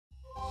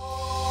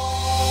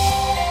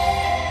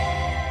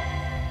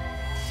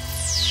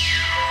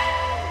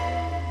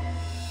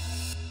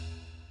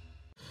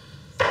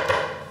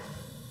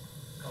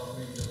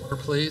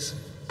please.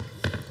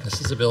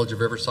 This is the Village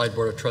of Riverside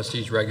Board of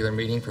Trustees regular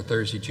meeting for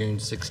Thursday, June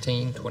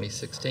 16,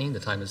 2016.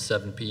 The time is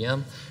 7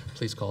 p.m.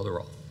 Please call the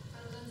roll.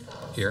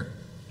 Here.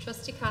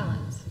 Trustee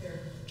Collins. Here.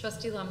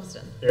 Trustee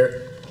Lumsden.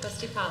 Here.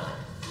 Trustee Pollak.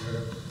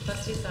 Here.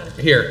 Trustee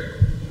Sutton. Here.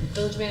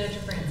 Village Manager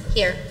Francis.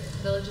 Here.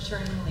 Village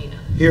Attorney Molina.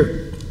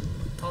 Here.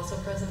 Also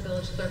present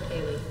Village Clerk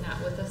Haley. Not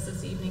with us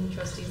this evening,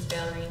 Trustees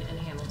Ballerine and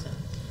Hamilton.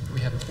 We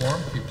have a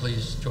quorum. If you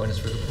please join us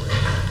for the pledge.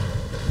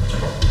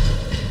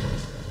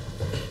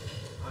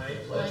 I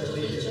pledge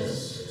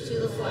allegiance to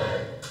the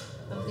flag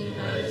of the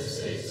United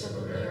States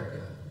of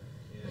America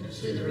and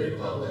to the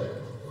republic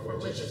for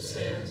which it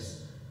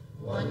stands,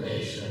 one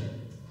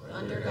nation,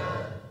 under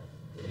God,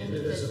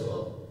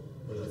 indivisible,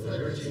 with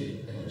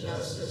liberty and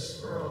justice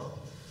for all.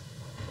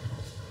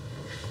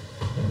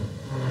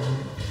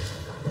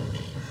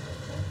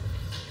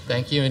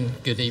 Thank you,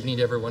 and good evening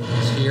to everyone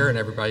who's here and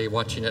everybody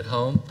watching at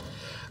home.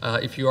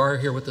 If you are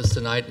here with us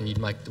tonight and you'd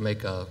like to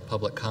make a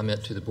public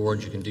comment to the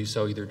board, you can do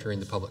so either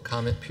during the public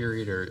comment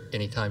period or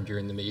any time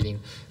during the meeting.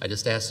 I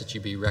just ask that you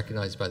be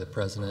recognized by the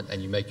president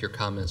and you make your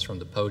comments from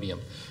the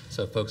podium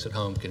so folks at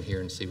home can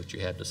hear and see what you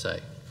have to say.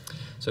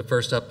 So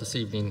first up this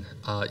evening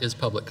is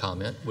public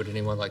comment. Would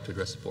anyone like to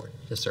address the board?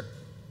 Yes, sir.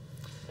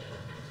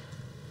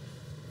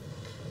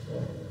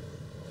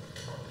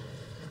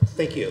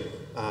 Thank you.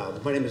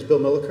 My name is Bill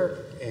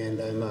Milliker, and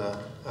I'm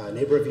a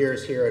neighbor of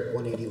yours here at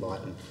 180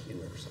 Lawton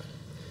in Riverside.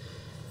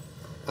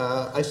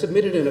 I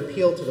submitted an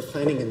appeal to the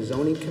Planning and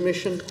Zoning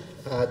Commission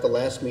at the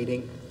last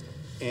meeting,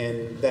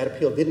 and that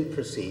appeal didn't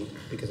proceed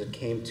because it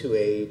came to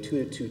a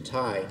 2-2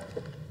 tie,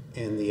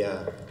 and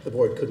the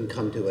board couldn't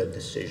come to a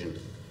decision.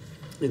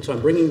 And so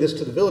I'm bringing this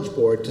to the village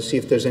board to see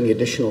if there's any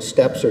additional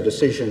steps or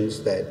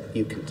decisions that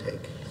you can take.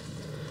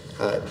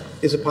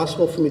 Is it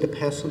possible for me to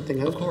pass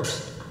something out? Of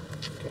course.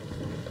 Okay.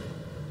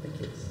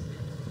 Thank you.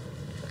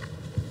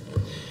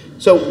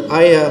 So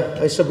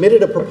I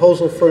submitted a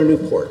proposal for a new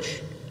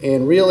porch.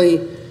 And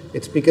really,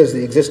 it's because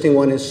the existing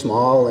one is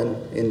small and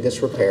in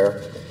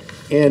disrepair.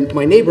 And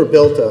my neighbor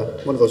built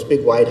one of those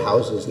big wide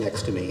houses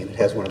next to me, and it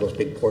has one of those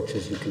big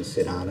porches you can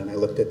sit on. And I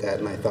looked at that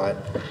and I thought,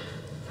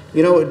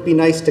 you know, it'd be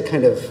nice to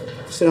kind of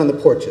sit on the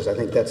porches. I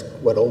think that's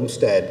what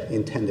Olmsted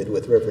intended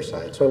with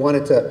Riverside. So I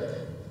wanted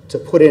to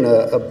put in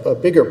a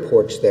bigger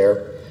porch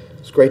there.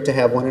 It's great to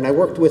have one. And I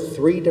worked with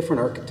 3 different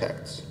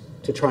architects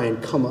to try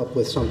and come up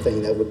with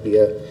something that would be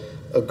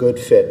a good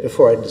fit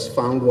before I just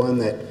found one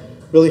that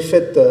really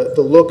fit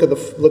the look of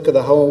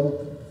the home.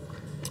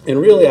 And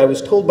really, I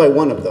was told by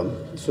one of them,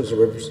 this was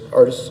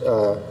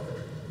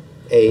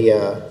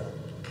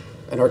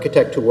an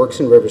architect who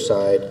works in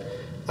Riverside,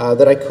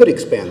 that I could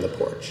expand the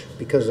porch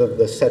because of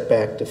the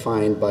setback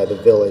defined by the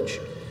village.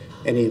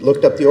 And he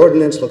looked up the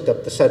ordinance, looked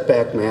up the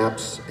setback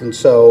maps, and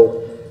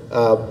so,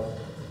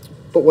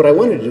 but what I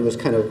wanted to do was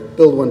kind of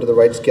build one to the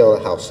right scale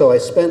of the house. So I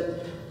spent,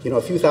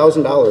 a few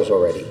 $1,000s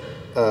already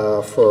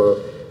for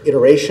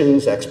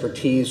iterations,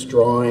 expertise,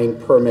 drawing,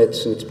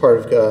 permits, and it's part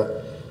of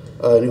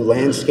a new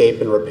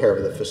landscape and repair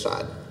of the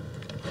facade.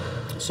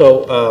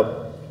 So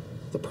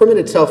the permit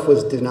itself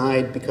was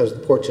denied because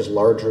the porch is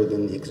larger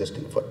than the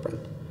existing footprint.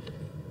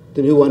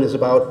 The new one is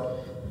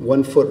about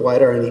 1 foot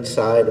wider on each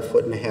side,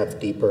 1.5 feet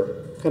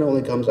deeper. Kind of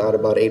only comes out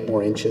about 8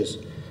 more inches,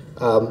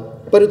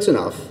 but it's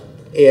enough.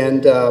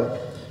 And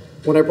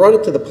when I brought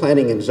it to the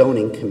Planning and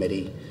Zoning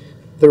Committee,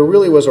 there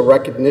really was a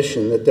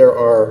recognition that there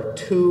are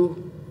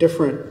 2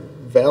 different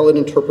valid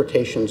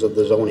interpretations of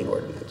the zoning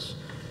ordinance.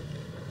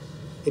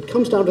 It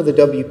comes down to the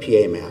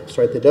WPA maps,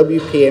 right? The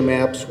WPA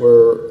maps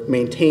were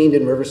maintained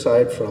in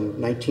Riverside from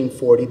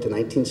 1940 to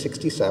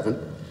 1967,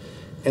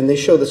 and they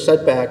show the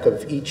setback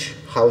of each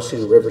house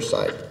in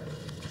Riverside.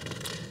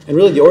 And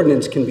really the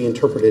ordinance can be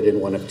interpreted in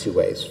one of 2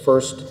 ways.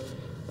 First,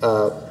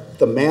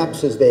 the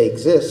maps as they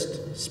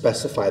exist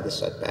specify the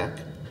setback.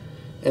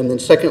 And then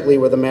secondly,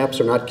 where the maps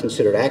are not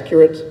considered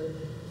accurate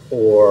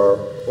or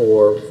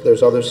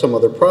there's some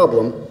other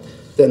problem,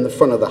 then the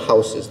front of the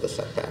house is the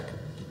setback.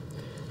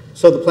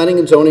 So the Planning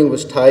and Zoning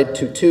was tied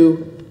to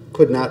 2,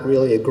 could not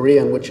really agree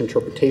on which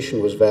interpretation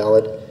was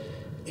valid,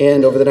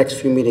 and over the next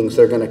few meetings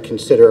they're going to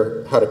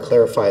consider how to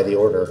clarify the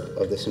order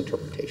of this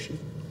interpretation.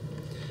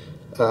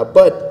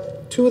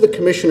 But 2 of the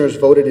commissioners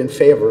voted in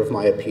favor of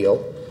my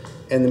appeal,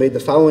 and they made the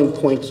following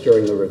points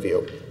during the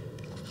review.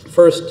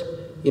 First,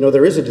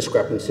 there is a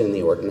discrepancy in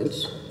the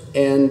ordinance,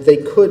 and they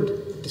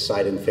could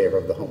decide in favor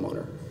of the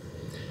homeowner.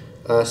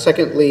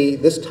 Secondly,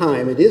 this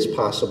time it is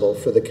possible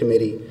for the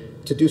committee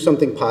to do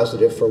something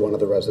positive for one of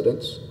the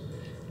residents,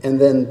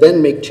 and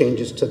then make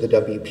changes to the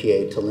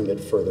WPA to limit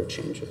further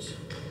changes.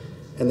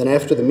 And then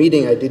after the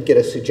meeting, I did get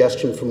a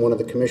suggestion from one of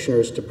the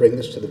commissioners to bring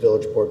this to the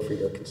village board for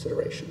your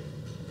consideration.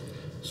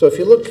 So if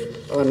you look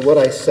on what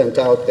I sent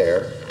out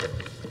there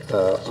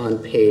on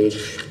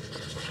page,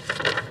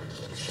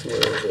 where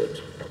is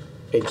it?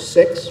 Page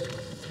 6,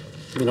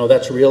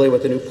 that's really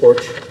what the new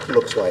porch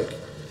looks like.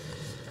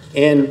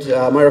 And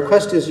my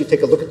request is you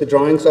take a look at the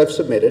drawings I've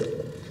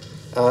submitted,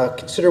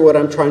 consider what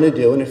I'm trying to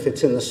do, and if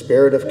it's in the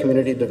spirit of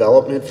community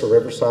development for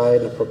Riverside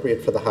and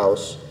appropriate for the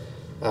house.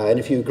 And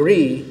if you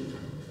agree,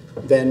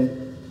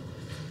 then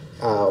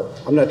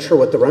I'm not sure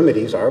what the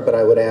remedies are, but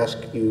I would ask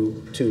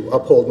you to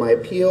uphold my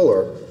appeal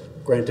or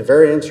grant a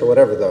variance or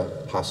whatever the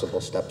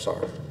possible steps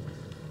are.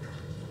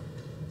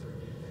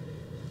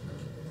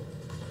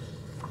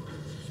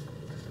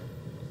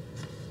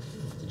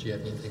 Did you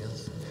have anything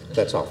else?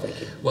 That's all, thank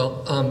you.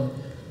 Well,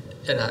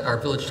 and our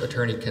village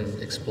attorney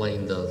can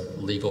explain the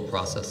legal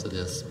process of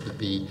this.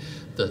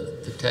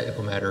 The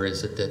technical matter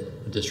is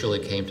that this really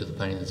came to the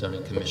Planning and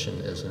Zoning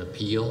Commission as an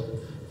appeal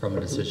from a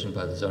decision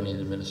by the zoning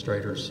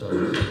administrator. So,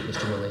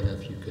 Mr. Molina,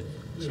 if you could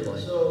explain.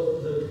 Yeah,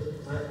 so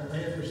I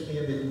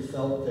understand that you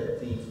felt that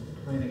the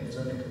Planning and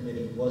Zoning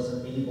Committee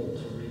wasn't able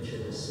to reach a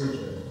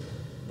decision,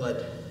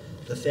 but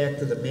the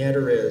fact of the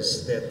matter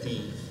is that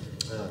the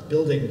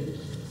building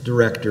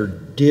director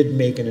did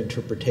make an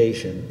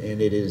interpretation,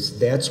 and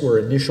that's where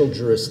initial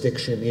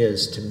jurisdiction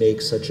is to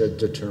make such a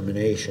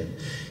determination.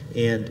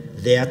 And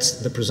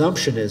the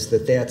presumption is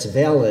that that's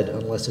valid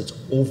unless it's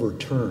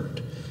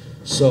overturned.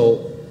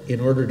 So in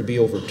order to be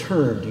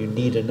overturned, you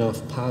need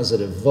enough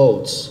positive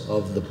votes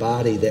of the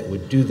body that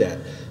would do that.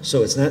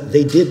 So it's not,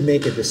 they did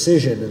make a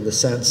decision in the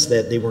sense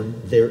that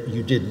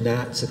you did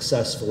not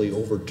successfully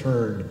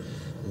overturn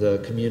the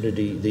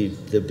community,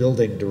 the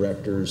building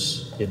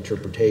director's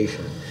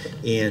interpretation.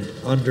 And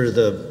under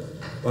the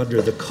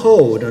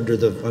code, under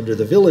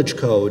the village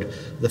code,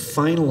 the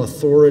final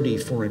authority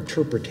for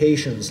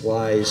interpretations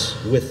lies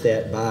with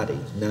that body,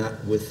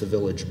 not with the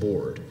village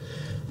board.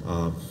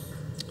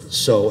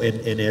 So,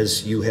 and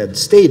as you had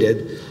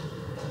stated,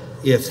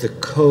 if the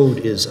code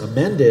is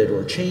amended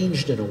or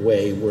changed in a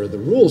way where the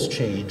rules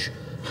change,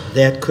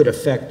 that could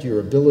affect your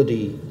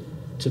ability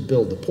to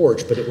build the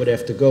porch, but it would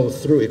have to go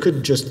through,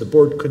 the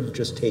board couldn't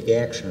just take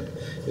action.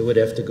 It would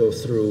have to go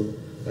through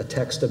a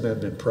text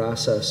amendment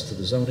process to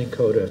the zoning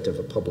code, it would have to have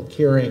a public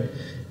hearing,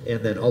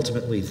 and then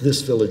ultimately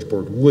this village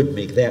board would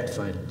make that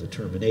final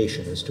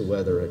determination as to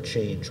whether a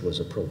change was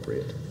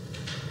appropriate.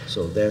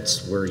 So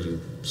that's where you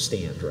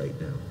stand right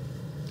now.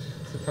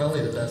 So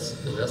probably the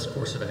best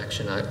course of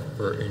action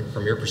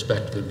from your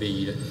perspective would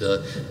be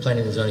the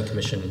Planning and Zoning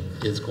Commission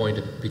is going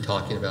to be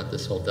talking about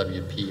this whole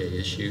WPA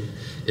issue,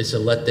 is to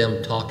let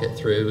them talk it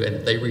through, and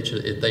if they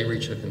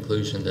reach a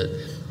conclusion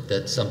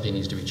that something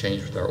needs to be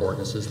changed with our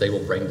ordinances, they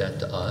will bring that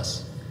to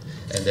us,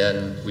 and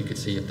then we could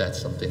see if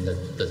that's something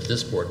that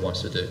this board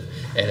wants to do.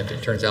 And if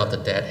it turns out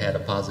that had a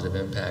positive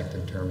impact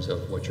in terms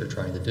of what you're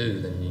trying to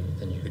do,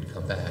 then you could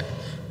come back.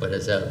 But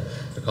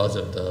because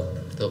of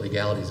the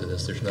legalities of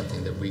this, there's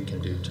nothing that we can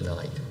do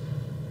tonight.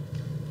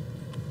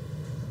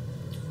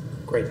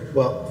 Great.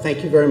 Well,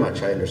 thank you very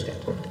much. I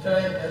understand. Can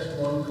I ask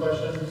one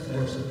question? And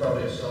this is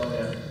probably a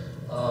Sonia.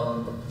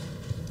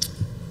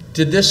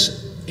 Did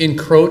this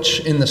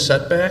encroach in the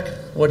setback,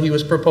 what he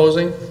was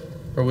proposing?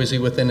 Or was he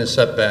within his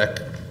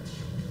setback?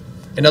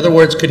 In other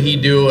words, could he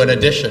do an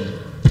addition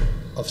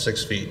of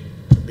 6 feet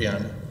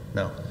beyond?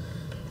 No.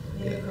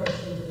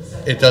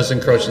 It does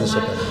encroach in the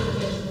setback.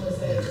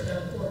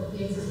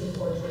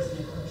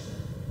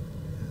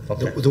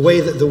 Okay. The way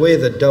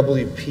the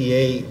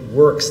WPA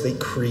works, they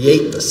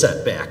create the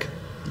setback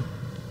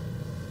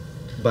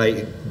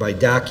by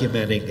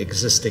documenting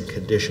existing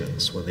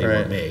conditions when they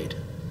were made.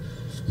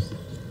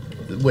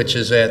 Which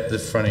is at the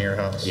front of your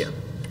house. Yeah.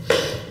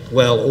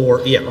 Well,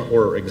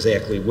 or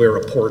exactly where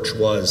a porch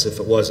was if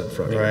it was in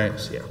front of your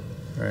house. Yeah.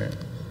 Right.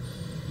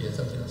 You had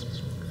something else,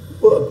 Mr.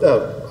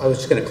 Well, I was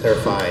just going to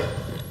clarify.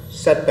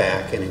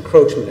 Setback and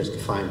encroachment is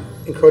defined.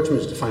 Encroachment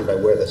is defined by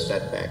where the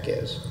setback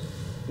is.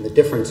 And the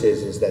difference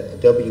is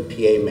that the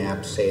WPA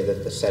maps say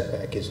that the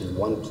setback is in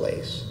one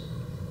place,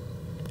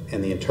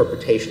 and the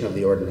interpretation of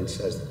the ordinance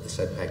says that the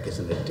setback is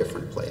in a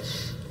different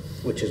place,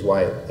 which is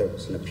why there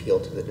was an appeal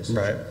to the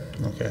decision. Right.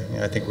 Okay.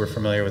 Yeah, I think we're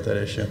familiar with that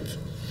issue.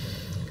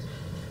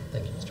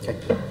 Thank you, Mr.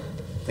 Okay.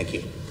 Thank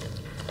you.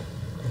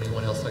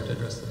 Anyone else like to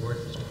address the board?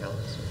 Mr.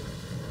 Callis?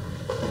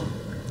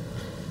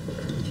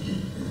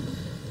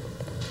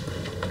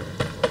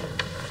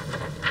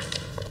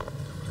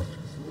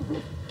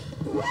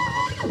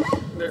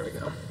 There we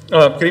go.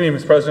 Good evening,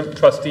 Mr. President,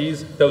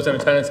 trustees, those in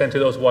attendance, and to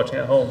those watching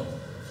at home.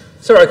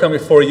 Sir, I come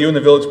before you and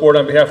the Village Board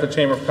on behalf of the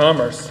Chamber of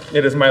Commerce.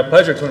 It is my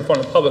pleasure to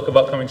inform the public of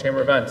upcoming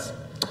Chamber events.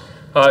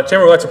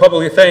 Chamber would like to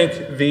publicly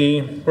thank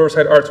the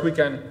Riverside Arts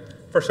Weekend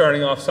for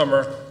starting off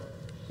summer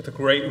with a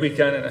great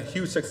weekend and a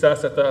huge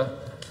success at the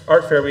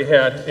art fair we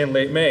had in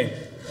late May.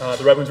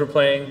 The Rebels were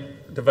playing,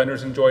 the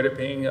vendors enjoyed it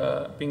being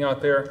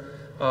out there.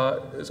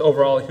 It's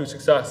overall a huge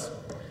success.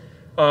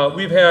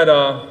 We've had,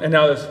 and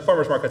now there's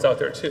farmers markets out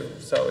there too,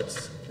 so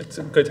it's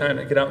a good time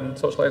to get out and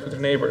socialize with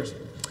your neighbors.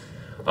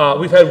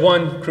 We've had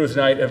one cruise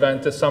night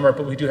event this summer,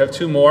 but we do have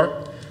 2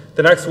 more.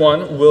 The next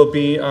one will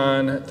be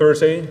on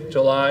Thursday,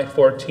 July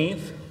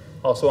 14th,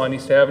 also on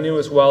East Avenue,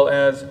 as well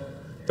as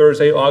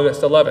Thursday,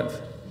 August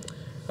 11th.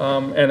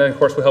 And then, of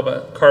course, we'll have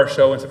a car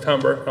show in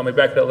September. I'll be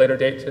back at a later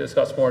date to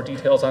discuss more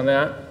details on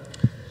that.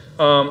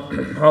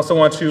 I also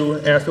want to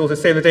ask people to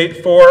save the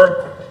date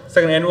for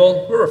 2nd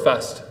Annual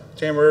Riverfest,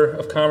 Chamber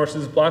of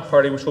Commerce's block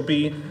party, which will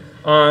be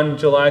on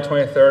July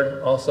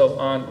 23rd, also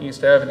on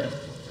East Avenue.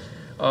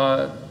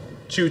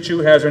 Choo Choo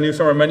has their new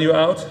summer menu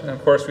out, and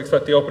of course we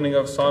expect the opening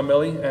of Saw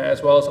Millie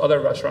as well as other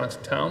restaurants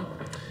in town.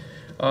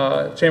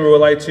 Chamber would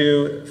like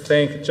to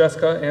thank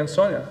Jessica and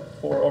Sonia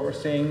for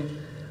overseeing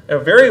a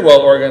very well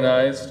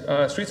organized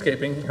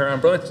streetscaping here on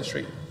Burlington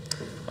Street.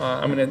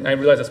 I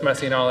realize it's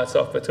messy and all that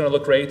stuff, but it's going to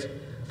look great.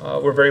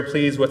 We're very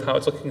pleased with how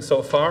it's looking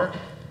so far,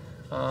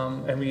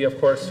 and we of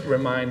course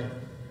remind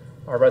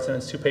our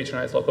residents to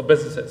patronize local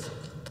businesses.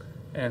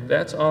 And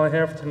that's all I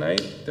have for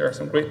tonight. There are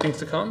some great things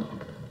to come.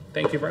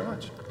 Thank you very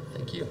much.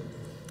 Thank you.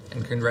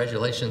 And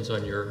congratulations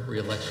on your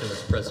re-election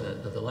as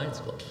president of the Lions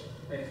Club.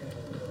 Thank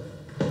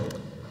you.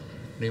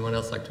 Anyone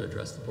else like to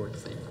address the board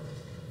this evening?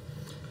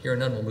 Here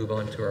none, we'll move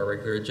on to our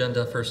regular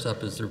agenda. First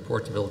up is the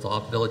report to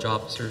village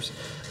officers.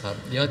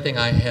 The only thing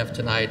I have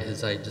tonight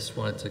is I just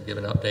wanted to give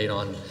an update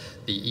on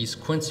the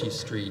East Quincy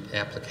Street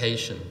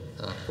application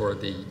for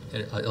the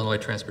Illinois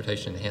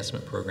Transportation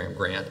Enhancement Program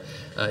grant.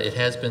 It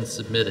has been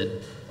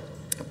submitted,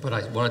 but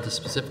I wanted to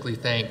specifically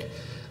thank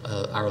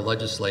our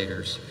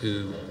legislators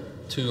who,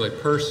 to a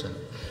person,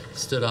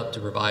 stood up to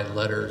provide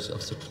letters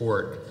of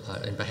support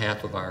in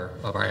behalf of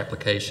our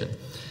application.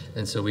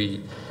 And so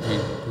we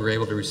were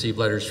able to receive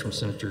letters from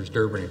Senators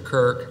Durbin and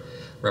Kirk,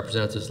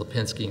 Representatives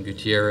Lipinski and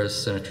Gutierrez,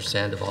 Senator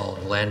Sandoval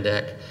and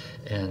Landeck,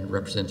 and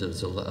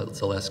Representatives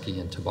Zaleski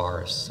and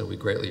Tabaris. So we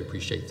greatly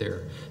appreciate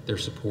their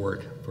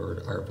support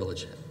for our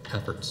village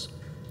efforts.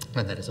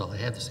 And that is all I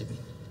have this evening.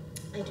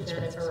 I do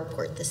not have a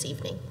report this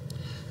evening.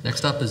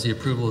 Next up is the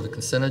approval of the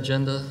consent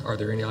agenda. Are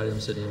there any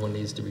items that anyone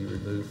needs to be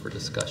removed for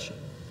discussion?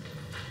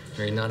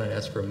 Hearing none, I'd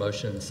ask for a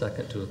motion and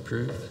second to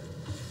approve.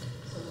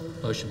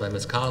 Motion by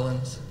Ms.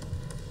 Collins.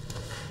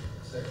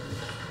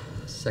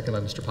 Second by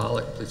Mr.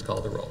 Pollack. Please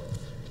call the roll.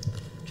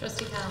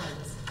 Trustee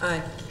Collins.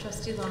 Aye.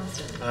 Trustee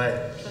Lawson.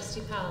 Aye.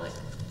 Trustee Pollack.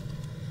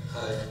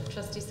 Aye.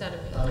 Trustee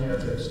Sedemy. I'm going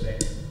to abstain.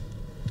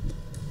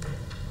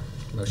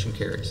 Motion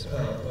carries.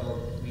 Well,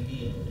 we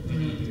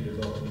need you to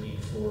vote. We need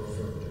 4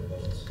 affirmative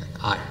votes. Okay.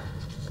 Aye.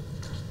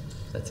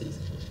 That's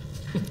easy.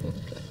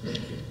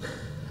 Thank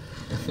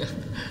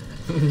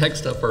you.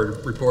 Next up are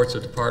reports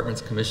of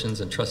departments,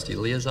 commissions, and trustee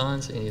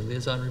liaisons. Any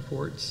liaison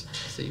reports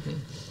this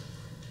evening?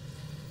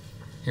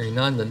 Hearing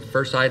none, the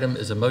first item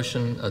is a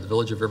motion of the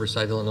Village of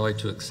Riverside, Illinois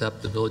to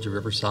accept the Village of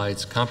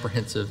Riverside's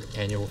comprehensive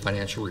annual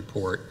financial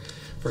report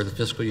for the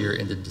fiscal year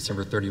ended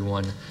December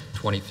 31,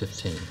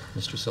 2015.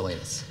 Mr.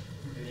 Salinas.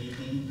 Good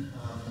evening.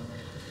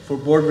 For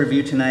board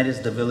review tonight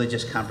is the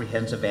Village's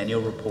comprehensive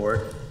annual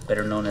report,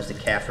 better known as the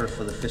CAFR,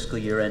 for the fiscal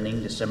year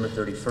ending December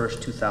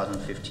 31st,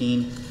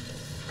 2015.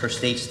 Per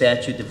state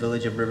statute, the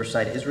Village of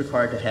Riverside is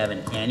required to have an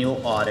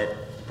annual audit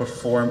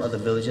performed of the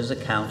village's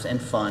accounts and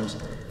funds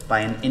by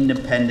an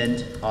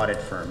independent audit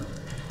firm.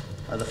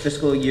 The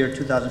fiscal year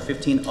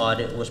 2015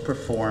 audit was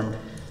performed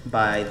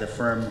by the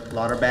firm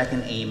Lauterbach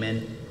and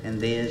Amon, and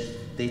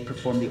they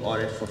performed the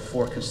audit for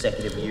 4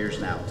 consecutive years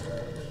now.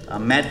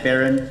 Matt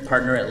Barron,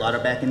 partner at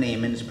Lauterbach and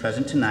Amon, is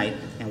present tonight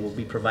and will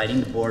be providing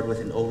the board with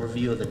an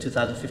overview of the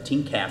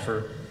 2015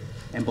 CAFR,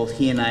 and both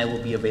he and I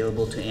will be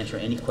available to answer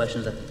any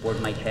questions that the board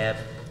might have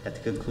at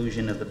the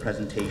conclusion of the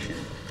presentation.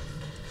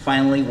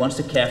 Finally, once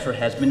the CAFR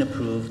has been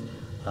approved,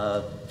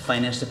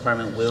 Finance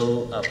Department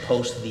will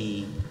post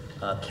the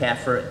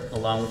CAFR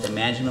along with the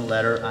management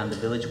letter on the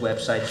village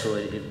website, so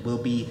it will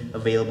be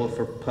available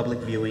for public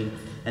viewing,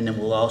 and then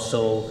we'll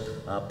also,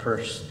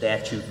 per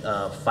statute,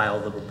 file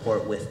the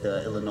report with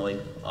the Illinois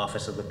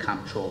Office of the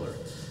Comptroller.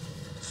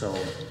 So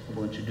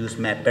we'll introduce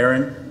Matt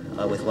Barron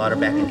with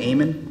Lauterbach and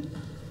Amon.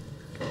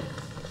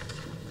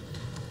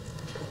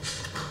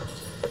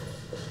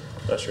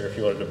 Not sure if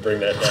you wanted to bring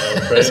that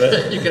down,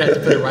 President. You're going to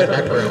have to put it right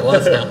back where it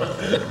was now.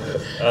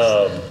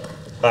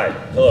 Hi,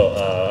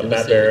 hello. I'm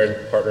Matt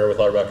Barron, partner with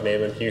Lauterbach and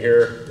Amon. Can you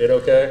hear it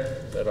okay?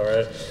 Is that all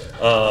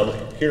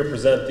right? Here to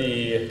present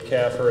the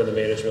CAFR and the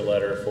management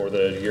letter for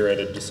the year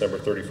ended December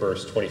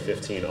 31st,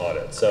 2015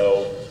 audit.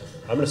 So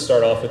I'm going to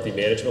start off with the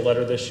management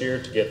letter this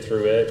year to get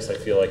through it, because I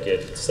feel like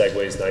it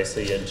segues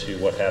nicely into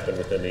what happened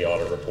within the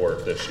audit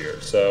report this year.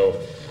 So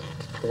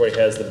everybody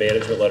has the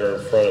management letter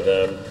in front of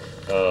them.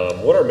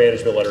 What our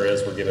management letter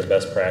is, we're giving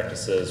best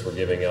practices, we're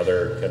giving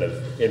other kind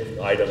of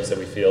items that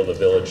we feel the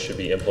village should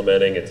be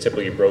implementing. It's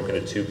typically broken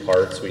into 2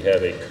 parts. We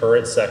have a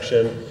current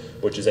section,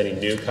 which is any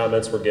new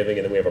comments we're giving,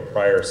 and then we have a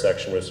prior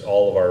section, which is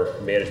all of our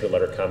management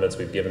letter comments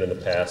we've given in the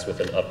past with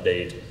an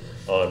update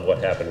on what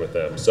happened with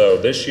them. So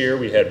this year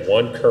we had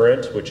 1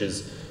 current, which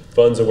is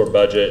funds over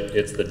budget.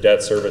 It's the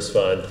debt service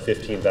fund,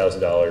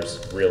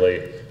 $15,000,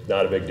 really.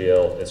 Not a big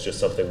deal. It's just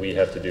something we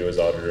have to do as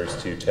auditors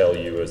to tell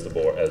you as the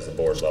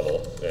board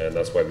level, and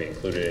that's why we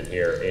included it in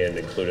here and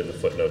included in the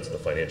footnotes of the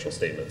financial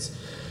statements.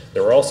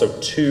 There were also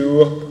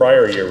 2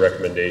 prior year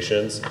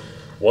recommendations.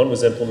 One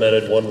was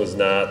implemented, one was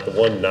not. The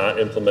one not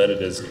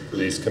implemented is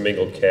these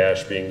commingled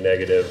cash being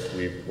negative.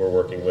 We're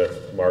working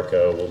with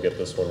Marco. We'll get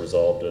this one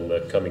resolved in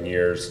the coming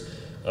years.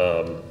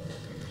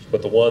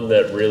 But the one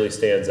that really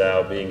stands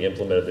out being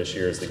implemented this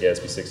year is the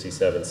GASB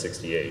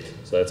 6768.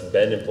 So that's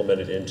been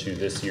implemented into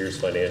this year's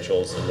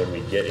financials, and when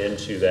we get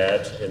into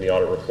that in the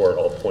audit report,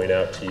 I'll point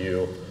out to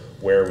you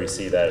where we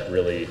see that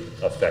really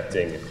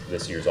affecting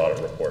this year's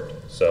audit report.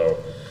 So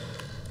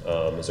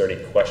is there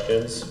any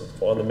questions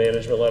on the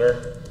management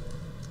letter?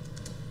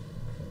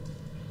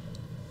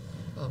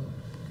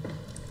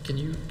 Can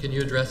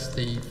you address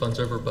the funds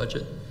over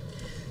budget?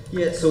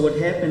 Yeah, so what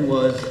happened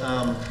was,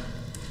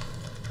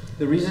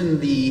 the reason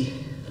the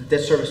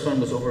debt service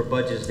fund was over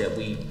budget is that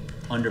we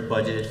under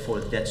budgeted for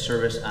debt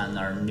service on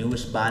our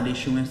newest bond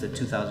issuance, the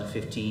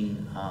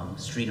 2015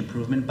 street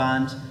improvement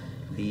bonds.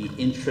 The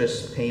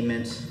interest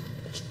payments,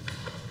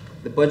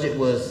 the budget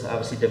was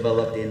obviously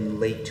developed in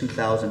late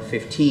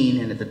 2015,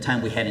 and at the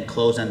time we hadn't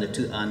closed on the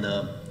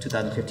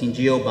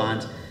 2015 GO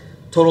bonds.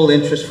 Total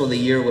interest for the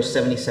year was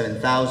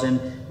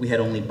 $77,000. We had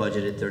only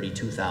budgeted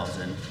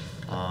 $32,000.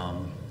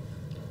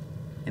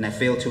 And I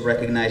failed to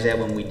recognize that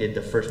when we did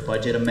the first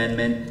budget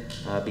amendment,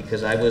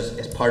 because I was,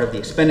 as part of the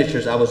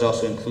expenditures, I was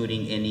also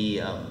including any,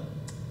 what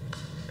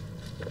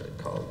are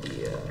they called,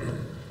 the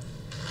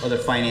other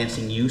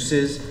financing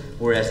uses,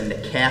 whereas in the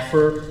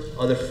CAFR,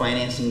 other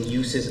financing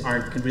uses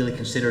aren't really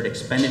considered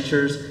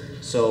expenditures.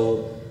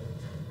 So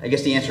I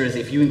guess the answer is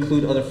if you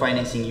include other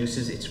financing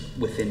uses, it's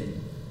within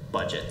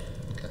budget.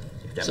 Okay.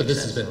 If that So makes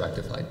this has sense. been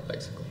rectified,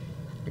 basically.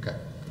 Okay.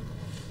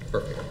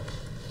 Perfect.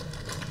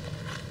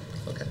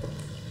 Okay.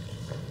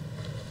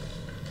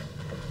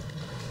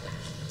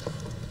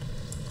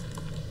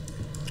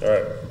 All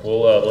right,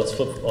 well, let's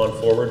flip on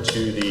forward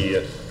to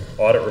the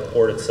audit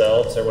report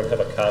itself. Does everyone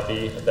have a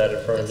copy of that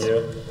in front of you,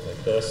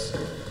 like this?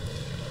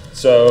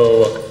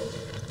 So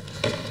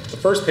the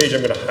first page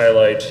I'm going to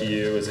highlight to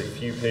you is a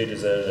few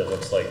pages in, and it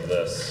looks like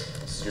this.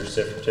 This is your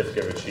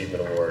Certificate of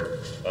Achievement Award.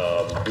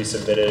 We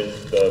submitted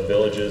the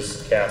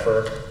village's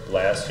CAFR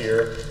last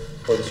year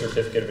for the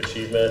Certificate of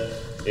Achievement.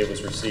 It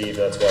was received,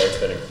 that's why it's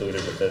been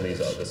included within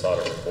this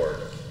audit report.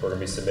 We're going to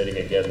be submitting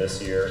again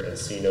this year and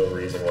see no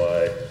reason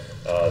why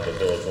the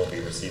village won't be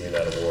receiving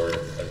that award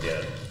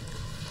again.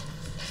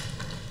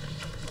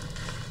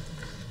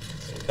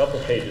 A couple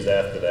pages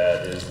after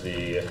that is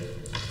the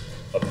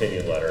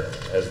opinion letter.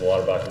 It has the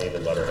Lauterbach name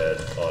and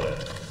letterhead on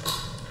it.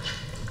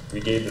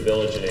 We gave the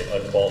village an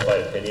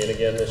unqualified opinion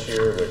again this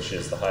year, which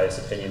is the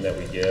highest opinion that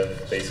we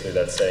give. Basically,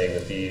 that's saying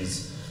that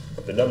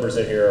the numbers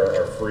in here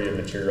are free of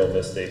material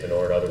misstatement,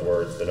 or in other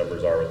words, the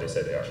numbers are what they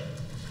say they are.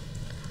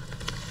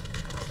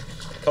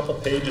 A couple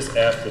pages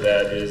after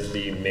that is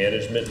the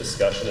management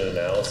discussion and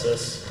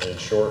analysis. And in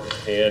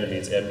shorthand, it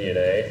means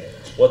MD&A.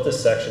 What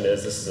this section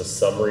is, this is a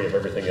summary of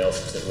everything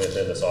else that's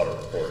within this audit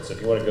report. So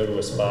if you want to go to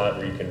a spot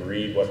where you can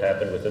read what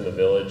happened within the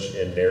village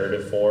in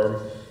narrative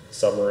form,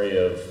 summary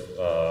of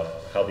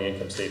how the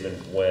income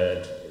statement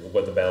went,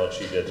 what the balance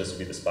sheet did, this would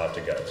be the spot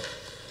to go.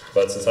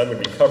 But since I'm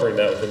going to be covering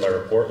that within my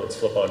report, let's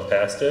flip on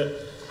past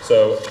it.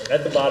 So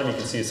at the bottom, you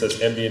can see it says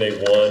MD&A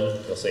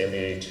 1, they'll say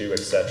MD&A 2,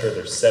 etc.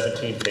 There's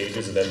 17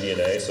 pages of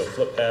MD&A, so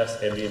flip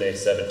past MD&A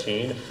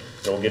 17, and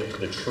we'll get to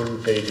the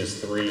true pages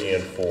 3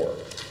 and 4.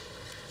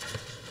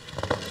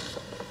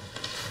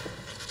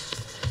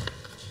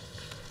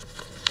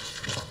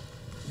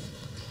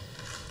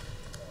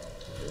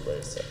 Everybody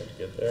a second to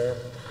get there.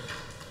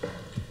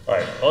 All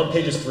right, on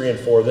pages 3 and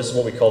 4, this is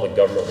what we call the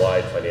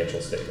government-wide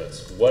financial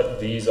statements. What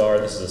these are,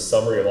 this is a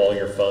summary of all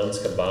your funds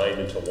combined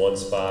into one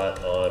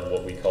spot on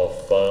what we call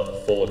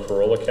full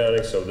accrual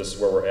accounting. So this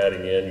is where we're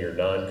adding in your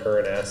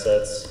non-current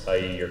assets,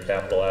 i.e. your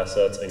capital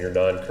assets, and your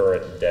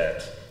non-current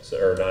debt,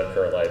 or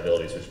non-current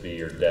liabilities, which would be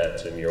your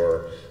debt and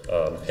your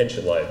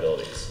pension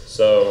liabilities.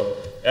 So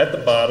at the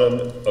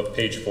bottom of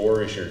page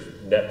 4 is your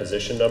net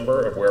position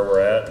number of where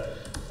we're at.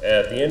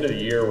 At the end of the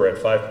year, we're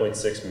at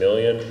 5.6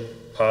 million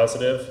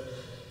positive.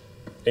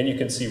 And you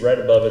can see right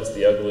above it's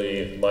the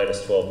ugly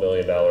minus $12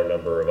 million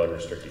number of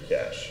unrestricted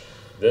cash.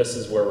 This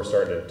is where we're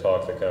starting to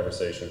talk the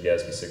conversation of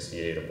GASB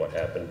 68 of what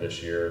happened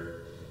this year.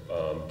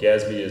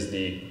 GASB is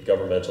the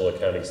Governmental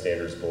Accounting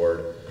Standards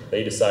Board.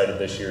 They decided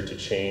this year to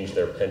change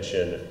their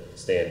pension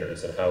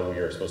standards and how we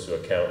are supposed to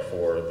account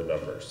for the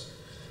numbers.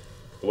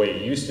 The way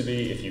it used to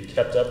be, if you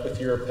kept up with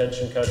your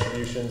pension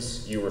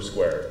contributions, you were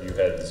square. You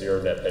had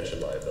zero net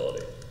pension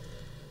liability.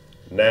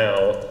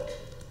 Now,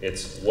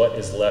 it's what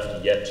is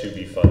left yet to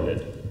be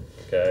funded.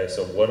 Okay,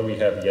 so what do we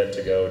have yet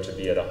to go to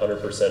be at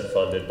 100%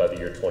 funded by the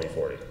year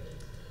 2040?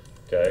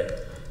 Okay,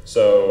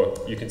 so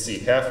you can see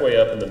halfway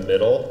up in the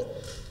middle,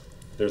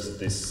 there's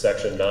this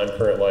section,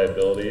 non-current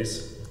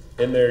liabilities.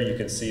 In there, you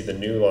can see the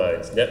new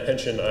lines, net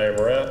pension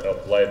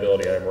IMRF,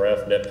 liability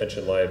IMRF, net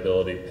pension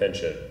liability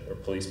pension, or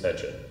police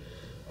pension.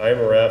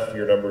 IMRF,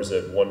 your number's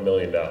at $1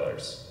 million.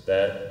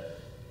 That,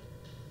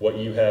 what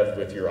you have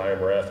with your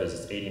IMRF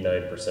is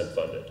 89%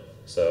 funded.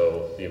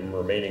 So the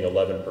remaining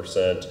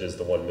 11% is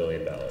the $1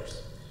 million.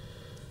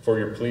 For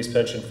your police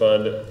pension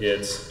fund,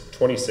 it's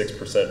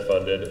 26%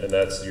 funded, and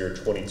that's your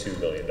 $22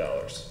 million.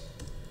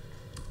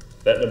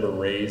 That number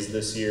raised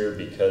this year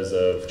because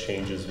of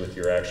changes with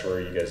your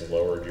actuary. You guys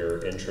lowered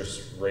your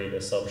interest rate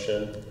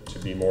assumption to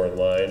be more in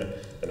line,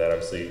 and that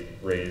obviously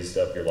raised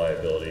up your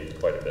liability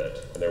quite a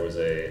bit. And there was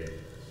a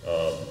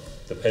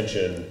the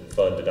pension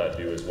fund did not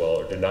do as well,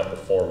 or did not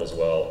perform as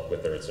well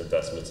with its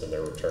investments and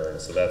their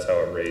returns. So that's how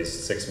it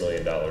raised $6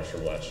 million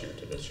from last year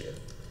to this year.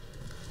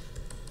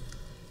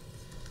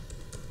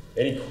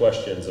 Any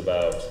questions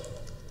about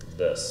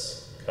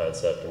this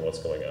concept and what's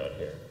going on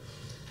here?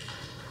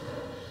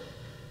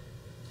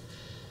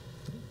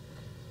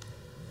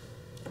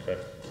 Okay.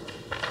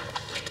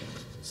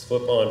 Let's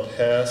flip on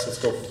past.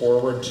 Let's go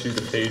forward to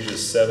the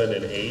pages 7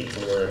 and 8,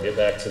 and we're going to get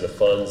back to the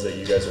funds that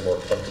you guys are more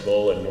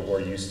comfortable and more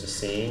used to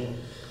seeing.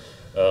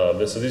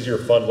 So these are your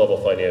fund level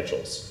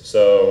financials.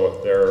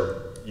 So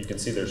you can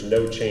see there's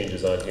no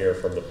changes on here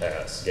from the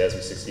past.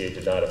 GASB 68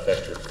 did not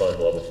affect your fund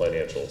level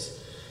financials.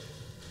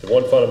 The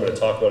one fund I'm going to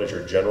talk about is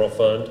your general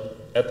fund.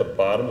 At the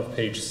bottom of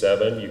page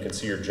 7, you can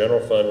see your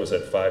general fund was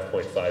at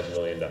 $5.5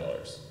 million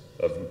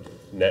of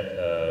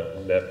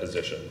net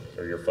position,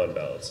 or your fund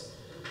balance.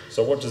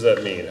 So what does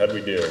that mean? How do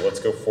we do? Let's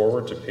go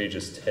forward to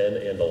pages 10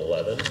 and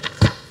 11.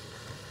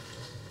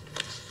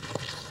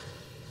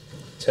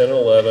 10 and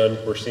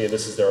 11, we're seeing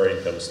this is our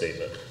income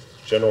statement.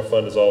 General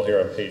fund is all here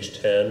on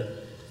page 10.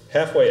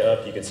 Halfway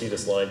up, you can see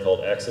this line called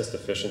excess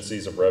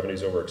deficiencies of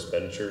revenues over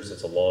expenditures.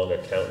 It's a long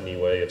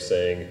accounting-y way of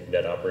saying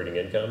net operating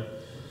income.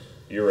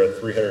 You're at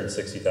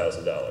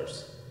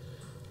 $360,000.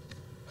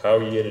 How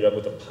you ended up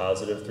with a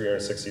positive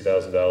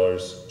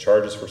 $360,000,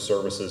 charges for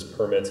services,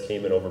 permits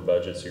came in over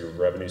budget, so your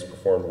revenues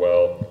performed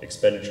well.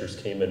 Expenditures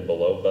came in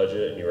below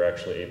budget, and you were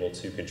actually able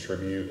to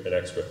contribute an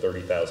extra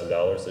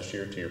 $30,000 this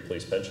year to your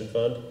police pension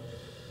fund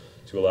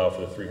to allow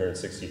for the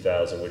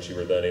 $360,000, which you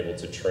were then able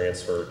to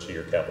transfer to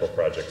your capital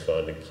project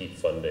fund and keep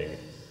funding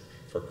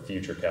for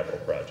future capital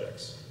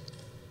projects.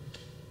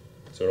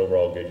 So an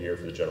overall good year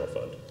for the general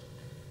fund.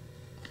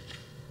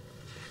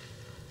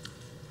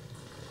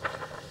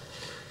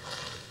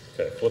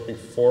 Okay, flipping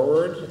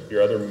forward,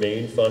 your other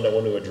main fund I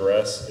want to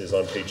address is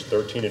on page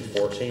 13 and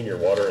 14, your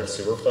water and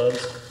sewer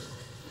funds.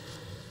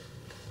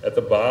 At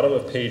the bottom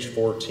of page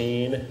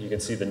 14, you can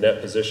see the net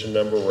position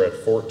number. We're at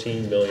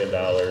 $14 million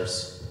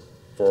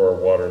for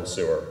water and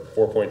sewer.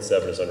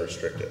 4.7 is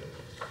unrestricted.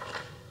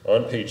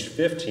 On page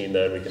 15,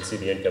 then, we can see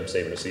the income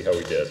statement to see how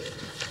we did.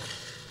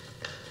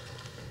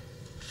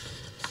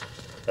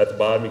 At the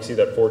bottom, you can see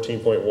that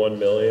 14.1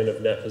 million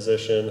of net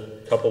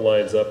position. A couple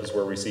lines up is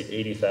where we see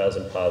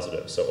 80,000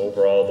 positive. So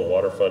overall, the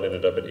water fund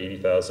ended up at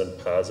 80,000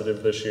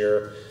 positive this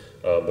year.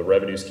 The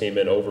revenues came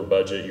in over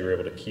budget. You were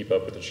able to keep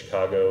up with the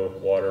Chicago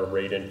water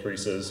rate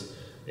increases.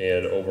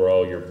 And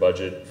overall, your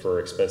budget for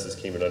expenses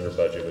came in under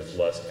budget with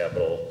less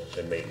capital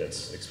and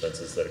maintenance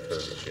expenses that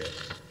occurred this year.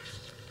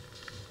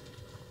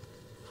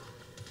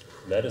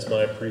 And that is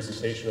my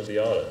presentation of the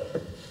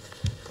audit.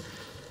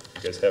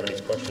 You guys have any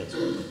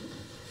questions?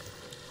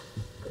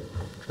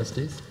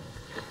 Trustees?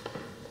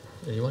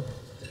 Anyone?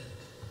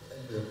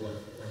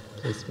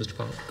 Please, Mr.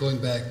 Powell.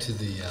 Going back to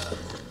the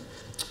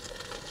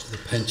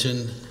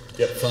pension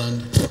Yep.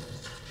 fund,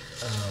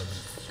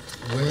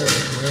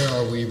 where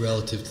are we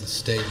relative to the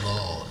state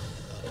law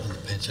on the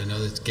pension? I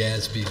know that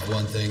GASB is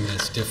one thing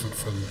that's different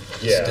from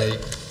the Yeah. state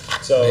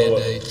So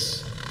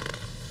mandates.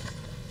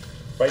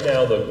 right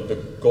now, the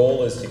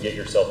goal is to get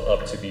yourself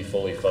up to be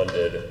fully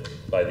funded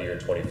by the year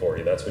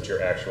 2040. That's what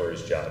your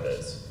actuary's job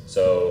is.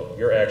 So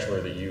your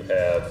actuary that you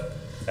have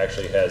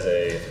actually has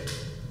a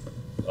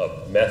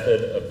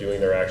method of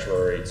doing their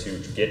actuary to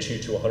get you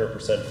to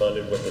 100%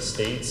 funded. What the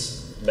state's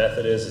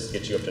method is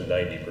get you up to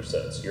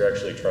 90%. So you're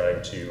actually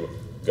trying to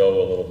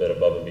go a little bit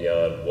above and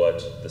beyond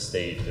what the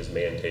state is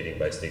mandating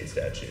by state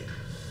statute.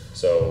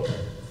 So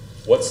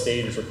what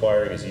state is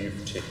requiring is you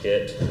to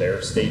hit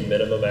their state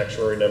minimum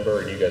actuary number,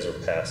 and you guys are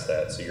past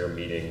that, so you're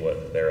meeting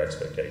what their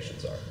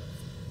expectations are.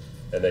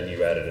 And then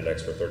you added an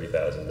extra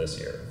 30,000 this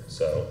year.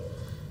 So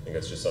I think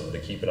that's just something to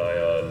keep an eye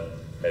on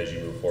as you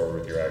move forward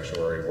with your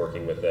actuary,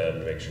 working with them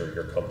to make sure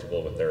you're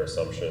comfortable with their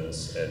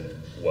assumptions and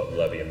what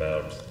levy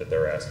amount that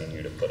they're asking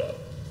you to put up.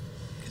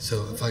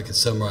 So if I could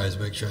summarize,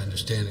 make sure I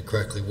understand it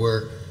correctly,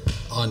 we're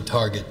on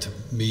target to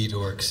meet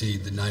or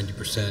exceed the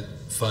 90%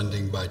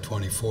 funding by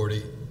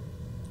 2040,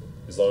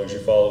 As long as you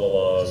follow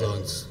along. as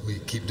long as we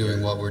keep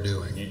doing what we're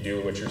doing. You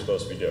do what you're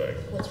supposed to be doing.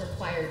 What's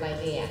required by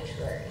the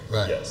actuary.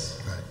 Right.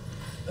 Yes. Right.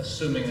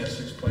 Assuming a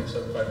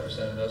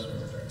 6.75%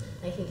 investment return.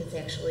 I think it's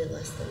actually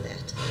less than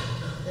that.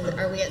 And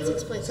are we at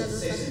 6.7?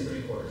 6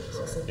 3/4,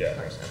 correct.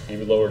 Yeah.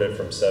 You lowered it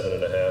from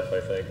 7.5, I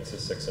think, to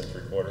 6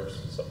 3/4,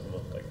 something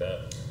like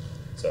that.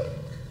 So,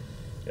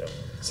 yeah.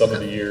 Some of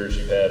the years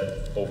you've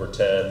had over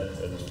 10,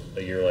 and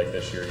a year like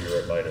this year, you're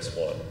at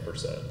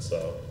 -1%.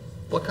 So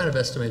What kind of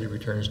estimated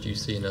returns do you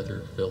see in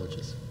other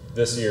villages?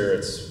 this year,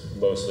 it's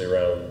mostly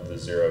around the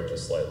 0 to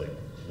slightly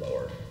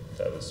lower.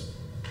 That was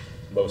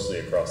mostly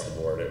across the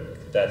board.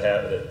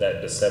 That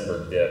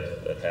December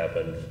dip that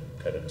happened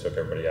kind of took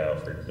everybody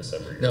out for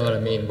December. No, what I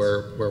mean,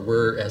 where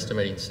we're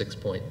estimating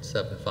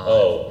 6.75.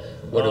 Oh,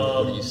 What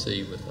do you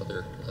see with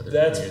other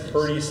That's communities?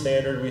 pretty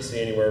standard. We see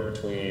anywhere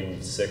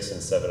between 6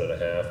 and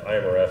 7.5.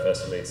 IMRF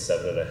estimates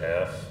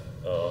 7.5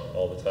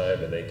 all the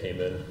time, and they came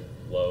in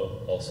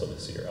low also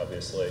this year,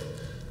 obviously.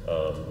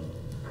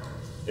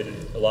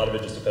 a lot of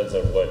it just depends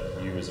on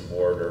what you as a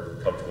board are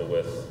comfortable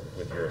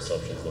with your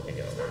assumptions looking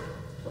outward.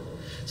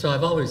 So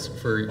I've always,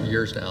 for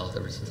years now,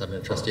 ever since I've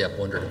been a trustee, I've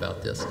wondered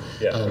about this.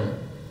 Yeah.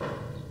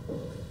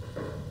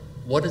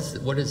 What is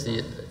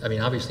the, I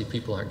mean, obviously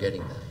people aren't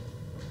getting that,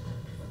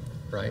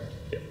 right?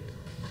 Yeah.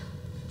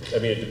 I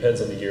mean, it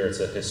depends on the year. It's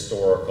a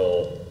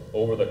historical,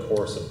 over the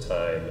course of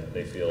time,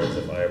 they feel as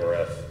if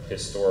IMRF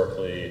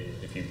historically,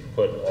 if you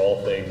put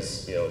all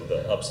things, you know,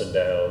 the ups and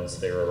downs,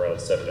 they were around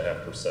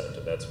 7.5%,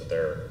 and that's what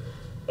they're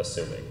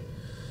assuming.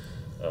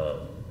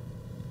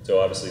 So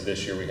obviously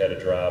this year we had a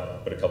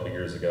drop, but a couple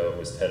years ago it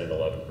was 10 and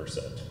 11%.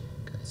 Okay.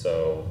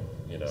 So,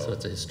 you know. So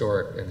it's a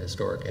historic average.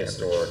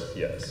 Historic,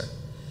 yes. Okay.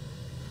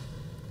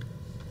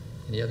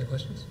 Any other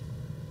questions?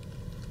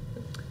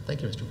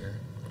 Thank you, Mr. Mayor.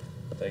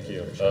 Thank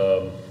you.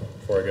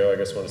 Before I go, I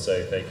just want to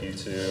say thank you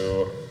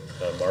to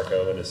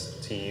Marco and his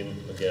team.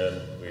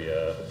 Again,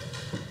 it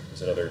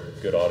was another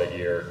good audit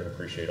year, and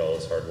appreciate all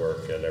his hard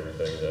work and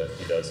everything that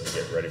he does to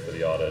get ready for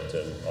the audit,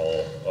 and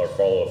all our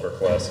follow-up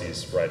requests,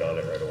 he's right on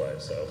it right away.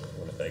 So I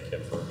want to thank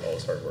him for all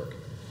his hard work.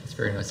 It's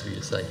very nice of you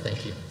to say.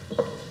 Thank you.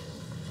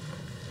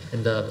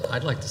 And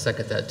I'd like to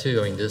second that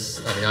too. I mean,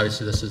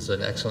 obviously this is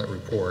an excellent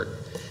report,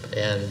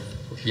 and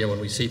you know,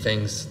 when we see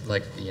things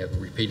like, you know,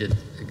 repeated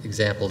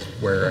examples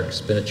where our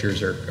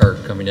expenditures are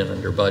coming in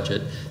under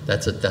budget,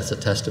 that's a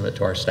testament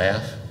to our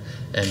staff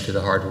and to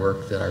the hard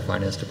work that our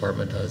finance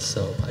department does.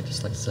 So I'd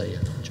just like to say,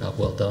 job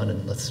well done,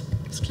 and let's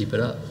keep it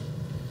up.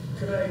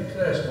 Could I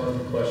ask one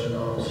question?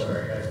 Oh, I'm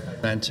sorry.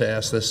 I meant to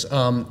ask this.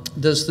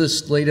 Does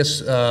this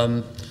latest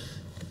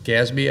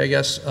GASB, I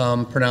guess,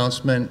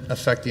 pronouncement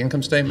affect the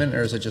income statement,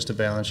 or is it just a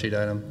balance sheet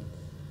item?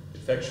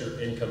 It affects your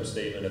income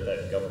statement at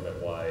that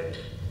government-wide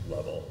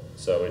level.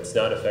 So it's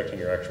not affecting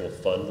your actual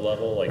fund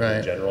level, like right.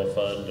 your general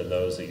fund and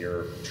those that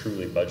you're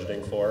truly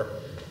budgeting for.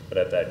 But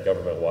at that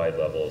government-wide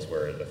level is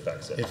where it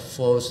affects it. It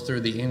flows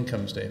through the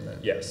income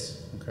statement?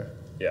 Yes. Okay.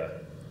 Yeah.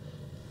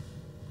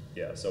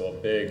 Yeah, so a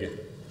big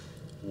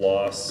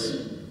loss,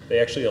 they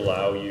actually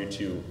allow you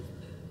to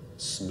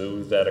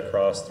smooth that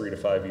across 3 to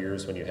 5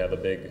 years when you have a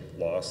big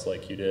loss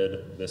like you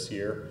did this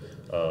year.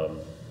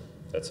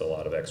 That's a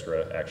lot of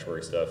extra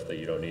actuary stuff that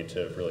you don't need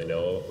to really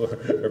know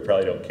or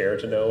probably don't care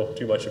to know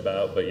too much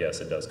about, but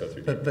yes, it does go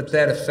through. But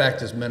that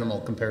effect is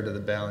minimal compared to the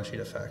balance sheet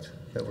effect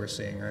that we're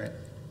seeing, right?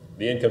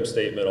 The income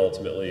statement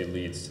ultimately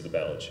leads to the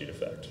balance sheet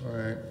effect. All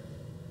right.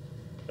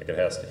 Like it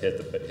has to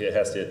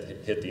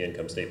hit the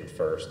income statement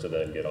first to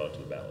then get onto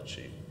the balance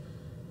sheet.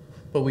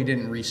 But we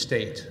didn't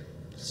restate.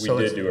 We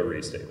did do a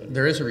restatement.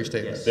 There is a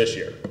restatement? Yes. This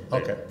year.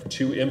 Okay.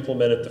 To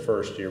implement it the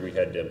first year, we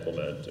had to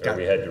implement, or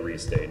we had to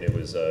restate, and it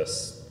was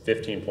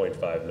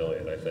 15.5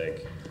 million, I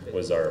think,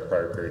 was our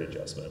prior period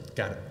adjustment.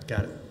 Got it.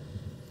 Got it.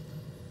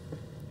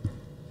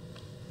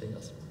 Anything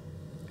else?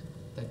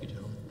 Thank you,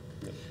 gentlemen.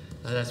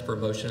 I'd ask for a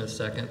motion and a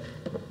second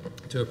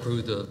to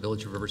approve the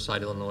Village of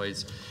Riverside,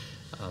 Illinois'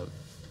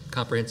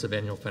 comprehensive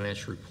annual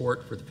financial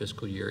report for the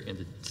fiscal year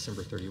ended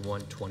December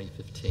 31,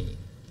 2015.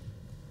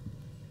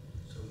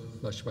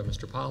 Motion by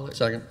Mr. Pollak.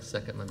 Second.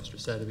 Second by Mr.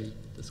 Sedeby.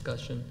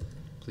 Discussion.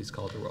 Please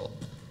call the roll.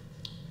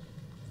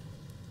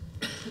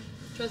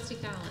 Trustee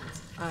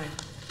Collins. Aye.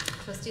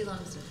 Trustee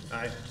Lumsden.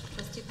 Aye.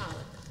 Trustee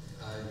Pollak.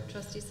 Aye.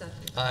 Trustee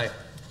Sedeby. Aye.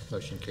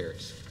 Motion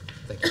carries.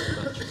 Thank you very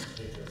much.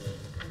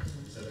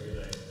 Have a good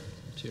night.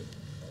 Two.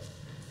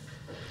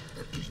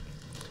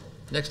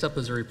 Next up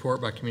is a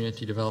report by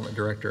Community Development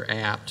Director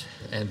Apt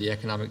and the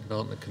Economic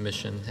Development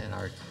Commission, and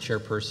our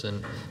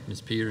chairperson,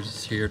 Ms. Peters,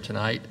 is here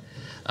tonight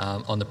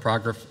on the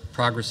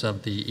progress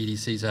of the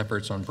EDC's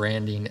efforts on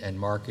branding and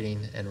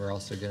marketing, and we're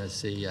also going to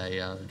see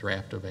a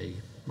draft of a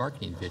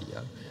marketing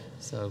video.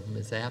 So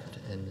Ms. Apt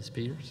and Ms.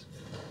 Peters.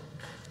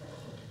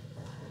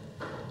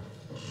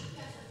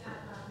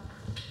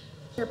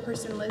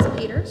 Chairperson Liz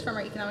Peters from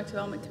our Economic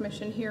Development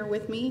Commission here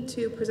with me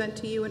to present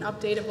to you an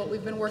update of what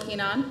we've been working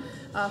on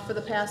for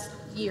the past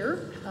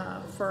year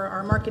for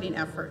our marketing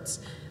efforts.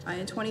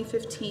 In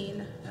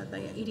 2015, the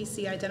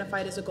EDC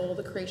identified as a goal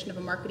the creation of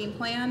a marketing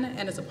plan,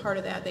 and as a part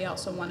of that, they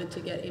also wanted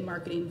to get a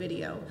marketing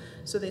video.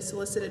 So they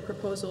solicited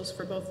proposals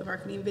for both the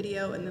marketing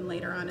video, and then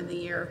later on in the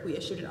year, we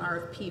issued an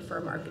RFP for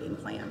a marketing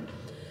plan.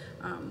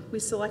 We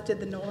selected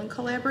the Nolan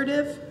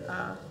Collaborative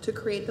to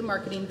create the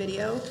marketing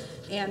video,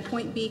 and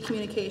Point B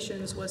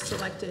Communications was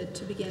selected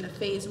to begin a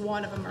phase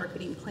 1 of a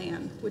marketing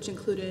plan, which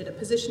included a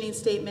positioning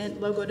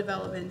statement, logo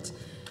development,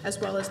 as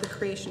well as the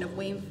creation of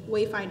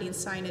wayfinding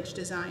signage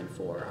design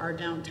for our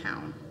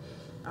downtown.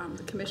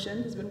 The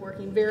Commission has been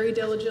working very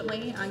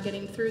diligently on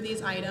getting through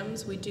these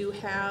items. We do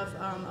have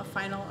a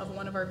final of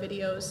one of our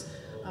videos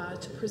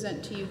to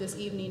present to you this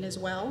evening as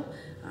well.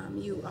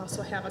 You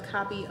also have a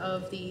copy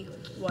of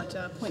what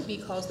Point B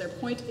calls their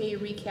Point A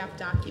recap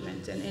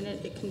document, and in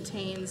it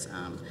contains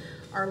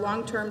our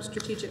long-term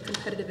strategic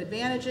competitive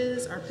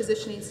advantages, our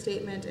positioning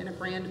statement, and a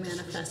brand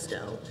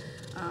manifesto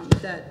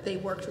that they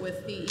worked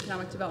with the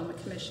Economic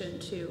Development Commission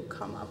to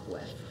come up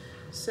with.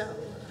 So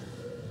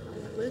I'm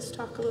going Liz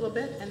talk a little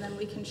bit, and then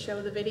we can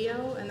show the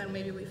video, and then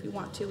maybe if you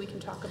want to, we can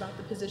talk about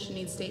the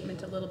positioning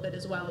statement a little bit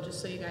as well,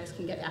 just so you guys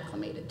can get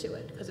acclimated to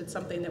it, because it's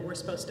something that we're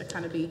supposed to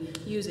kind of be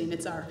using.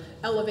 It's our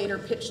elevator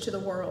pitch to the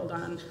world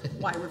on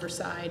why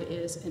Riverside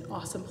is an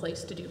awesome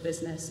place to do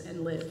business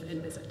and live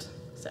and visit.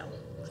 So,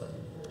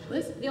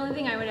 Liz? The only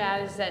thing I would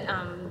add is that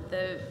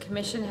the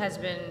commission has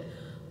been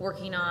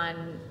working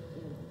on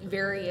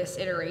various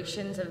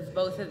iterations of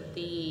both of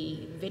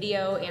the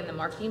video and the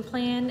marketing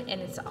plan,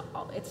 and it's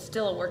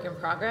still a work in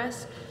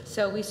progress.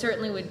 So we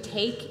certainly would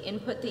take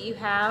input that you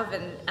have,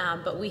 and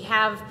but we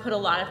have put a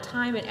lot of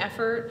time and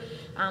effort.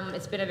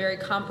 It's been a very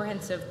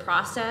comprehensive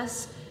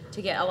process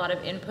to get a lot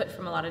of input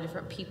from a lot of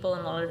different people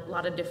and a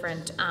lot of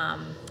different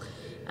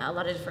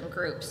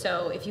groups.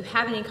 So if you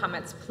have any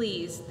comments,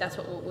 please, that's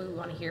what we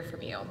want to hear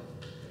from you.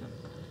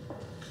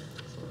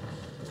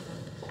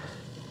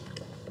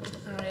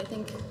 All right, I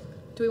think,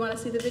 do we want to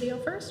see the video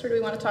first, or do we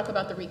want to talk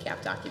about the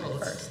recap document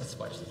first? Let's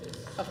watch the video.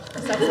 Of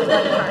course, that's the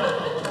fun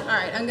part. All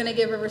right, I'm going to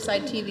give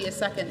Riverside TV a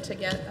second to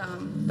get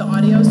the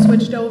audio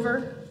switched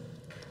over.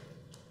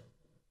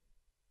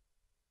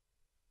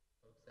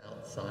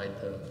 Outside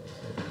to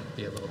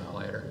be a little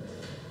quieter.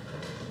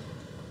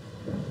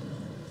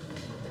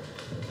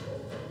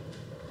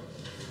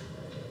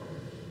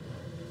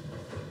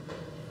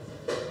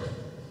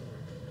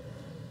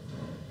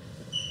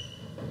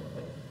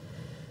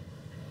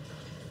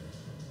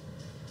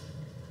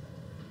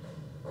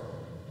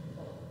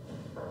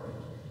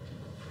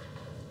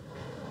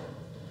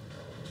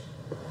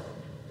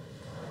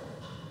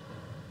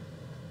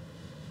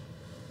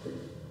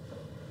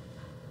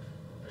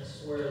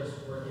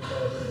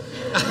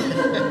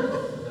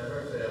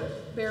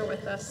 Bear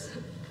with us.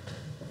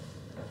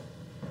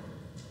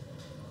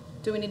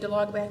 Do we need to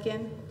log back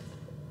in?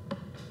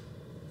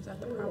 Is that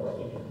the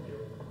problem?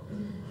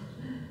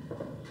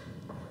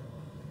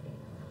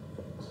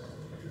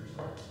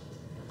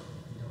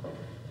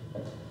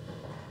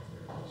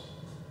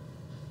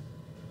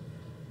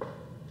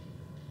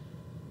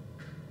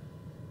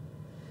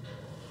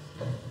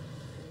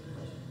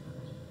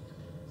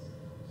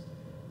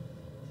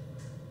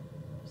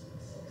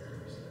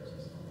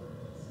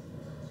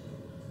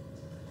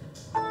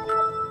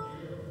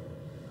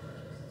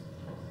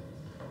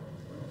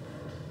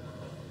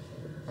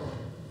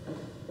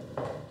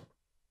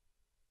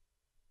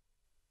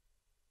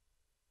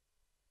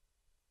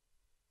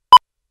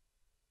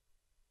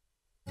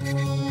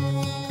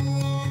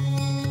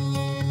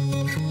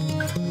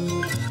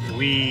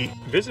 We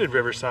visited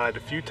Riverside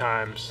a few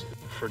times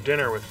for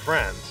dinner with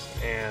friends,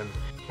 and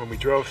when we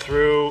drove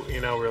through, we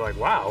were like,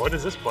 wow, what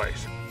is this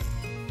place?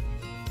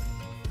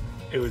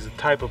 It was the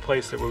type of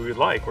place that we would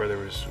like, where there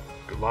was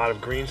a lot of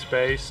green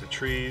space, the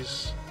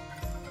trees.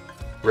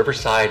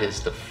 Riverside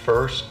is the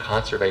first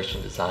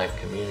conservation design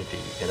community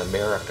in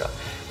America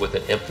with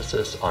an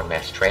emphasis on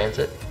mass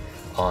transit,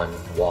 on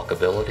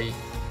walkability.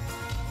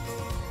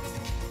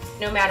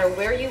 No matter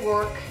where you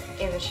work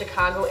in the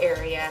Chicago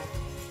area,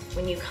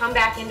 when you come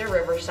back into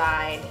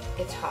Riverside,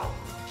 it's home.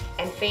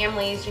 And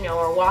families,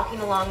 are walking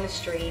along the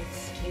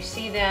streets. You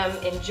see them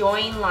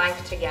enjoying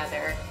life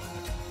together.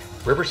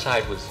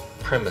 Riverside was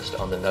premised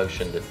on the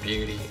notion that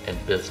beauty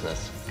and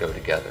business go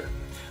together.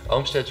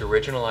 Olmsted's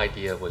original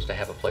idea was to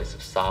have a place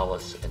of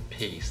solace and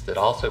peace that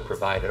also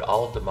provided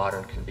all of the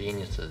modern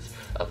conveniences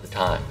of the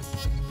time.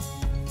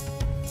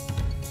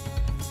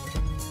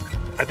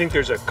 I think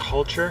there's a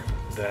culture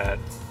that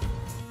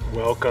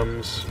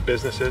welcomes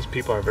businesses.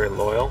 People are very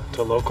loyal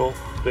to local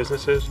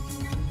businesses.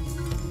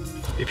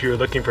 If you're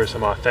looking for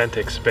some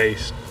authentic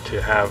space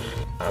to have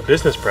a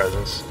business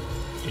presence,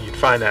 you'd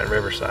find that in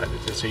Riverside.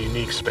 It's a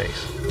unique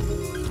space.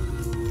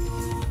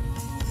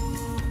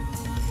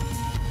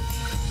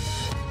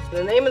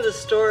 The name of the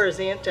store is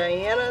Aunt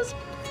Diana's.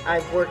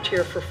 I've worked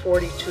here for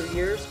 42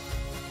 years.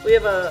 We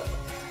have a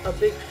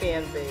big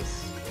fan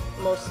base,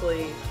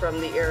 mostly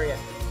from the area.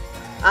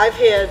 I've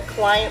had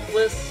client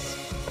lists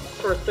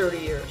for 30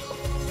 years.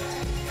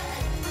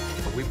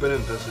 We've been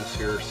in business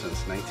here since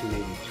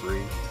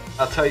 1983.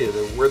 I'll tell you,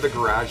 where the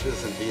garage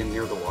is and being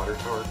near the water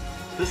tower,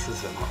 this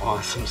is an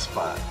awesome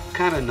spot.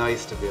 Kind of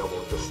nice to be able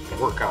to just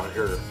work out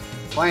here.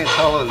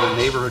 Clientele in the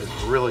neighborhood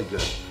is really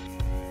good.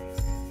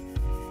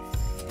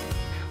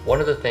 One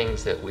of the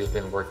things that we've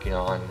been working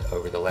on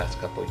over the last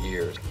couple of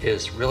years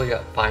is really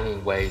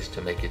finding ways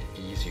to make it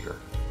easier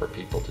for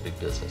people to do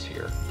business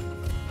here.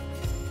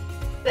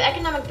 The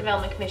Economic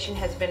Development Commission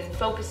has been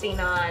focusing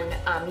on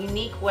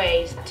unique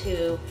ways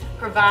to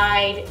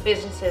provide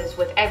businesses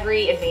with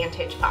every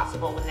advantage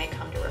possible when they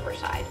come to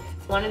Riverside.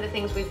 One of the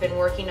things we've been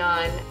working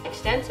on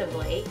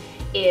extensively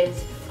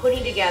is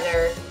putting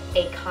together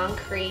a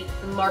concrete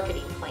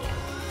marketing plan.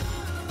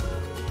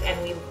 And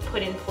we've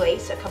put in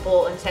place a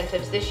couple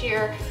incentives this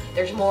year.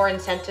 There's more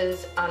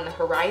incentives on the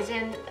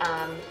horizon.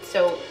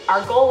 So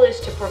our goal is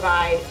to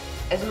provide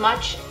as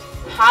much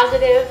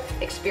positive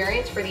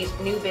experience for these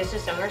new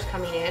business owners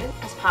coming in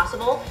as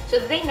possible so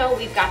that they know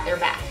we've got their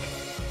back.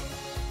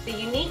 The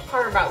unique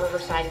part about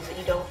Riverside is that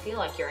you don't feel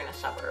like you're in a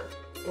suburb.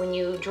 When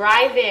you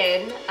drive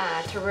in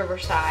to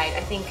Riverside,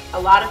 I think a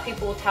lot of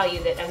people will tell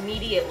you that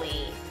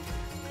immediately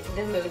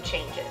the mood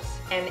changes.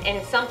 And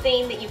it's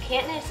something that you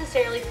can't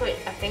necessarily put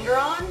a finger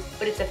on,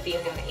 but it's a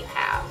feeling that you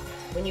have.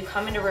 When you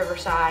come into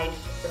Riverside,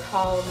 you're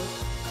home.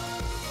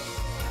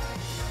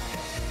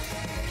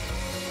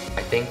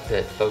 I think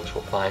that folks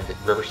will find that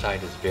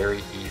Riverside is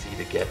very easy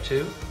to get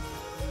to,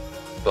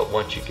 but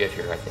once you get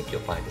here, I think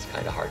you'll find it's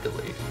kind of hard to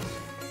leave.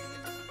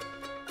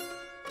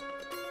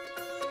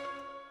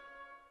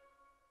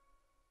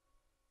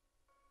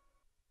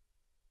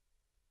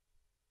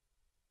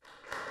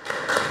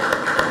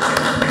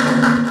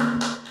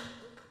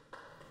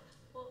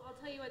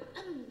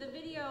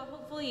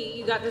 Hopefully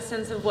you got the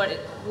sense of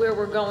where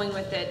we're going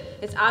with it.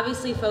 It's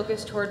obviously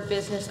focused toward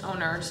business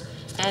owners,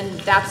 and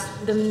that's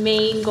the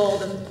main goal.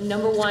 The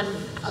number one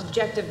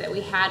objective that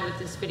we had with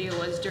this video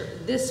was,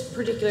 this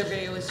particular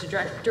video was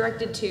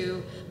directed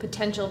to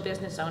potential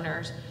business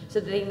owners so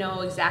that they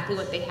know exactly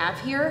what they have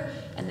here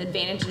and the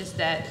advantages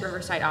that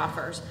Riverside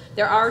offers.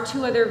 There are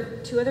two other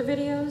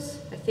videos.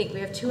 I think we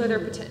have two other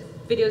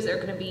videos that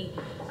are going to be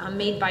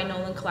made by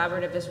Nolan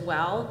Collaborative as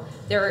well.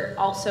 They're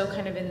also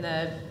kind of in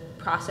the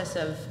process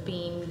of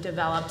being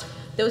developed.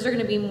 Those are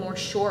going to be more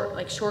short,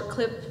 like short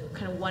clip,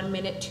 kind of 1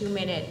 minute, 2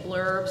 minute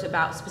blurbs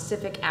about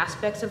specific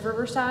aspects of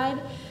Riverside.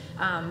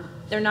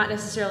 They're not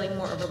necessarily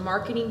more of a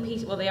marketing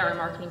piece. Well, they are a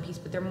marketing piece,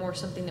 but they're more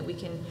something that we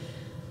can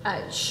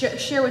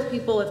share with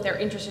people if they're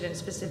interested in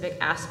specific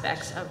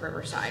aspects of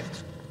Riverside.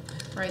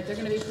 Right, they're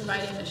going to be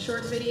providing a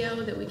short video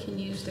that we can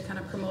use to kind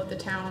of promote the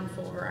town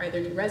for either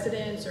new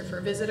residents or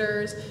for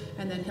visitors,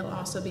 and then he'll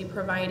also be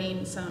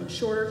providing some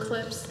shorter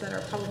clips that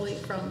are probably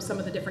from some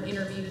of the different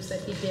interviews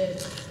that he did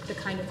to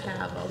kind of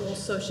have a little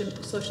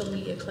social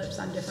media clips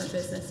on different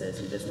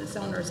businesses and business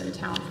owners in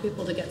town for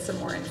people to get some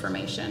more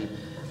information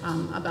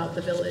about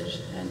the village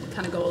and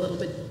kind of go a little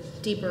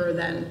bit deeper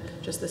than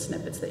just the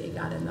snippets that you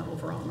got in the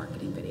overall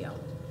marketing video.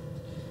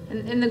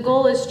 And the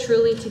goal is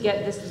truly to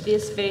get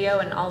this video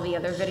and all the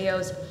other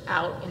videos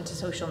out into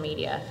social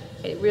media.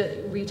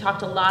 We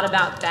talked a lot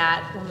about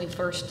that when we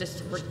first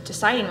were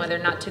deciding whether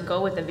or not to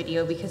go with the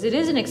video, because it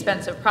is an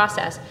expensive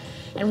process.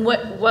 And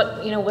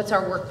what's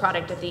our work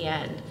product at the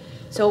end?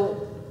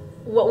 So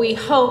what we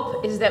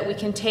hope is that we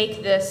can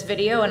take this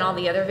video and all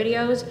the other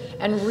videos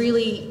and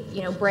really,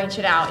 branch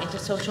it out into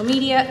social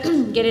media,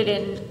 get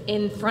it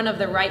in front of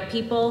the right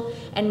people,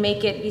 and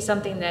make it be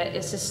something that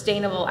is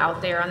sustainable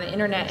out there on the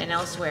internet and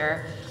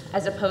elsewhere,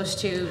 as opposed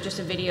to just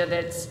a video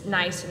that's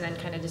nice and then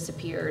kind of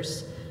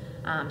disappears.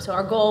 So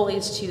our goal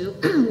is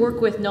to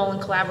work with Nolan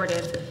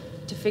Collaborative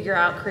to figure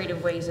out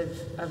creative ways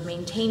of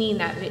maintaining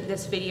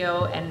this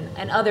video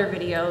and other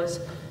videos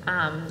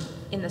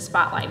in the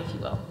spotlight, if you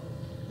will.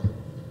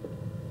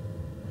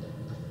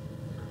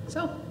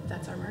 So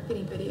that's our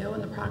marketing video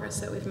and the progress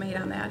that we've made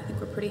on that. I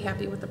think we're pretty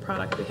happy with the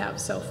product we have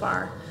so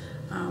far,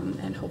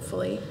 and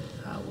hopefully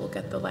we'll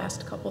get the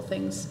last couple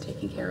things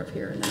taken care of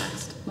here in the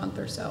next month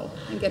or so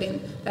and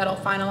getting that all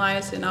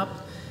finalized and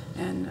up.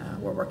 And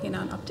we're working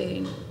on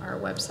updating our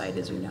website,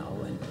 as you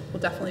know, and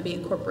we'll definitely be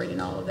incorporating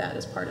all of that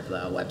as part of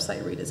the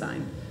website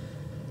redesign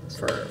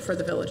for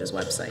the village's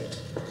website.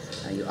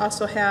 You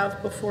also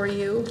have before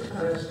you,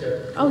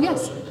 oh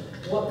yes.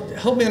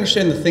 Help me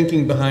understand the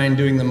thinking behind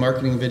doing the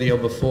marketing video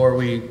before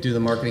we do the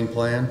marketing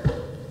plan.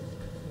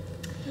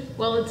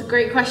 Well, it's a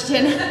great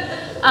question. It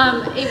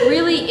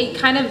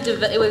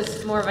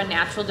was more of a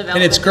natural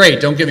development. And it's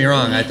great, don't get me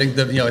wrong. I think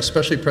that,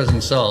 especially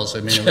President Sells,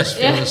 it was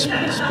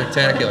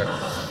spectacular.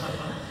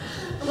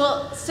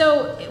 Well,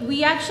 so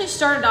we actually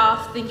started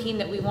off thinking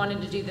that we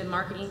wanted to do the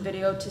marketing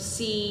video to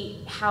see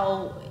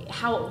how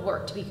it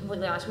worked, to be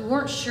completely honest. We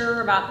weren't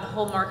sure about the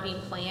whole marketing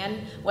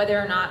plan, whether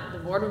or not the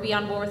board would be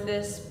on board with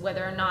this,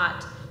 whether or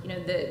not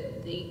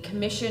the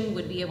commission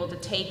would be able to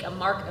take a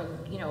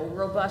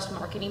robust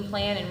marketing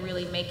plan and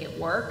really make it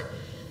work.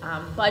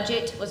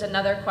 Budget was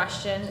another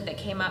question that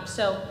came up.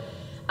 So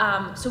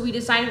we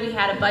decided we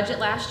had a budget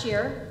last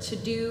year to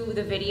do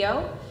the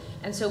video.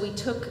 And so we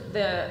took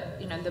the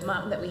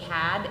amount that we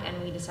had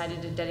and we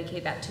decided to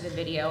dedicate that to the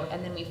video,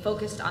 and then we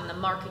focused on the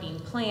marketing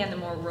plan, the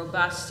more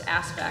robust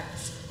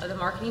aspects of the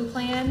marketing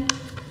plan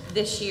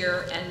this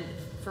year, and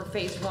for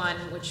phase 1,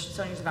 which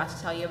Sonia's about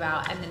to tell you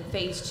about, and then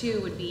phase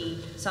 2 would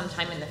be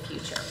sometime in the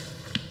future.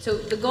 So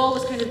the goal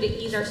was kind of to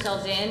ease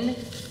ourselves in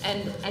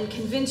and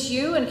convince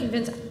you and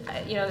convince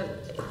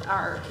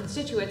our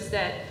constituents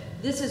that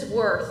this is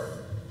worth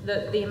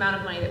the amount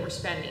of money that we're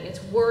spending.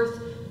 It's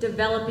worth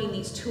developing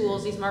these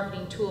tools, these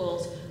marketing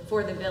tools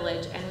for the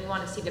village, and we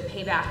want to see the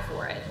payback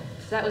for it.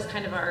 So that was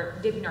kind of our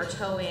dipping our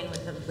toe in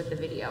with the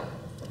video.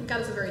 It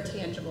got us a very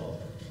tangible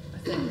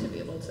thing to be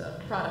able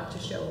to product to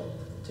show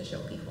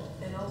people.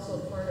 And also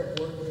part of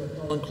working with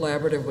Nolan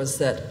Collaborative was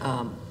that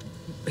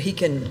he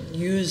can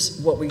use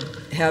what we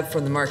have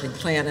from the marketing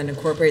plan and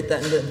incorporate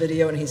that into the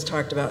video, and he's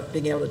talked about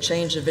being able to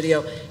change the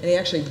video, and he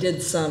actually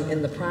did some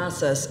in the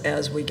process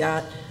as we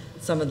got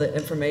some of the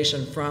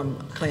information from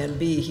Plan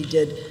B. He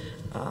did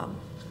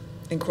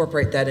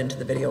incorporate that into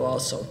the video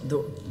also.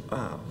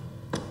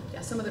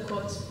 Yeah, some of the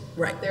quotes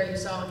Right. There you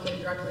saw it came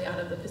directly out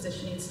of the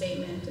positioning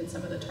statement and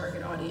some of the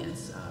target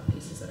audience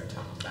pieces that are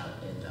talked about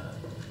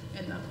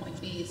in the Point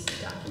B's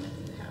document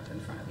that you have in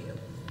front of you.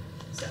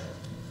 So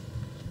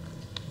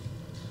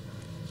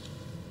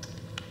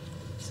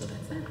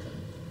that's that.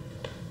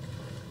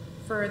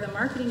 For the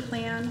marketing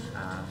plan,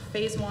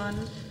 phase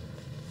 1,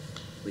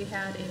 we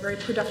had a very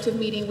productive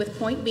meeting with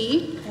Point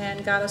B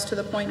and got us to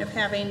the point of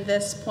having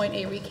this Point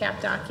A recap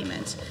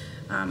document.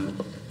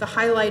 The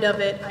highlight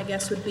of it, I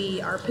guess, would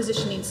be our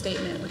positioning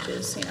statement, which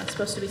is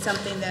supposed to be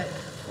something that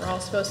we're all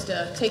supposed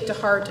to take to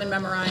heart and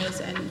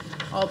memorize and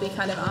all be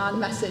kind of on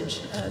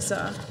message,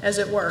 as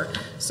it were.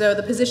 So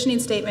the positioning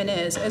statement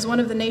is, as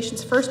one of the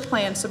nation's first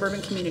planned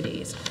suburban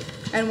communities,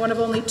 and one of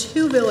only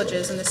 2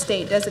 villages in the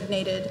state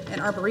designated an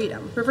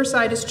arboretum,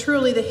 Riverside is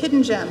truly the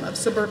hidden gem of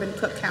suburban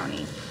Cook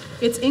County.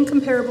 Its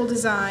incomparable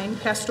design,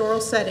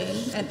 pastoral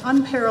setting, and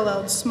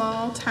unparalleled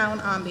small town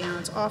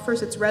ambiance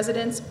offers its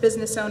residents,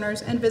 business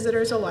owners, and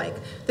visitors alike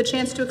the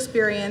chance to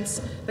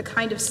experience the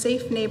kind of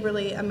safe,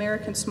 neighborly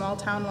American small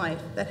town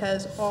life that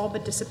has all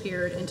but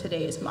disappeared in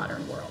today's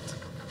modern world.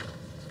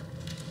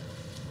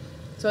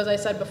 So as I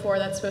said before,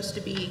 that's supposed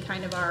to be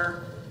kind of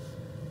our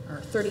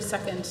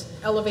 30-second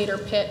elevator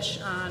pitch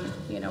on,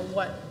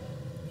 what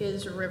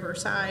is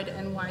Riverside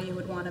and why you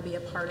would want to be a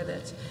part of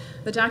it.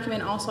 The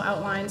document also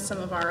outlines some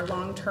of our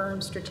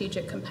long-term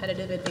strategic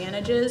competitive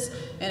advantages,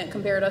 and it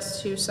compared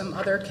us to some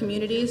other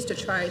communities to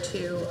try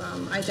to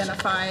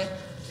identify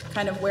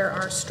kind of where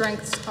our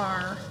strengths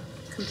are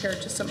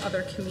compared to some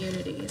other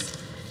communities.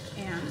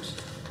 And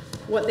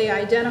what they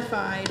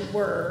identified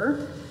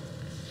were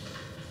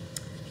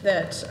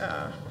that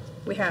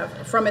we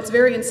have, from its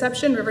very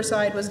inception,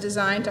 Riverside was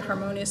designed to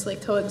harmoniously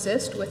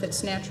coexist with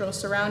its natural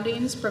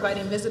surroundings,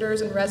 providing visitors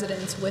and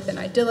residents with an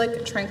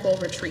idyllic, tranquil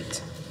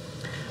retreat.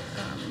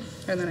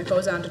 And then it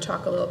goes on to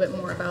talk a little bit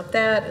more about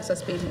that, as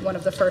us being one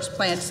of the first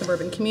planned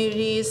suburban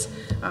communities.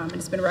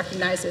 It's been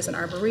recognized as an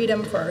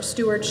arboretum for our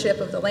stewardship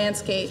of the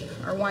landscape,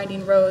 our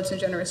winding roads, and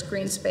generous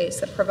green space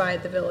that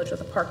provide the village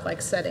with a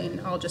park-like setting,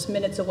 all just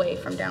minutes away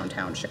from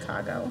downtown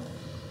Chicago.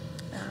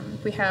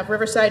 We have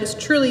Riverside is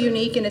truly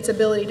unique in its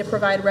ability to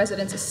provide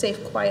residents a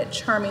safe, quiet,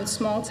 charming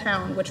small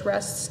town which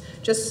rests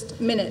just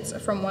minutes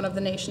from one of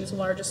the nation's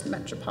largest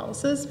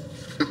metropolises.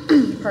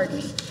 Pardon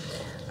me.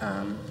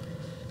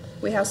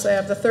 We also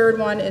have the third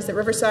one is that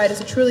Riverside is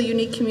a truly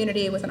unique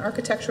community with an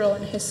architectural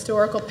and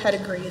historical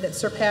pedigree that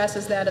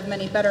surpasses that of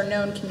many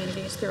better-known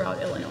communities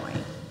throughout Illinois.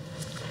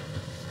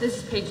 This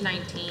is page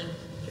 19.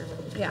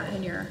 Yeah,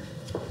 in your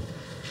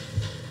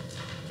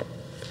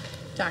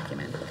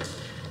document.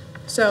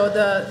 So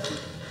the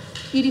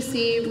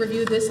EDC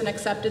reviewed this and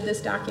accepted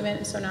this document,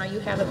 and so now you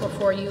have it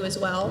before you as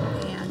well.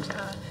 And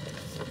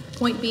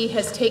Point B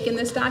has taken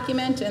this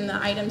document and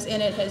the items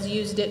in it has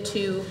used it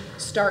to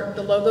start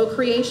the logo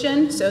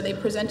creation. So they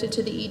presented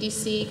to the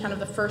EDC kind of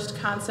the first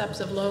concepts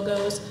of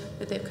logos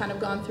that they've kind of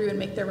gone through and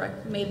made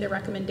their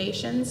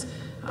recommendations.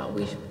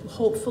 We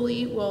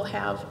hopefully will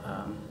have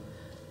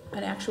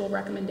an actual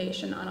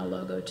recommendation on a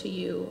logo to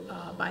you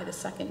by the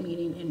second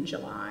meeting in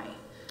July.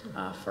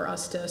 For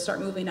us to start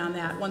moving on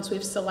that. Once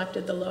we've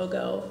selected the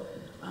logo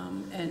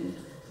and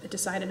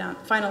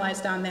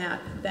finalized on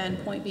that, then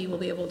Point B will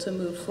be able to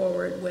move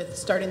forward with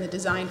starting the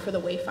design for the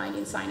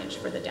wayfinding signage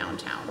for the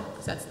downtown,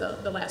 because that's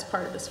the last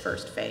part of this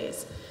first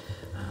phase.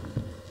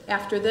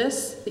 After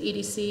this, the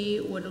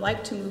EDC would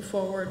like to move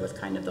forward with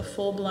kind of the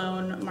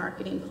full-blown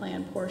marketing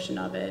plan portion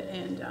of it,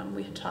 and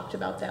we had talked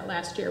about that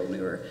last year when we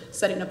were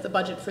setting up the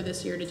budget for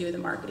this year to do the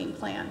marketing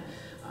plan.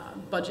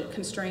 Budget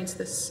constraints,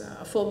 this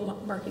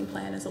full marketing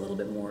plan is a little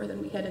bit more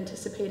than we had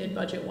anticipated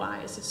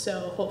budget-wise.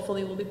 So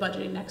hopefully we'll be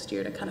budgeting next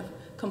year to kind of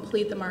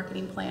complete the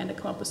marketing plan, to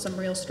come up with some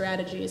real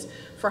strategies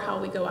for how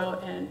we go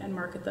out and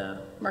market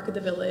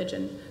the village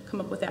and come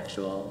up with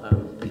actual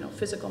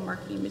physical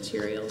marketing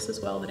materials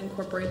as well that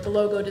incorporate the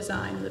logo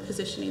design and the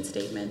positioning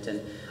statement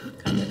and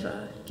kind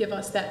of give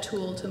us that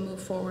tool to move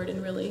forward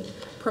and really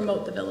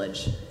promote the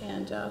village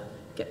and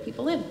get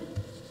people in.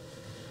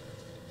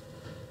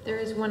 There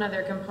is one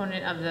other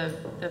component of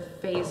the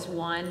phase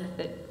 1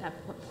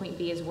 that Point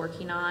B is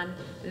working on,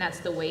 and that's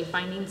the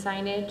wayfinding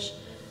signage.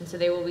 And so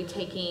they will be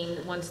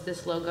taking, once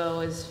this logo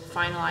is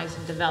finalized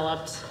and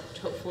developed,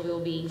 which hopefully will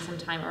be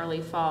sometime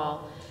early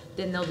fall,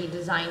 then they'll be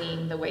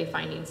designing the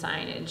wayfinding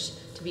signage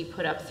to be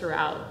put up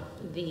throughout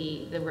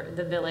the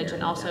village,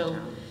 and also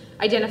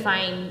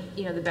identifying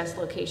the best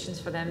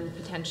locations for them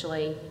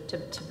potentially to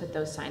put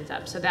those signs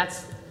up. So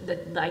that's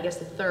I guess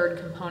the third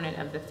component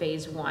of the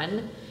phase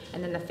 1.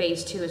 And then the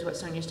phase 2 is what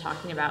Sonia's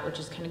talking about, which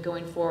is kind of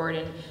going forward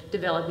and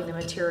developing the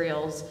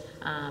materials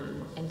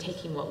and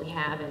taking what we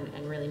have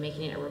and really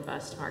making it a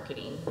robust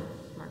marketing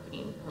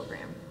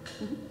program.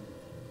 Mm-hmm.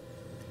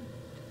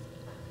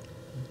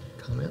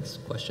 Comments,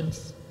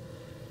 questions?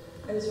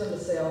 I just wanted to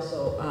say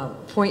also,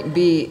 Point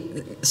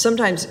B,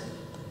 sometimes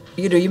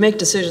you make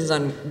decisions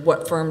on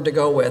what firm to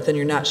go with, and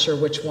you're not sure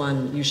which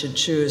one you should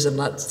choose, and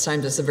lots of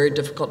times it's a very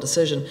difficult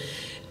decision.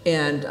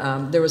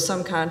 And there was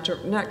some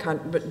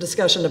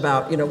discussion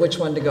about which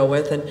one to go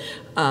with, and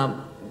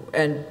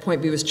and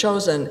Point B was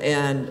chosen,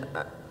 and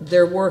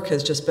their work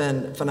has just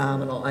been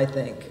phenomenal, I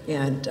think.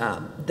 And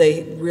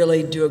they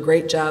really do a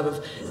great job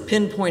of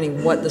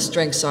pinpointing what the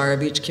strengths are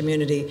of each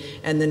community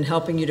and then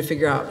helping you to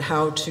figure out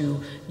how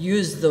to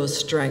use those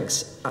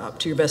strengths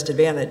to your best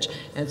advantage.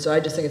 And so I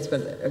just think it's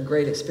been a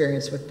great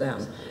experience with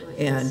them.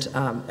 And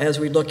as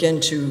we look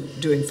into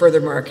doing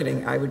further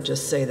marketing, I would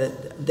just say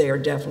that they are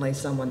definitely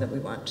someone that we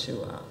want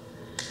to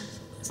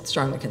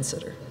strongly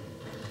consider.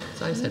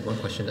 So I just had one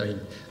question. I mean,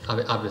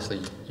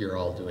 obviously, you're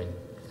all doing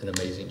an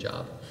amazing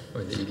job. I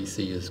mean, the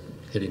EDC is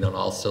hitting on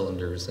all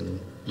cylinders, and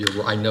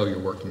I know you're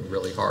working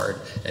really hard,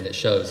 and it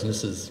shows, and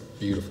this is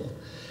beautiful.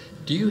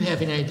 Do you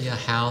have any idea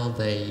how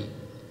they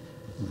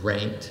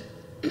ranked,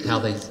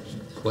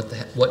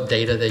 what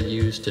data they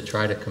used to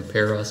try to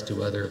compare us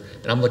to other,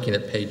 and I'm looking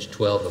at page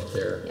 12 of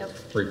their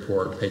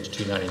report, page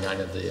 299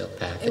 of the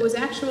packet. It was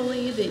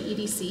actually the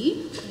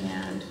EDC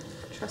and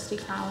Trustee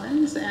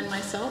Collins and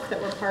myself that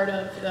were part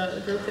of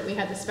the group that we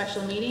had the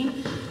special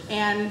meeting,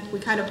 and we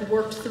kind of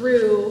worked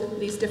through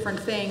these different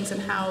things and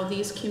how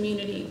these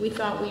we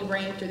thought we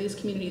ranked, or these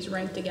communities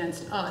ranked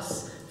against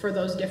us for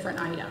those different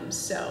items.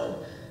 So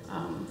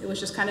it was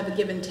just kind of a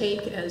give and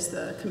take as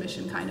the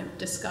commission kind of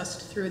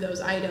discussed through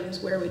those items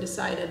where we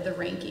decided the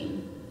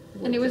ranking.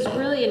 And it was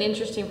really an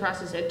interesting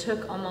process. It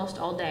took almost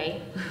all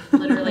day,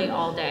 literally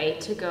all day,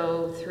 to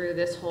go through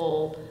this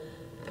whole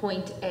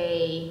Point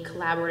A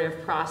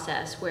collaborative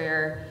process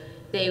where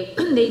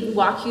they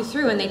walk you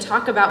through and they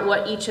talk about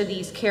what each of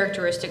these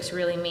characteristics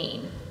really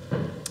mean.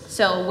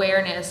 So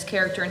awareness,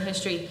 character, and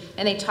history,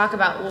 and they talk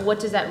about, well, what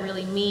does that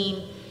really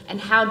mean,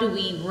 and how do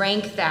we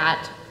rank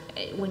that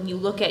when you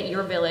look at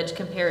your village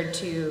compared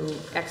to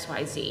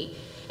XYZ.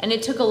 And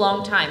it took a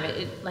long time.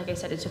 Like I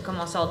said, it took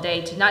almost all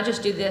day to not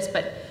just do this,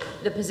 but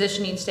the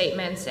positioning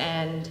statements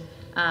and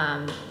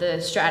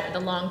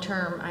the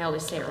long-term, I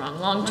always say it wrong,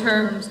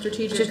 long-term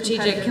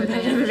strategic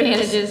competitive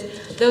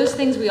advantages. Those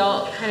things we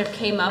all kind of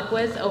came up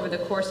with over the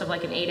course of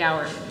like an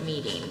 8-hour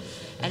meeting.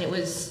 And it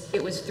was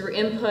through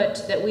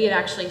input that we had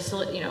actually, the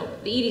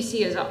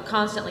EDC is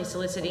constantly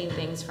soliciting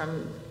things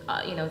from,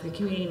 the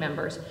community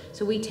members.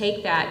 So we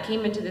take that,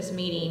 came into this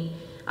meeting,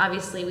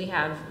 obviously we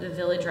have the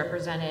village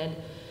represented,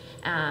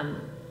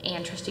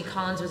 and Trustee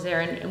Collins was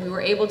there, and we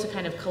were able to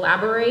kind of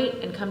collaborate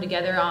and come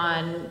together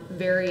on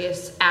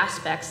various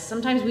aspects.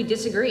 Sometimes we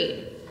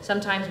disagreed,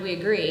 sometimes we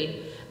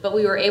agreed, but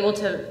we were able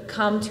to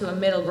come to a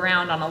middle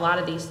ground on a lot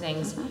of these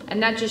things,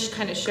 and that just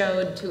kind of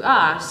showed to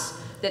us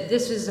that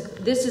this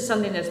is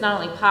something that's not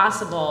only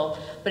possible,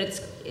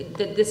 but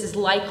that this is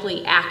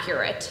likely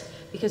accurate,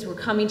 because we're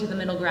coming to the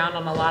middle ground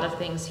on a lot of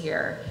things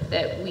here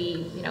that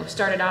we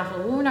started off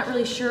with, well, we're not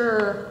really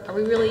sure, are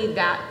we really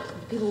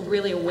people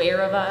really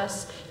aware of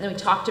us? And then we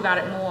talked about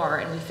it more,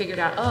 and we figured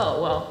out,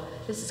 oh, well,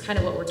 this is kind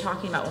of what we're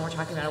talking about when we're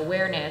talking about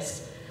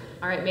awareness.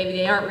 All right, maybe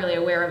they aren't really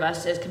aware of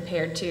us as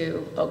compared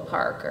to Oak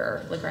Park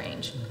or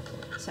LaGrange.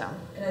 So.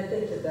 And I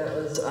think that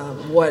was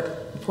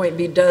what Point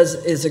B does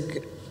is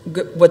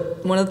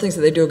one of the things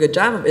that they do a good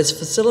job of is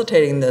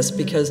facilitating this,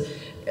 because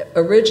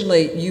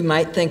originally you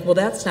might think, well,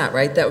 that's not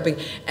right. That would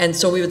be, and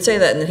so we would say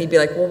that, and then he'd be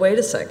like, well, wait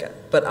a second,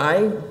 but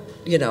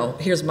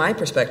here's my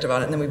perspective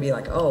on it, and then we'd be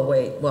like, oh,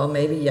 wait, well,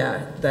 maybe,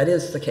 yeah, that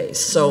is the case.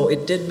 So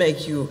it did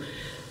make you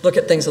look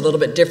at things a little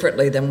bit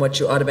differently than what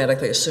you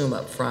automatically assume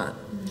up front.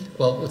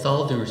 Well, with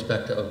all due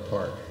respect to Oak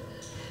Park,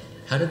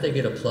 how did they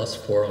get a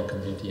 +4 on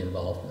community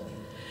involvement?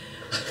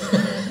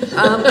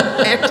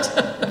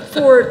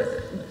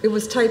 It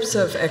was types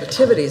of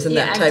activities and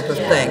that type of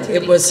thing.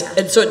 It was,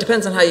 and so it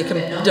depends on how you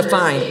can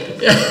define.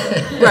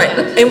 Right,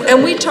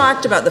 and we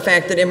talked about the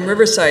fact that in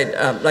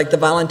Riverside, like the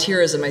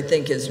volunteerism, I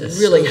think, is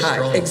really high.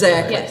 Strong.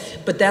 Exactly, yes.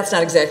 But that's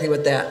not exactly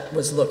what that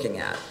was looking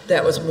at.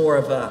 That was more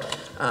of a,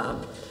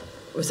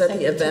 was that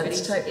the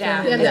events type thing?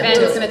 Yeah,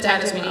 events and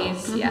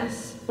activities, well.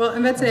 Yes. Well,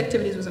 events and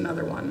activities was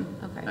another one,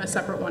 a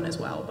separate one as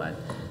well, but.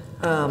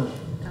 Oh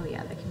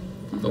yeah, the community.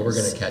 But we're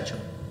going to catch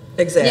them.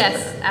 Exactly.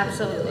 Yes,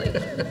 absolutely.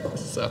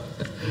 So.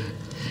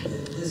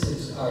 This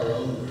is our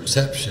own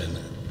perception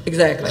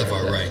of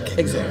our ranking.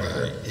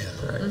 Exactly. Right.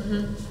 Yeah. Right.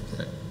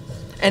 Mm-hmm.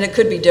 And it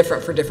could be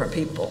different for different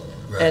people.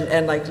 Right.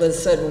 And like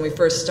Liz said, when we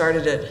first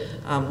started it,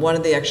 one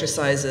of the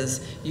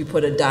exercises, you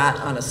put a dot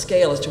on a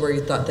scale as to where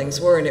you thought things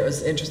were, and it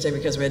was interesting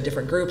because we had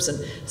different groups, and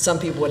some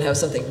people would have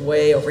something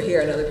way over here,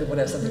 and other people would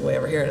have something way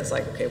over here, and it's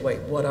like, okay, wait,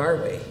 what are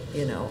we?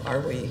 Are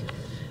we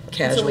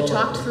casual? So we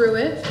talked through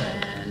it,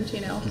 and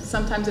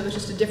sometimes it was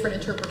just a different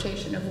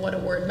interpretation of what a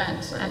word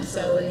meant, and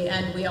so in the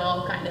end, we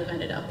all kind of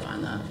ended up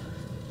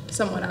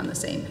somewhat on the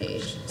same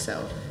page.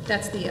 So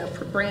that's the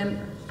brand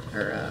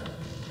or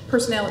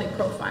personality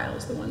profile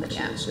is the one that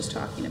she was just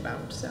talking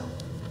about. So.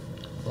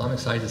 Well, I'm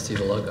excited to see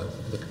the logo.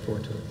 Looking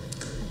forward to it.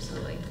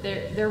 Absolutely,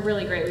 they're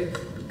really great.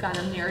 We've got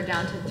them narrowed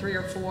down to 3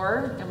 or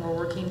 4, and we're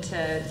working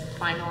to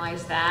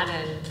finalize that.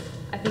 And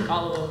I think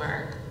all of them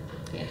are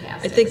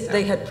fantastic. I think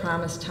they had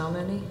promised how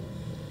many?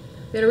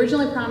 They had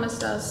originally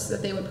promised us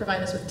that they would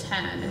provide us with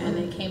 10, and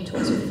they came to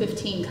us with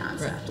 15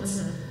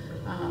 concepts. Right.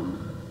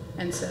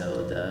 And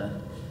so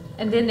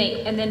and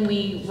then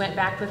we went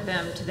back with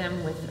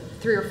them with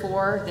 3 or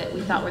 4 that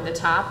we thought were the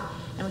top.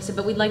 And we said,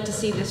 but we'd like to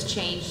see this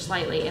change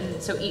slightly.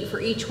 And so for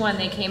each one,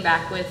 they came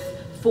back with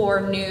 3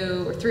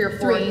 or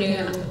 4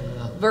 new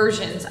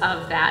versions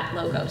of that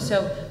logo.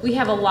 So we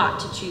have a lot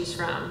to choose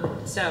from.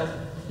 So,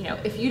 you know,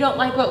 if you don't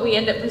like what we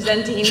end up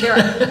presenting,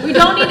 we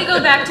don't need to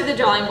go back to the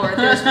drawing board.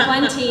 There's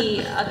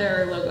plenty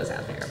other logos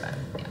out there. But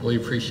yeah. We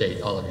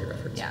appreciate all of your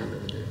efforts. Yeah. We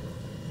really do.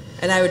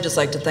 And I would just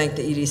like to thank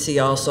the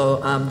EDC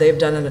also. They've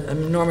done an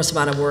enormous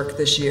amount of work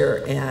this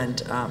year, and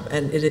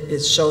it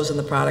shows in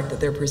the product that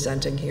they're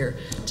presenting here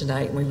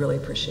tonight, and we really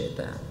appreciate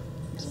that.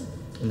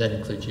 And that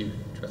includes you,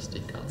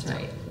 Trustee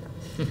Constance.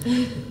 That's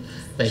right.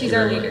 Thank She's you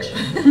our very leader.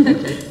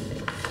 much.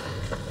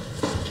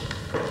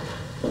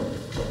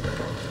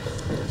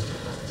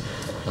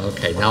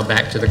 Okay, now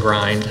back to the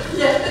grind.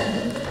 Yeah,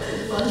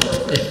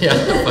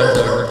 the fun's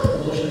over.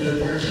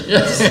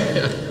 Yes.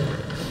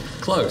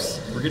 Close.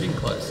 We're getting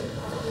close.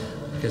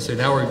 Okay, so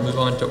now we move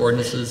on to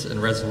ordinances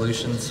and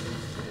resolutions.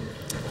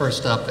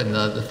 First up, and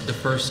the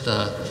first 2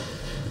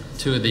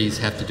 of these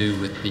have to do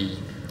with the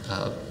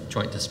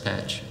joint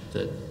dispatch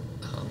that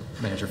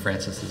Manager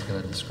Francis is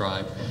going to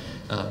describe.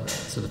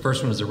 So the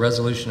first one is a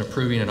resolution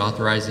approving and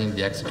authorizing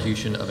the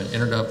execution of an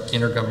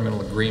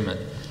intergovernmental agreement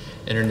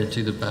entered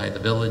into by the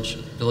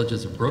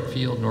villages of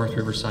Brookfield, North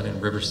Riverside,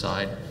 and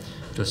Riverside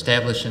to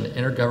establish an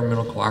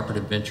intergovernmental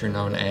cooperative venture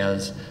known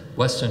as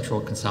West Central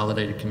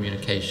Consolidated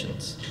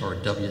Communications, or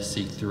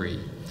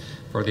WC3,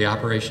 for the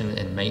operation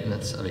and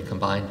maintenance of a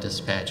combined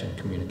dispatch and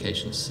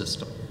communications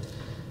system.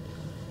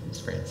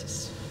 Ms.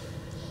 Francis.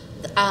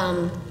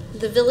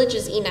 The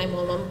village's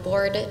E911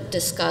 board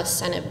discussed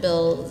Senate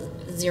Bill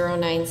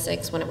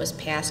 096 when it was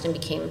passed and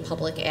became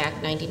Public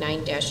Act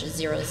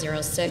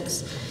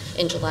 99-006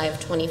 in July of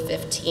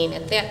 2015.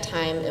 At that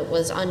time, it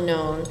was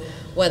unknown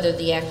whether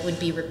the act would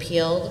be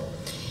repealed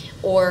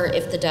or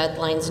if the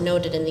deadlines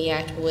noted in the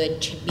act would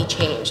be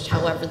changed.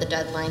 However, the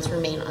deadlines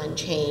remain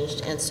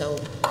unchanged, and so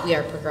we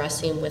are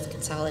progressing with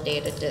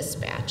consolidated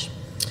dispatch.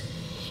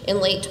 In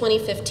late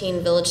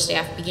 2015, village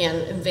staff began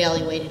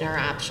evaluating our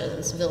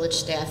options. Village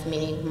staff,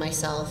 meaning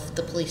myself,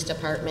 the police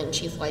department,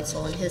 Chief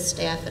Weitzel and his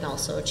staff, and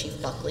also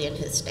Chief Buckley and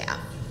his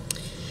staff.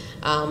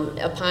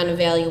 Upon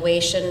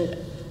evaluation,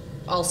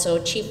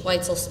 also Chief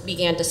Weitzel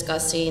began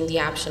discussing the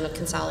option of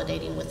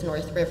consolidating with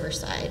North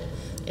Riverside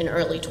in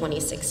early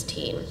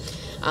 2016.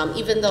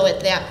 Even though at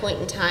that point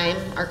in time,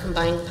 our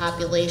combined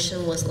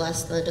population was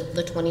less than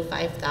the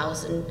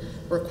 25,000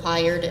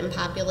 required in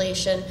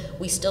population,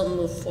 we still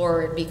moved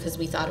forward because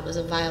we thought it was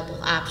a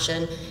viable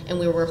option, and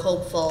we were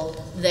hopeful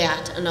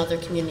that another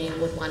community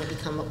would want to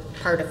become a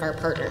part of our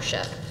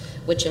partnership,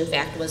 which in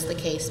fact was the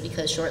case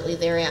because shortly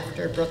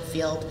thereafter,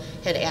 Brookfield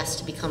had asked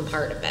to become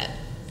part of it.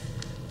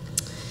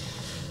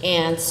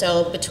 And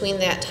so between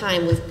that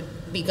time, we've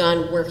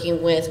begun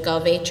working with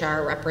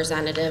GovHR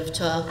representative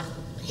to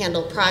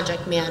handle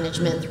project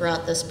management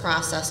throughout this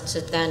process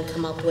to then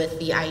come up with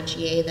the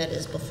IGA that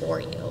is before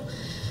you.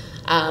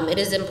 It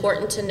is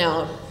important to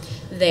note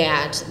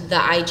that the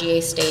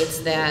IGA states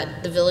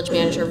that the village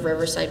manager of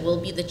Riverside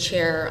will be the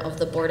chair of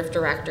the board of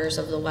directors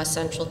of the West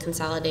Central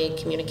Consolidated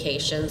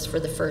Communications for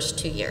the first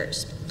 2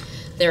 years.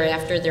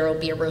 Thereafter, there will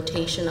be a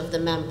rotation of the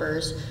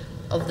members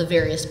of the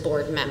various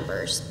board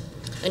members.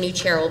 A new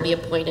chair will be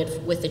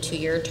appointed with a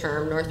 2-year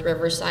term. North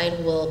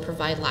Riverside will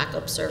provide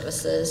lockup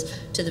services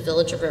to the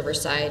Village of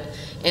Riverside,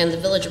 and the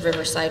Village of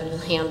Riverside will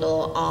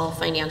handle all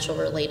financial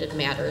related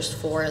matters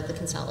for the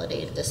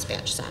Consolidated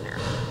Dispatch Center.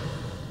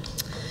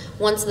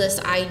 Once this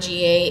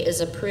IGA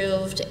is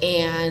approved,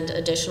 and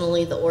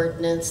additionally the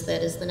ordinance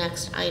that is the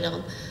next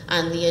item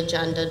on the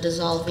agenda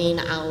dissolving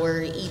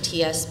our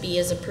ETSB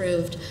is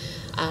approved,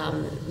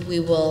 we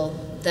will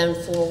then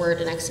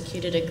forward an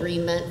executed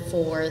agreement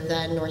for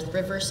the North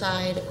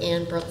Riverside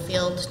and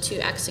Brookfield to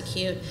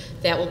execute.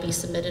 That will be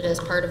submitted as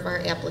part of our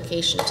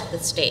application to the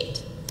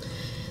state.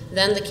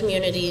 Then the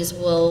communities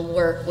will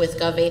work with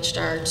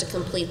GovHR to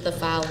complete the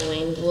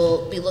following.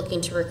 We'll be looking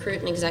to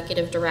recruit an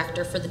executive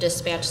director for the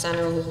dispatch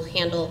center who will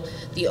handle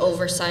the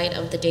oversight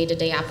of the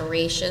day-to-day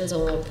operations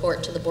and will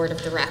report to the board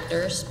of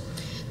directors.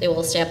 They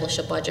will establish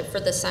a budget for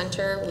the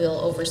center. We'll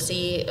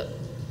oversee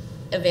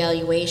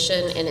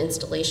evaluation and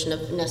installation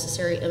of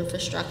necessary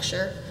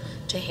infrastructure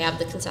to have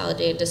the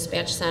Consolidated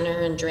Dispatch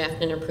Center and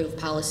draft and approve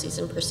policies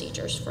and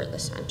procedures for the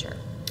center.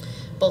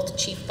 Both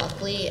Chief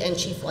Buckley and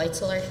Chief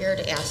Weitzel are here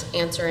to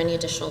answer any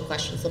additional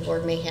questions the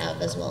board may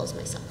have, as well as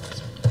myself.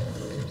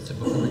 So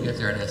before we get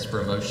there, I'd ask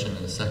for a motion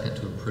and a second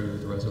to approve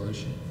the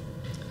resolution.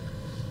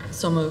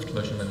 So moved.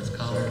 Motion by Ms.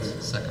 Collins,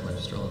 second by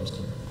Mr.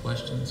 Livingston.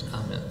 Questions,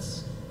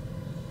 comments?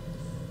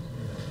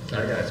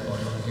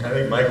 I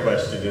think my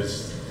question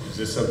is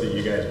this something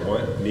you guys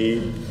want,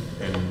 need,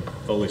 and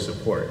fully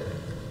support?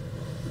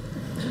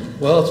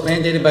 Well, it's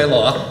mandated by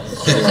law.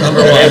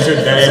 Number one.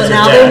 So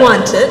now they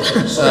want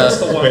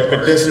it.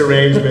 But this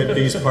arrangement,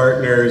 these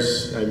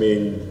partners, I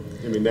mean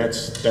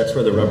that's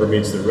where the rubber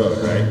meets the road,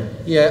 right?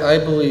 Yeah, I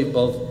believe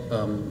both,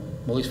 at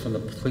least from the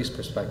police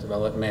perspective, I'll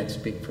let Matt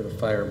speak for the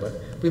fire, but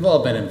we've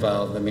all been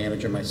involved, the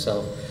manager,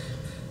 myself.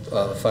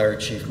 the fire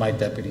chief, my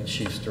deputy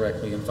chief's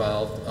directly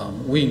involved.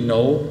 We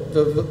know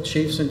the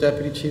chiefs and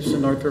deputy chiefs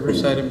in North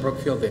Riverside and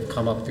Brookfield. They've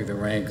come up through the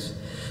ranks.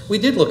 We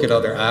did look at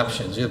other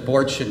options. The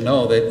board should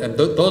know that, and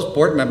those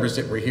board members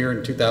that were here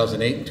in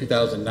 2008 and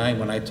 2009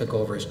 when I took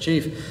over as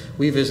chief,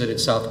 we visited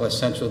Southwest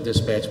Central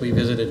Dispatch, we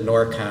visited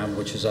Norcom,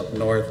 which is up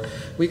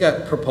north. We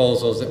got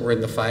proposals that were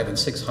in the $500,000 and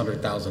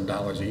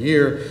 $600,000 a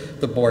year.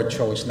 The board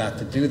chose not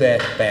to do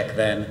that back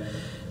then.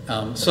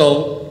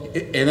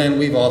 And then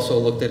we've also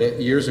looked at it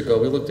years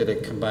ago. We looked at a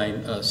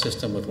combined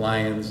system with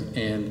Lions,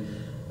 and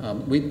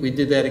we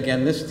did that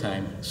again this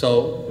time.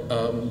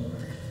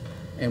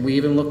 And we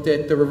even looked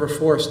at the River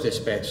Forest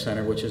Dispatch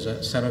Center, which is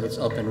a center that's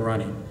up and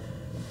running.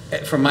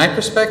 From my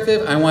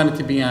perspective, I want it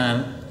to be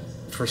on,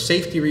 for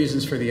safety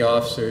reasons for the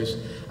officers,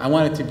 I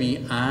want it to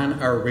be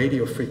on our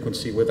radio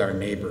frequency with our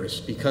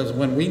neighbors, because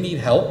when we need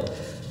help,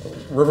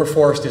 River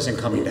Forest isn't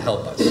coming to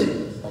help us,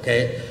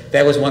 okay?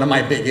 That was one of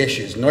my big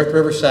issues. North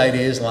Riverside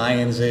is,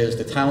 Lyons is,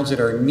 the towns that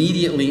are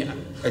immediately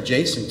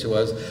adjacent to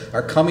us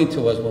are coming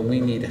to us when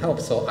we need help.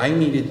 So I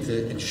needed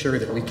to ensure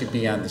that we could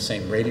be on the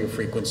same radio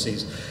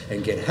frequencies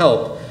and get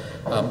help.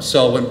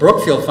 So when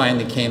Brookfield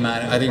finally came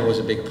on, I think it was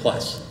a big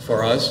plus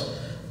for us.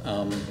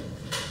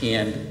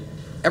 And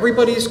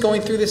everybody's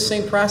going through this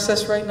same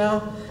process right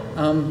now.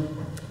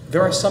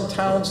 There are some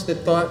towns that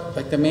thought,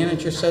 like the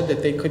manager said,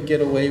 that they could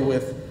get away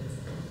with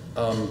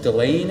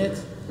delaying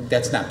it.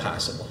 That's not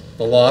possible.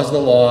 The law is the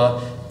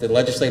law. The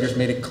legislators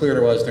made it clear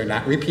to us they're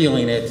not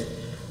repealing it.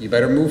 You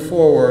better move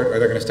forward or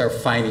they're going to start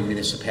fining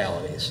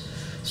municipalities.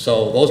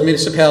 So those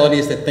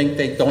municipalities that think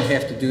they don't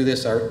have to do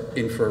this are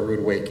in for a rude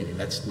awakening.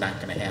 That's not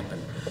going to happen.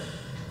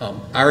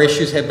 Our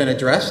issues have been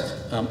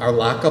addressed. Our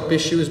lockup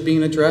issue is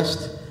being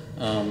addressed.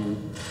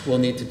 We'll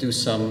need to do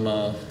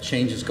some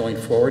changes going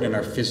forward in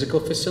our physical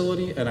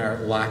facility and our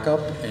lockup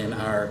and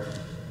our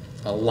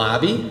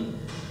lobby.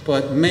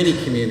 But many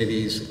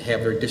communities have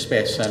their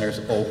dispatch centers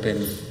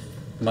open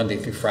Monday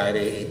through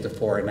Friday, 8 to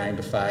 4, and 9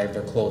 to 5.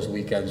 They're closed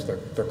weekends.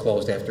 They're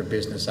closed after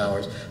business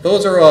hours.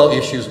 Those are all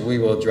issues we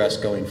will address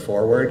going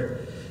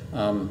forward.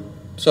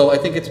 So I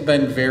think it's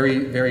been very,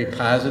 very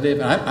positive.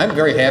 And I'm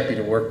very happy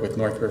to work with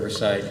North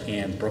Riverside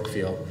and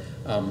Brookfield.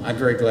 I'm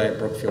very glad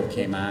Brookfield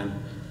came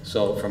on.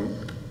 So from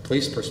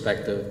police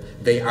perspective,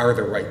 they are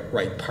the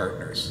right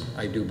partners.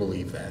 I do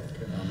believe that.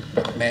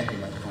 Matt, you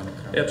might want to comment.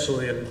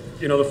 Absolutely. And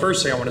you know, the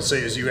first thing I want to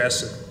say is you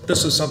asked if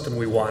this is something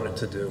we wanted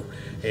to do.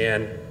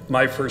 And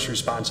my first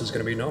response is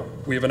going to be no.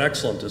 We have an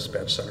excellent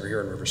dispatch center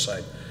here in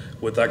Riverside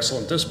with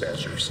excellent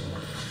dispatchers.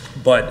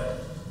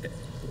 But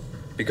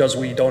because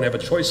we don't have a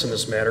choice in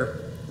this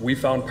matter, we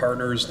found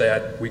partners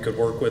that we could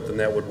work with and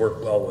that would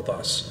work well with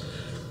us.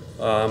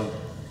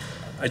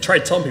 I try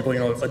telling people, you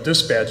know, a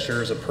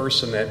dispatcher is a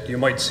person that you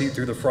might see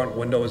through the front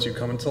window as you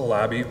come into the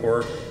lobby,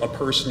 or a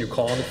person you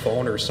call on the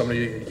phone, or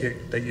somebody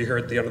that you hear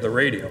at the end of the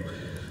radio.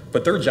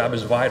 But their job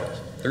is vital.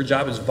 Their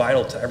job is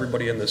vital to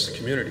everybody in this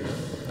community.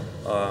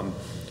 I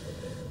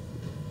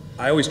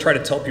always try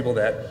to tell people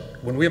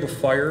that when we have a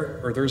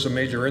fire or there's a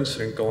major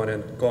incident going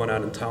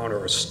on in town,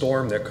 or a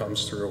storm that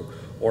comes through,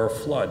 or a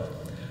flood,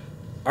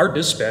 our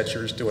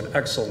dispatchers do an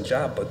excellent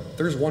job, but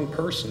there's one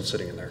person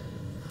sitting in there.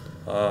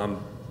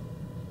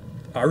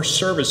 Our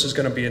service is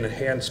going to be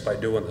enhanced by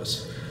doing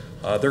this.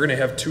 They're going to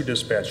have 2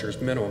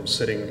 dispatchers minimum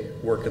sitting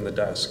working the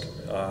desk,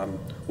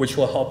 which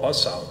will help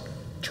us out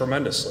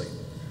tremendously.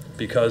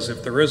 Because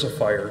if there is a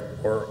fire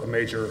or a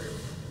major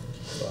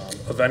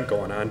event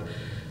going on,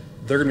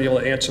 they're going to be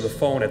able to answer the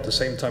phone at the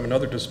same time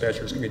another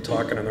dispatcher is going to be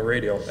talking on the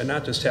radio, and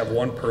not just have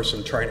one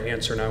person trying to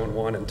answer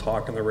 911 and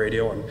talk on the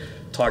radio and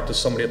talk to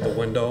somebody at the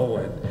window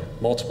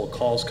and multiple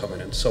calls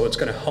coming in. So it's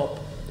going to help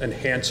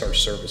enhance our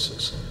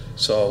services.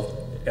 So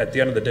at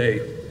the end of the day,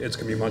 it's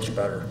going to be much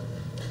better.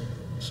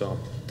 So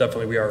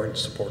definitely we are in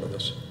support of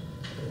this.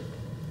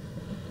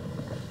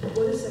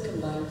 What is the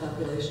combined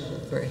population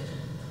of the 3?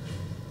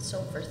 It's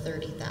over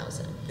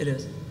 30,000. It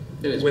is.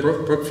 It is.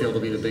 Brookfield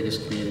will be the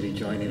biggest community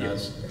joining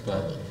us,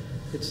 but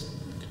it's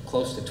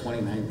close to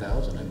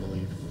 29,000, I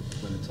believe,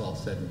 when it's all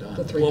said and done.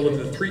 Well,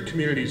 with the 3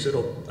 communities,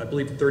 it'll, I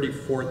believe,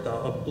 34,000,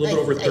 a little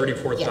over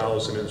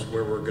 34,000 is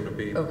where we're going to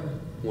be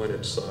when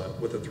it's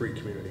with the 3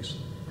 communities.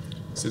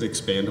 Is it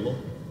expandable?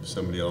 If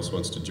somebody else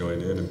wants to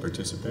join in and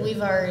participate?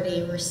 We've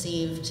already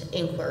received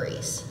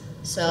inquiries.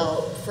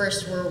 So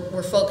first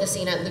we're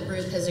focusing on, the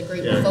group has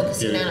agreed, we're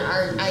focusing on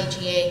our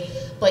IGA,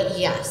 but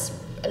yes,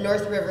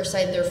 North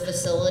Riverside, their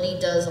facility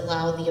does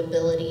allow the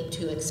ability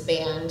to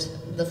expand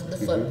the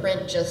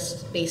footprint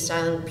just based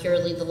on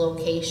purely the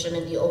location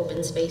and the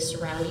open space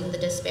surrounding the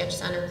dispatch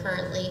center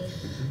currently.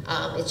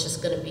 It's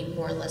just going to be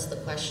more or less the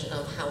question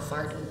of how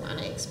far do we want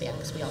to expand,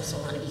 because we also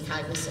want to be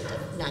cognizant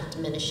of not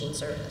diminishing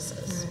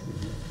services.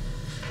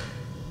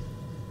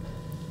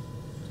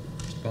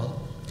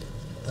 Paul?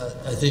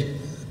 I think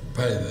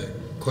probably the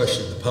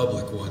question the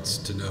public wants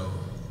to know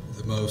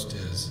the most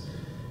is,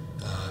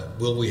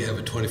 will we have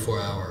a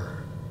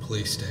 24-hour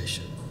police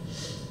station?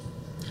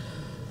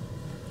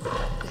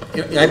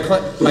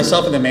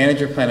 Myself and the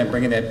manager plan on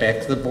bringing that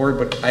back to the board,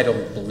 but I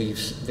don't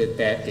believe that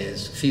that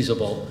is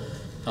feasible.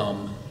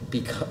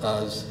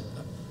 because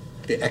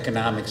the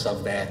economics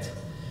of that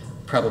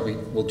probably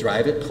will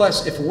drive it.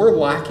 Plus, if we're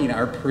locking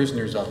our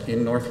prisoners up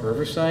in North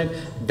Riverside,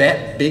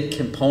 that big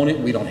component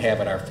we don't have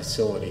at our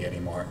facility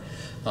anymore.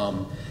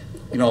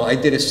 You know, I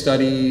did a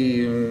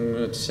study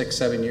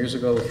 6-7 years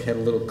ago. We had a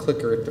little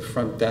clicker at the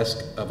front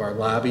desk of our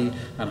lobby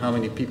on how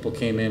many people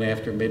came in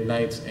after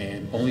midnights,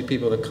 and only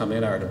people that come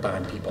in are to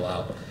bond people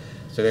out.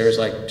 So there's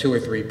like 2 or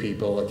 3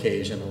 people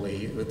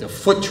occasionally. The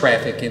foot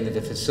traffic into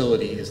the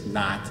facility is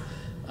not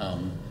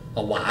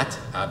a lot,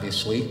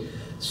 obviously.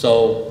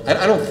 So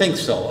I don't think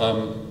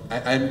so.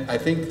 I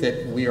think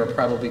that we are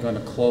probably going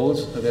to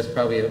close. That's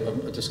probably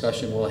a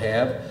discussion we'll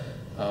have.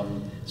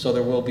 So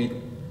there will be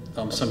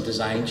some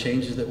design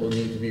changes that will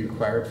need to be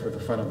required for the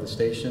front of the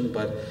station.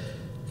 But,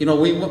 you know,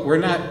 we're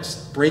not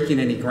breaking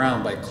any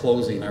ground by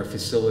closing our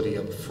facility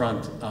up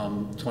front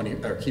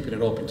or keeping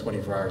it open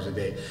 24 hours a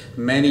day.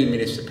 Many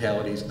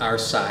municipalities our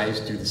size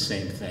do the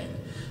same thing.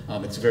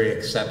 It's very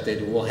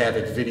accepted. We'll have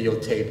it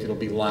videotaped. It'll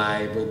be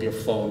live. There'll be a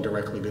phone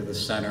directly to the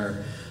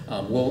center.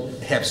 We'll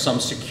have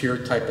some secure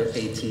type of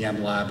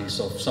ATM lobby,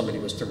 so if somebody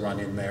was to run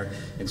in there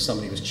and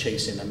somebody was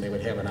chasing them, they would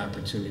have an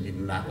opportunity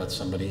to not let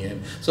somebody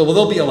in. So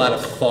there'll be a lot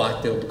of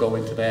thought that will go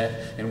into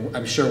that, and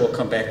I'm sure we'll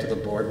come back to the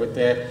board with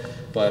that.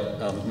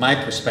 But my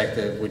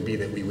perspective would be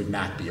that we would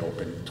not be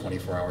open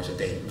 24 hours a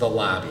day. The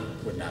lobby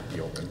would not be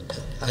open.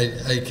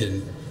 I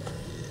can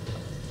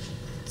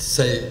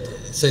say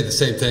the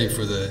same thing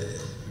for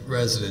the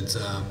residents.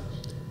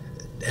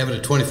 Having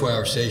a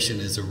 24-hour station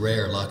is a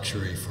rare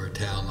luxury for a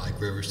town like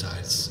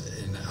Riverside,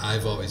 and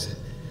I've always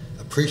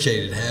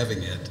appreciated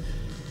having it,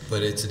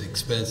 but it's an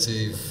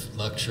expensive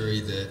luxury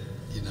that,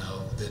 you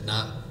know, that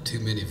not too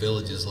many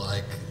villages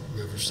like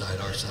Riverside,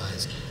 our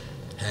size,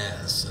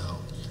 has. So,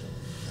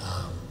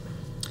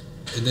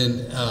 and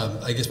then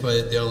I guess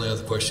the only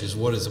other question is,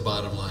 what is the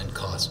bottom line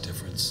cost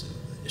difference,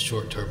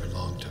 short-term and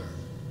long-term?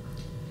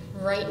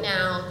 Right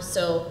now,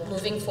 so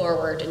moving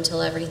forward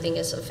until everything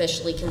is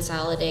officially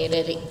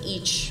consolidated,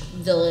 each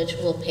village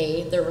will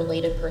pay their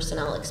related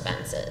personnel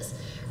expenses.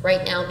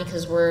 Right now,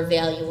 because we're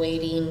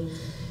evaluating,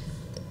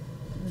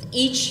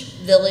 each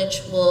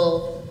village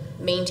will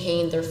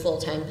maintain their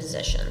full-time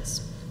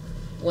positions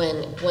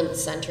when the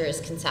center is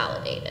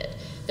consolidated.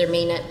 There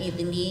may not be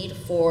the need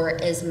for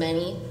as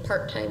many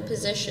part-time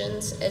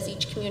positions as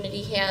each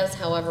community has.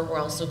 However, we're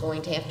also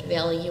going to have to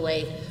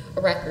evaluate a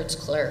records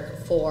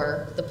clerk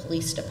for the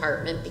police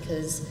department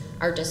because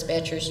our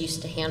dispatchers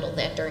used to handle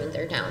that during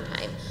their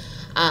downtime.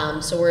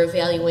 So we're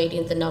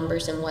evaluating the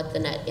numbers and what the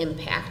net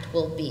impact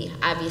will be.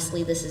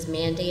 Obviously, this is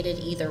mandated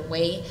either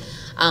way,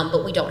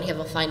 but we don't have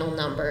a final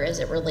number as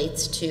it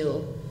relates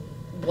to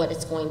what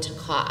it's going to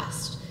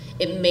cost.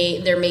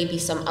 There may be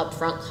some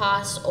upfront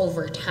costs.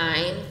 Over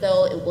time,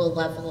 though, it will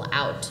level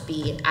out to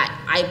be,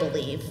 I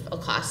believe, a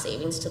cost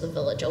savings to the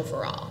village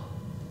overall.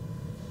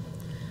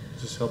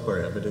 Does this help our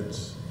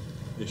evidence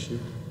issue?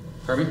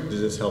 Pardon me? Does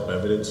this help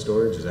evidence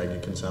storage? Does that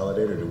get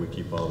consolidated, or do we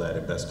keep all that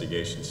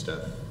investigation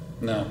stuff?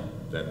 No.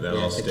 That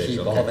all stays keep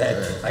okay. all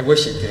that. I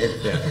wish it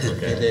did. Yeah,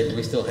 okay. It did.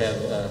 We still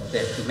have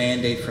that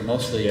mandate for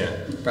mostly,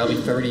 probably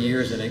 30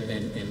 years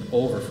and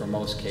over for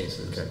most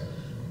cases. Okay.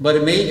 But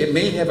it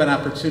may have an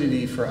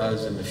opportunity for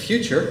us in the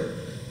future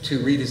to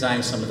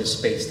redesign some of the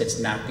space that's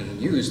not being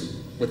used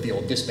with the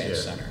old dispatch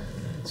center.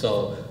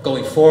 So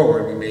going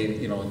forward, we may,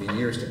 you know, in the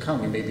years to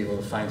come, we may be able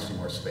to find some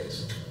more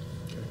space.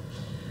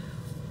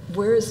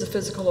 Where is the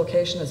physical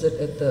location? Is it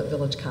at the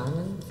Village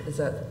Commons? Is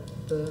that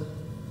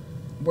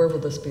where will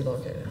this be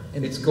located?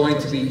 It's going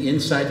to be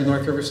inside the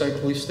North Riverside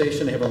Police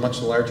Station. They have a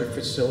much larger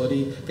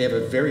facility. They have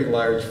a very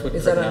large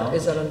footprint now.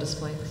 Is that on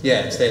display?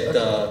 Yeah, it's that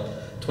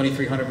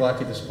 2300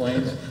 block of Des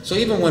Plaines. So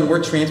even when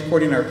we're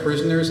transporting our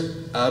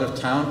prisoners out of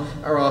town,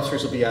 our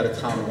officers will be out of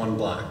town 1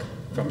 block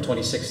from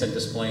 26th and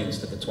Des Plaines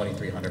to the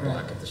 2300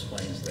 block of Des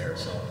Plaines there.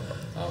 So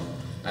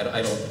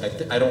I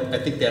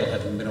think that'll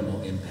have a minimal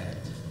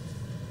impact.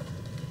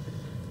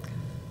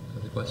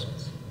 Other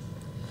questions?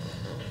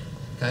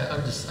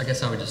 I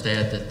guess I would just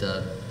add that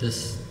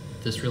this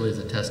really is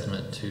a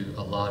testament to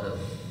a lot of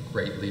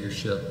great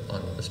leadership,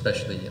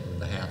 especially on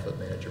behalf of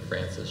Manager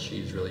Francis.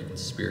 She's really been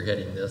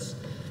spearheading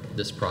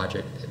this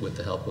project with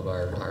the help of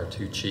our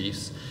 2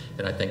 chiefs,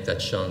 and I think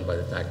that's shown by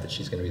the fact that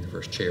she's going to be the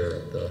first chair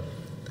of the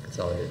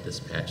Consolidated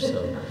Dispatch.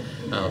 So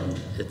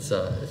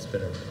it's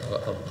been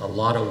a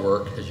lot of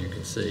work, as you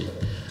can see,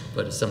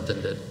 but it's something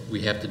that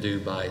we have to do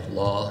by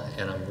law,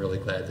 and I'm really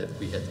glad that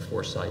we had the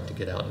foresight to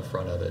get out in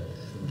front of it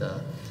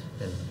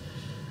and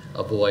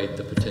avoid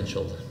the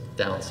potential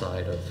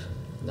downside of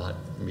not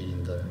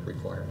meeting the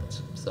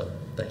requirements. So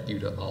thank you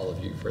to all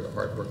of you for the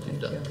hard work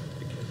you've done.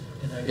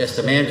 Yes,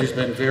 the manager's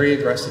been very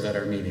aggressive at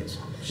our meetings.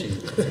 She's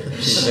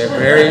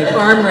very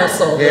arm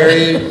wrestle.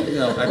 Very, you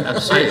know, I'm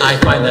serious. I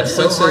find that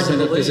so hard to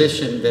in a believe.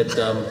 position that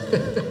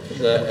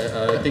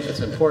I think it's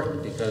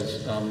important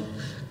because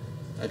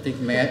I think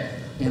Matt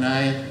and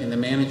I and the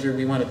manager,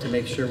 we wanted to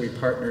make sure we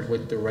partnered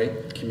with the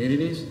right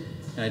communities,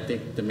 and I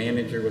think the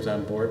manager was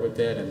on board with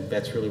that, and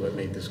that's really what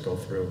made this go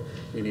through.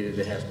 We needed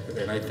to have,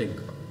 and I think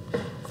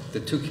the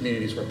 2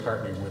 communities we're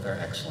partnering with are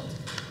excellent.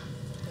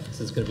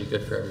 this is going to be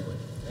good for everyone.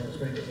 I was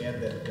going to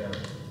add that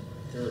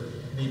there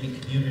may be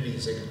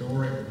communities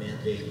ignoring the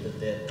mandate, but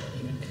that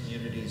even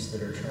communities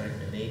that are trying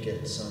to make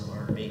it, some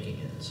aren't making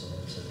it. So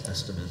it's a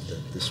testament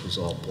that this was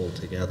all pulled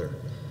together.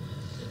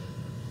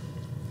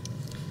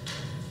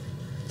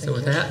 So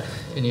with that,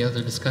 any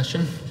other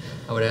discussion?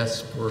 I would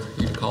ask for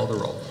you to call the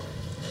roll.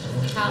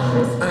 Trustee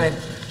Collins. Aye.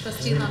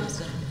 Trustee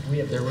Lumsden.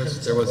 There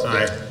was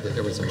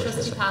a motion.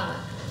 Trustee Pollock.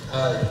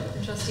 Aye.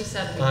 Trustee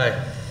Sedgwick.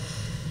 Aye.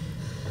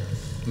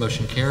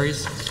 Motion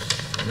carries.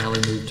 And now we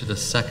move to the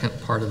second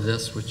part of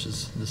this,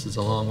 this is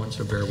a long one,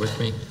 so bear with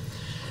me.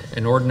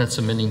 An ordinance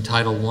amending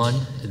Title I,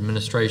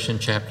 Administration,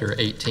 Chapter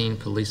 18,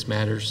 Police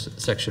Matters,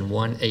 Section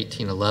 1,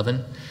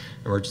 1811,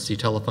 Emergency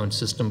Telephone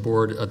System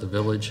Board of the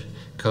Village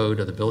Code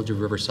of the Village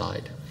of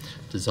Riverside.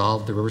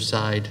 Dissolve the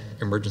Riverside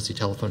Emergency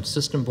Telephone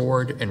System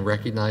Board and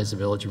recognize the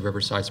Village of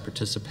Riverside's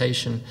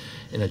participation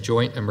in a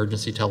joint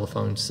emergency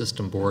telephone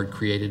system board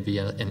created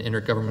via an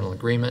intergovernmental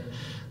agreement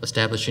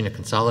establishing a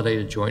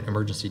consolidated joint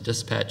emergency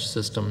dispatch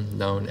system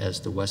known as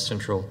the West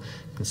Central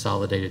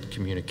Consolidated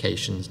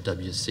Communications,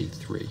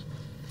 WC3.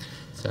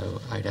 So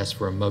I'd ask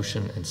for a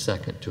motion and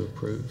second to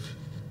approve.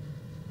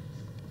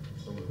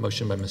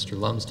 Motion by Mr.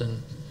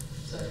 Lumsden.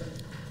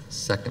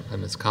 Second by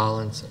Ms.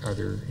 Collins. Are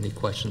there any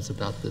questions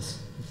about this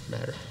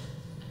matter?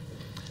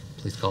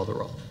 Please call the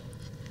roll.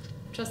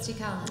 Trustee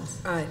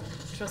Collins. Aye.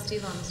 Trustee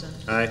Lumsden.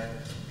 Aye.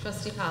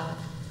 Trustee Pollock.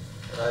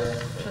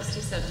 Aye. Trustee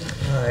Sedgwick.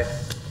 Aye.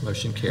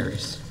 Motion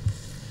carries.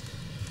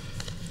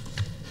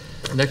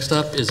 Next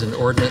up is an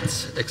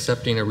ordinance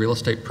accepting a real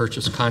estate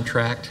purchase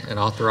contract and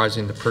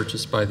authorizing the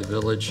purchase by the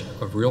village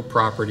of real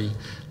property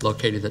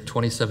located at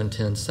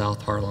 2710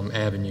 South Harlem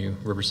Avenue,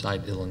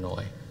 Riverside,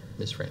 Illinois.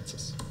 Ms.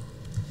 Francis.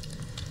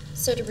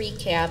 So to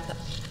recap,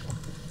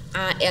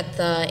 at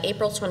the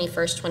April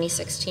 21st,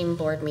 2016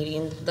 board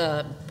meeting,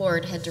 the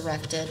board had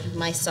directed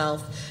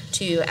myself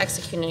to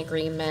execute an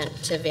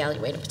agreement to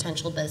evaluate a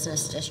potential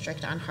business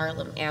district on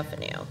Harlem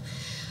Avenue.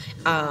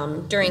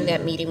 During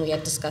that meeting, we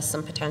had discussed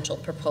some potential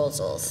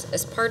proposals.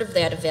 As part of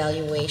that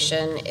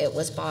evaluation, it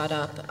was brought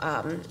up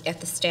at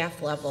the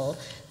staff level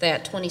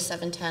that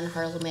 2710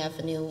 Harlem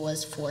Avenue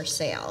was for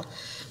sale.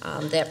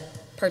 That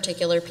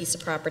particular piece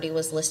of property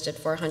was listed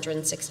for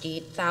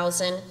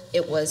 $168,000.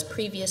 It was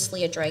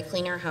previously a dry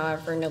cleaner.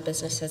 However, no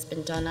business has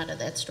been done out of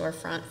that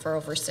storefront for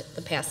over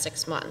the past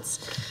 6 months.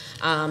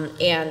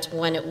 And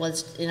when it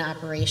was in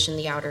operation,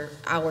 the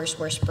hours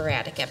were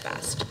sporadic at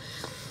best.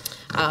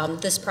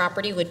 This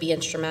property would be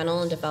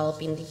instrumental in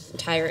developing the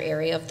entire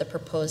area of the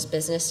proposed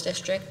business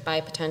district by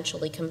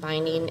potentially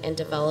combining and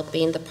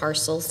developing the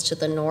parcels to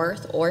the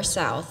north or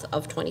south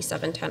of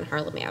 2710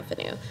 Harlem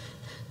Avenue.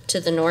 To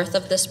the north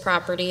of this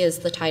property is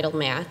the Tidal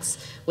Mats,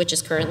 which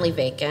is currently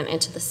vacant, and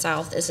to the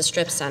south is a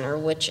strip center,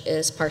 which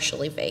is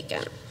partially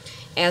vacant.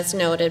 As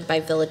noted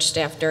by village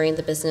staff during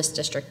the business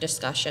district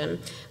discussion,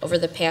 over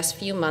the past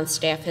few months,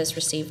 staff has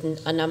received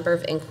a number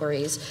of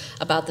inquiries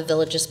about the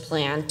village's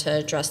plan to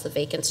address the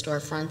vacant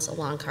storefronts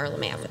along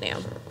Harlem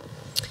Avenue.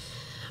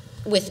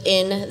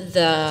 Within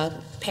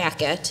the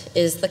packet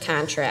is the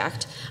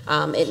contract.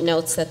 It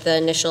notes that the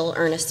initial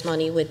earnest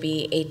money would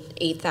be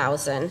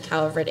 $8,000.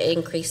 However, it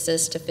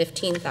increases to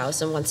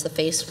 $15,000 once the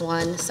Phase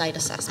 1 site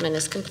assessment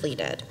is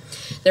completed.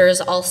 There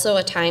is also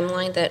a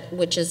timeline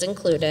which is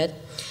included.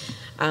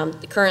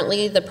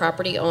 Currently, the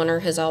property owner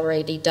has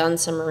already done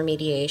some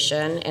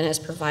remediation and has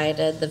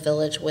provided the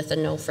village with a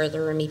no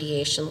further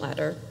remediation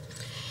letter.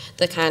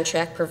 The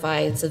contract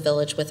provides the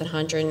village with a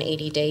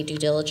 180-day due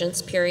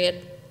diligence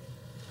period,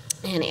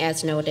 and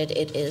as noted,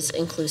 it is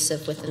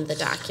inclusive within the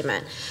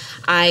document.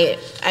 I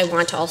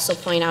want to also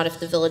point out, if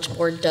the village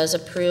board does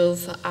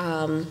approve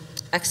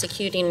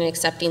executing and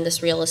accepting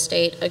this real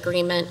estate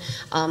agreement,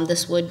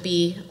 this would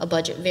be a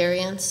budget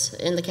variance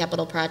in the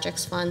capital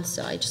projects fund,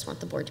 so I just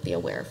want the board to be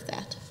aware of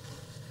that.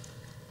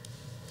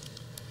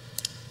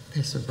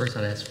 Okay, so first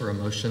I'd ask for a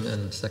motion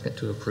and a second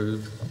to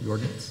approve the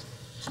ordinance.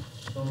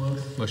 So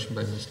moved. Motion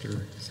by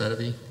Mr.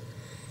 Sedovy.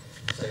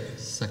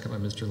 Second by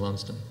Mr.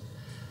 Lumsden.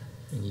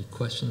 Any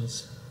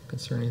questions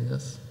concerning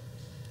this?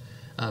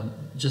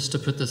 Just to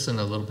put this in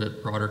a little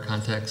bit broader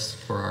context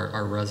for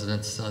our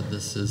residents,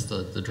 this is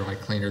the dry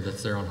cleaner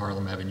that's there on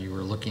Harlem Avenue.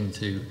 We're looking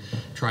to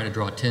try to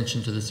draw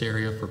attention to this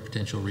area for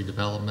potential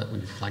redevelopment.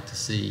 We'd like to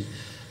see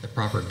a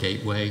proper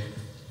gateway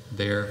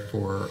there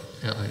for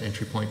an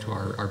entry point to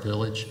our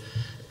village.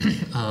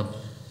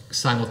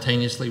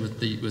 Simultaneously with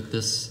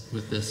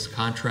this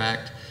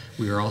contract,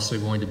 we are also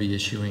going to be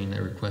issuing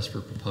a request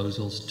for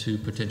proposals to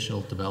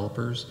potential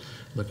developers,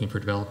 looking for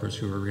developers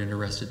who are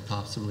interested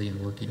possibly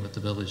in working with the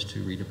village to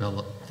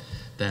redevelop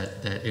that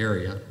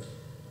area.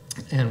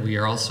 And we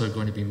are also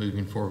going to be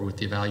moving forward with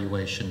the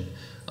evaluation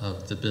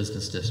of the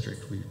business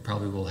district. We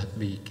probably will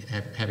be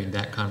having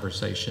that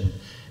conversation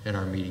at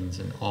our meetings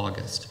in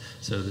August.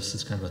 So this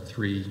is kind of a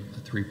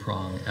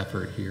three-prong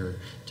effort here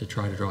to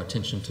try to draw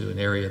attention to an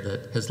area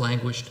that has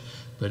languished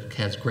but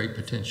has great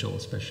potential,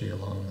 especially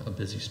along a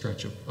busy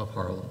stretch of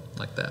Harlem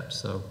like that.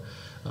 So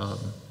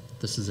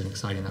this is an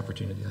exciting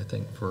opportunity, I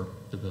think, for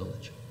the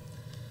village.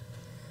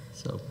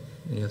 So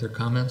Any other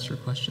comments or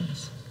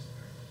questions?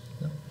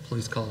 No?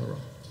 Please call the roll.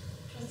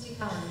 Trustee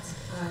Collins.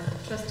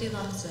 Aye. Trustee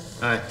Lumsden.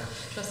 Aye.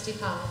 Trustee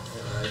Powell.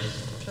 Aye.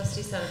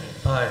 Trustee Selby.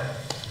 Aye.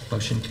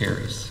 Motion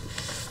carries.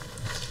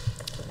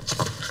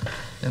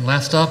 And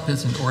last up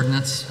is an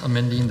ordinance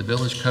amending the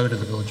village code of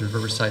the Village of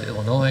Riverside,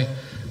 Illinois,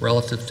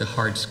 relative to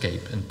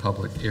hardscape in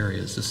public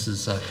areas. This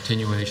is a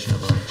continuation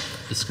of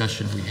a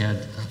discussion we had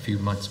a few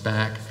months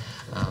back.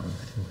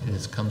 It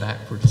has come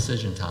back for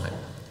decision time.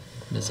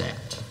 Ms.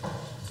 Abt.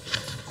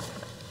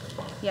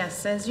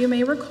 Yes, as you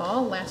may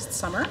recall, last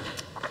summer,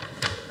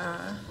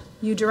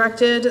 you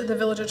directed the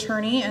village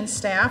attorney and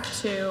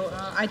staff to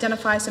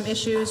identify some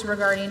issues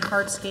regarding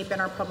hardscape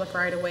in our public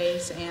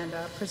right-of-ways and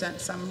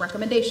present some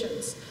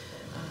recommendations.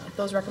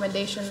 Those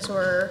recommendations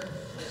were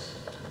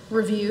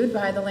reviewed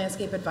by the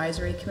Landscape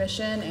Advisory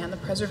Commission and the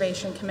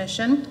Preservation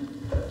Commission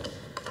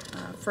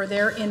for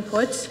their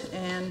input,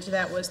 and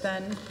that was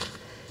then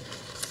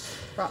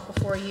brought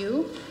before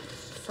you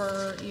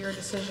for your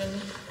decision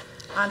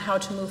on how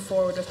to move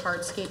forward with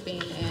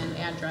hardscaping and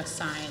address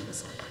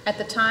signs. At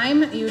the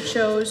time, you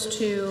chose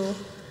to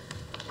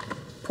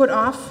put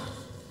off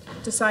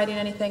deciding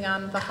anything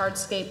on the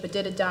hardscape, but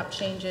did adopt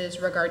changes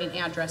regarding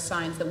address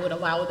signs that would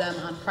allow them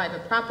on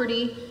private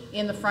property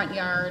in the front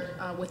yard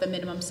with a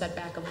minimum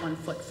setback of 1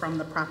 foot from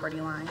the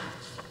property line.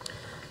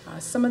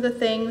 Some of the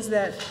things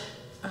that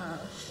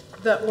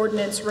the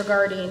ordinance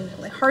regarding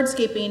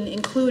hardscaping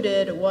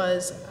included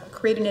was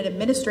creating an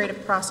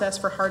administrative process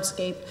for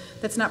hardscape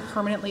that's not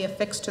permanently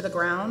affixed to the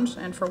ground,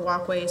 and for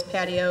walkways,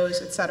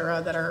 patios,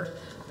 etc., that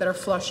are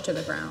flush to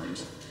the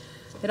ground.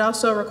 It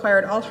also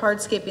required all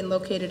hardscaping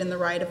located in the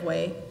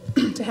right-of-way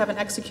to have an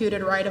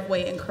executed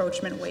right-of-way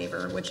encroachment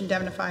waiver, which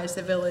indemnifies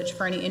the village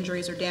for any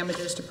injuries or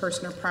damages to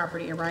person or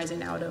property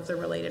arising out of the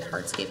related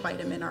hardscape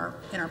item in our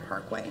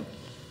parkway.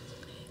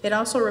 It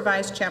also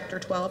revised Chapter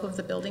 12 of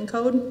the Building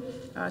Code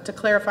to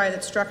clarify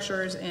that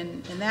structures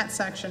in that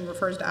section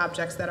refers to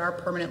objects that are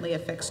permanently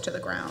affixed to the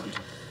ground.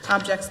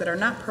 Objects that are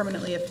not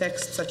permanently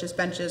affixed, such as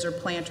benches or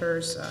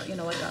planters,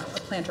 like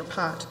a planter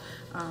pot,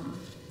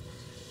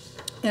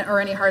 or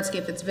any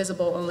hardscape that's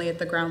visible only at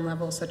the ground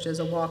level, such as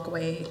a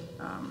walkway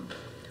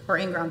or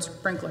in-ground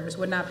sprinklers,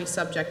 would not be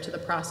subject to the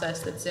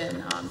process that's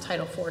in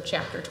Title 4,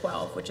 Chapter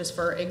 12, which is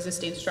for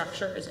existing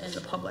structures in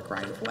the public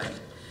right-of-way.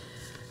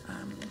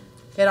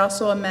 It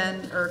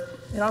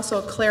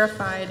also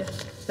clarified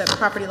that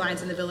property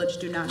lines in the village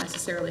do not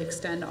necessarily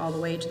extend all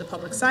the way to the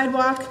public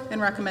sidewalk, and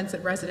recommends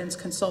that residents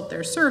consult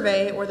their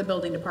survey or the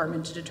building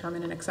department to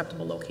determine an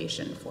acceptable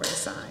location for the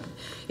sign.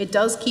 It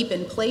does keep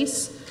in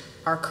place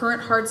our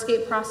current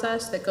hardscape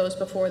process that goes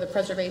before the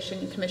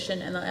Preservation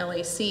Commission and the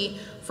LAC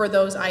for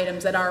those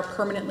items that are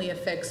permanently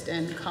affixed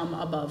and come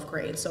above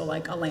grade. So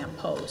like a lamp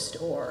post,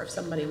 or if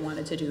somebody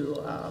wanted to do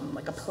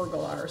like a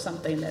pergola or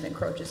something that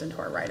encroaches into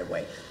our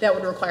right-of-way, that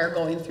would require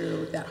going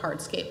through that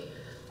hardscape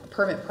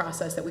permit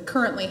process that we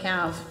currently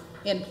have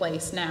in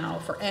place now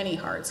for any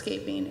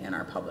hardscaping in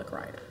our public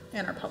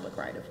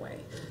right-of-way.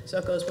 So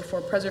it goes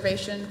before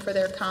Preservation for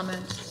their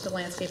comment, the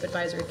Landscape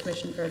Advisory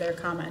Commission for their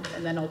comment,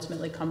 and then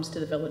ultimately comes to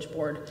the village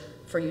board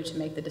for you to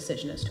make the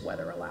decision as to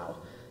whether allow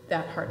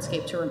that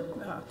hardscape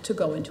to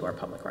go into our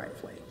public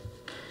right-of-way.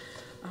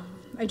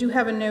 I do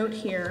have a note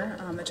here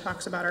that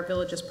talks about our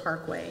village's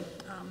parkway.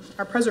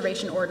 Our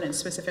preservation ordinance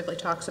specifically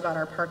talks about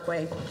our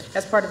parkway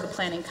as part of the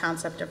planning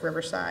concept of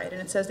Riverside.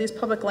 And it says these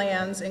public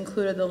lands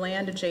included the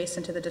land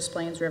adjacent to the Des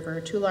Plaines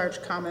River, 2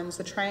 large commons,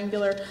 the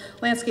triangular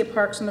landscape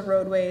parks and the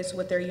roadways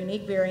with their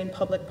unique varying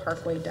public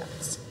parkway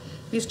depths.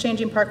 These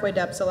changing parkway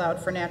depths allowed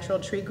for natural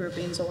tree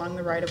groupings along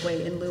the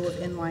right-of-way in lieu of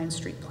inline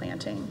street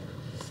planting.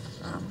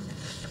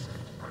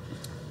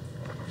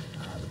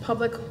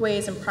 Public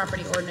Ways and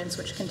Property Ordinance,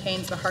 which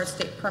contains the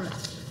hardscape permit,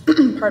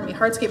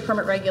 hardscape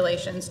permit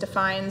regulations,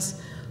 defines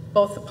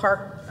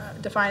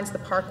the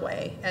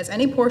parkway as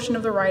any portion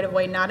of the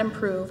right-of-way not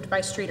improved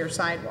by street or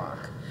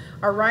sidewalk.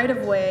 Our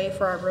right-of-way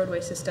for our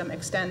roadway system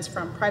extends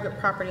from private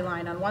property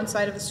line on one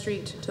side of the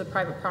street to the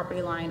private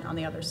property line on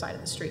the other side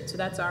of the street. So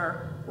that's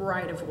our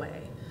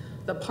right-of-way.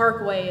 The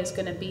parkway is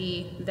going to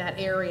be that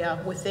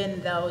area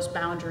within those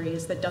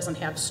boundaries that doesn't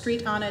have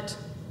street on it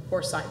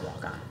or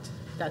sidewalk on it.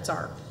 That's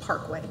our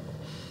parkway.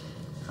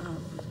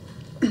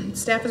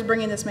 Staff is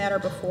bringing this matter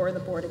before the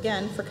board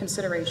again for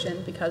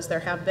consideration because there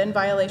have been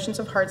violations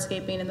of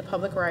hardscaping in the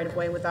public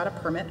right-of-way without a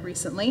permit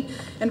recently,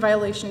 and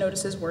violation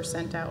notices were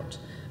sent out.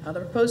 The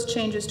proposed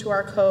changes to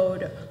our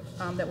code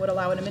that would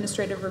allow an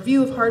administrative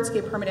review of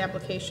hardscape permit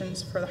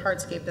applications for the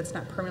hardscape that's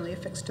not permanently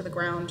affixed to the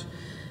ground,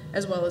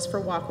 as well as for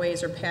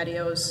walkways or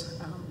patios,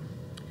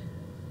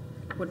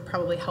 would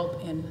probably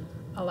help in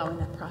allowing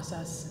that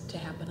process to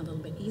happen a little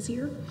bit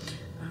easier.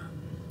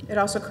 It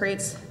also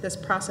creates this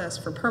process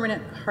for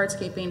permanent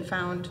hardscaping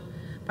found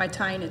by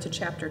tying it to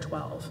Chapter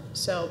 12.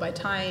 So by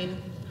tying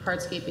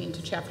hardscaping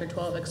to Chapter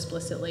 12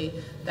 explicitly,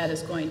 that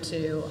is going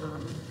to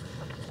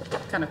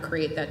kind of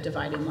create that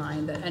dividing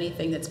line that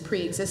anything that's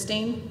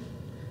pre-existing,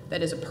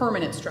 that is a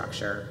permanent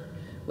structure,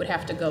 would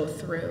have to go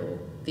through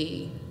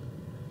the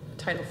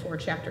Title IV,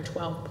 Chapter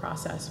 12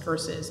 process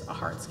versus a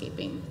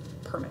hardscaping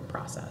permit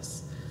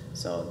process.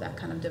 So that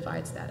kind of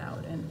divides that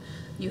out. And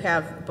you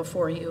have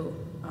before you,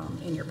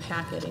 in your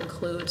packet,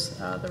 includes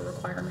the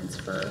requirements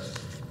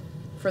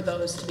for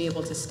those to be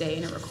able to stay,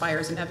 and it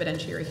requires an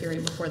evidentiary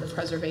hearing before the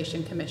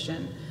Preservation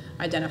Commission,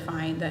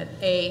 identifying that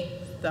A,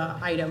 the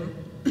item,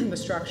 the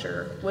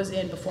structure was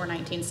in before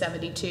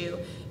 1972,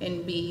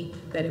 and B,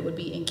 that it would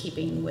be in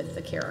keeping with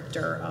the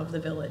character of the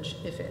village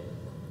if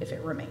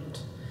it remained.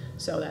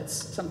 So that's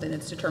something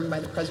that's determined by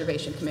the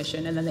Preservation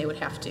Commission, and then they would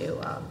have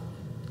to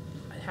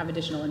have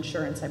additional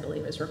insurance, I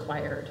believe, is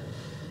required,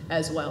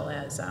 as well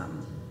as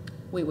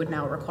we would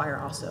now require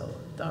also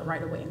the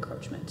right-of-way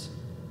encroachment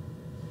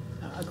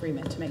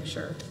agreement to make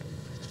sure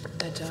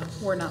that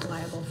we're not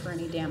liable for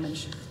any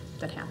damage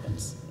that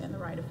happens in the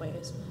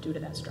right-of-ways due to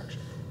that structure.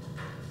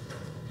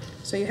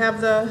 So you have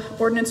the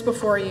ordinance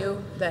before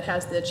you that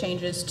has the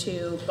changes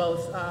to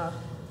both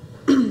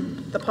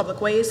the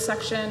public ways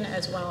section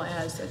as well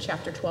as the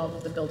Chapter 12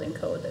 of the building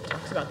code that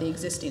talks about the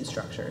existing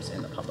structures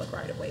in the public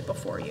right-of-way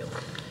before you.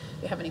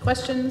 If you have any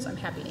questions, I'm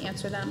happy to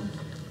answer them,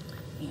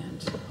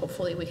 and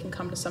hopefully we can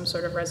come to some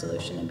sort of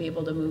resolution and be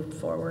able to move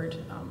forward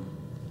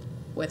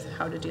with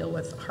how to deal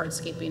with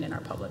hardscaping in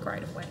our public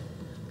right-of-way.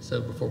 So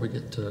before we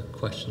get to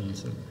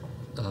questions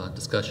and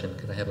discussion,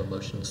 could I have a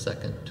motion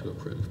second to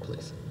approve,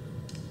 please?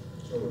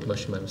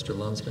 Motion by Mr.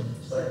 Lumsden.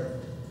 Second.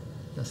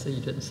 Now, see,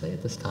 you didn't say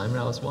it this time, and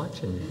I was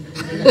watching you.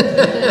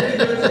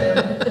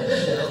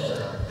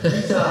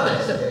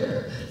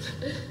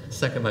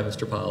 Second by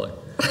Mr. Pollack.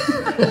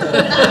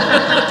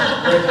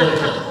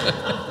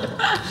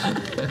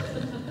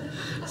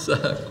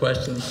 So,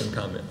 questions and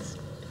comments?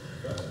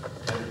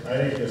 I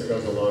think this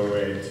goes a long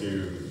way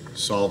to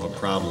solve a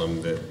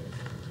problem that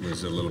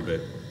was a little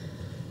bit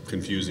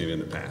confusing in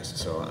the past.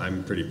 So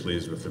I'm pretty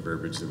pleased with the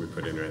verbiage that we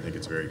put in there. I think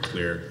it's very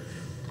clear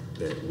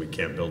that we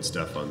can't build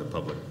stuff on the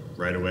public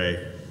right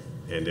away.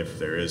 And if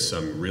there is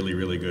some really,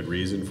 really good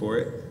reason for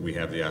it, we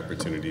have the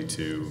opportunity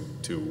to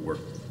work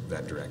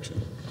that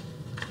direction.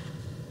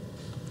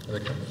 Other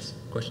comments,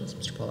 questions,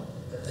 Mr. Pollack?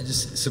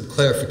 Just some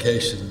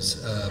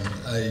clarifications.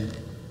 I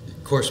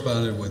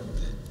corresponded with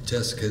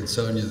Jessica and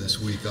Sonia this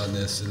week on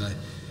this, and I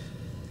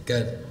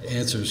got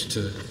answers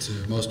to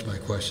most of my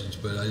questions,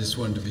 but I just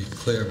wanted to be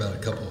clear about a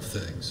couple of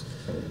things.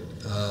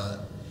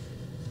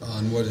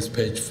 On what is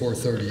page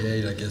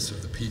 438, I guess,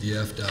 of the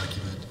PDF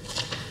document,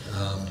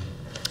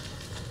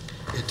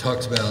 it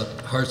talks about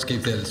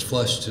hardscape that is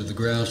flush to the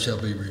ground shall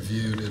be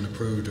reviewed and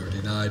approved or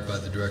denied by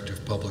the Director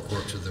of Public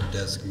Works or their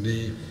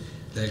designee.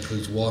 That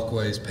includes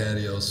walkways,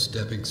 patios,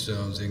 stepping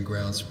stones,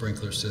 in-ground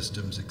sprinkler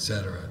systems,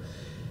 etc.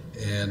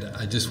 And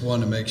I just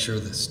want to make sure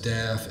that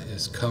staff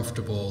is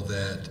comfortable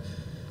that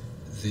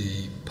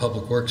the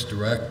Public Works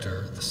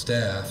Director, the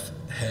staff,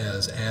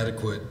 has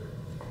adequate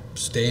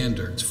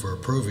standards for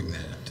approving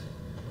that.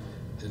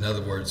 In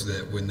other words,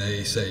 that when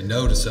they say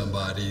no to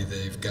somebody,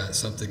 they've got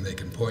something they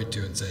can point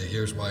to and say,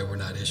 here's why we're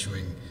not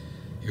issuing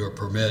your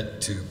permit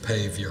to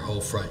pave your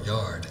whole front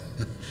yard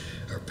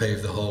or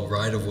pave the whole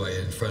right-of-way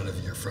in front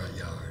of your front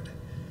yard.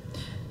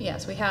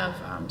 Yes, we have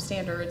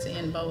standards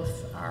in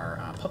both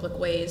our public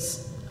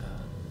ways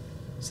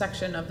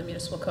section of the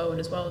municipal code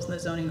as well as in the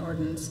zoning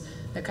ordinance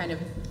that kind of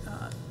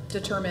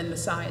determine the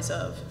size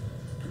of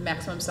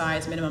maximum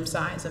size, minimum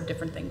size of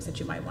different things that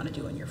you might want to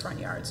do in your front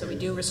yard. So we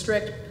do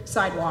restrict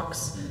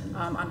sidewalks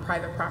on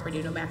private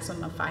property to a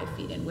maximum of 5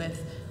 feet in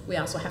width. We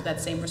also have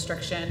that same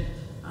restriction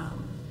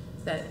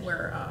that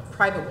where a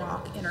private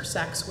walk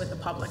intersects with a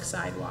public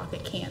sidewalk,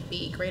 it can't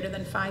be greater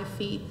than 5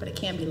 feet, but it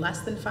can be less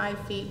than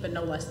 5 feet, but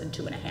no less than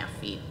 2.5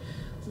 feet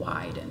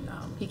wide. And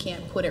you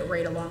can't put it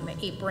right along the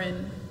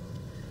apron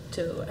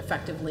to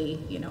effectively,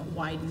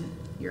 widen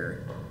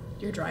your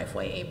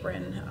driveway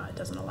apron. It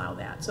doesn't allow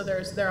that. So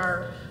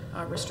there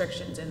are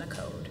restrictions in the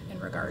code in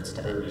regards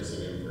to that. Impervious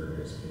and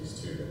impervious piece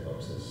too that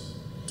helps us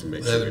to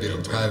make sure. That would be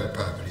on private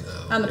property,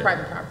 though. On the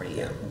private property,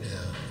 yeah.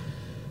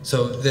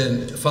 So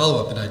then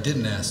follow up, and I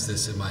didn't ask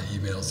this in my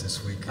emails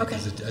this week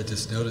because I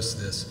just noticed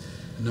this.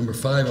 Number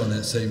 5 on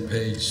that same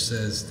page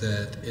says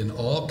that in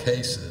all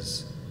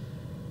cases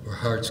where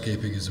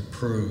hardscaping is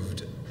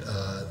approved,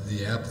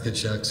 the applicant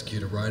shall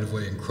execute a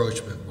right-of-way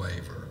encroachment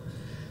waiver.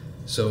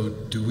 So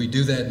do we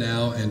do that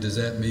now, and does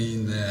that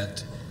mean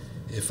that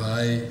if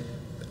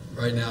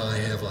right now I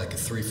have like a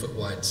 3-foot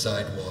wide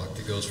sidewalk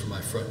that goes from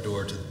my front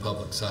door to the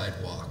public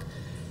sidewalk,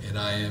 and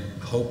I am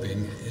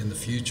hoping in the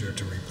future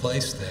to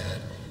replace that,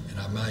 and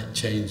I might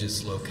change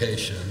its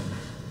location,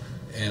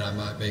 and I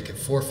might make it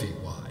 4 feet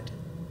wide.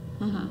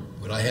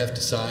 Mm-hmm. Would I have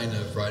to sign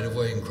a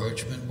right-of-way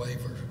encroachment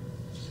waiver?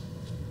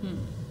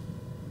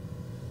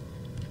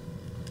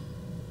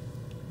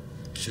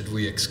 Should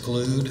we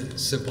exclude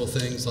simple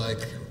things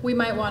like? We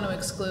might want to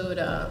exclude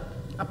a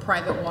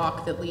private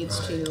walk that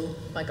leads to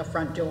like a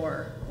front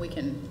door. We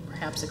can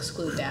perhaps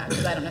exclude that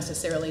because I don't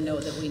necessarily know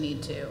that we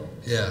need to.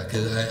 Yeah,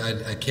 because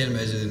I can't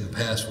imagine in the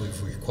past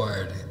we've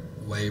required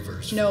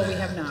waivers. No, we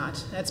have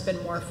not. That's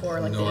been more for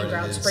like the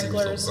in-ground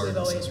sprinklers. We've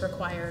always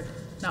required,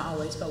 not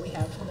always, but we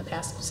have in the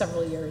past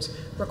several years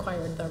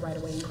required the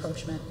right-of-way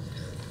encroachment.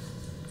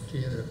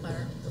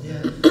 letter.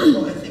 Yeah,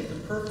 well, I think the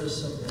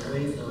purpose of the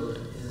waiver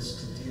is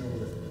to deal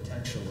with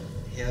potential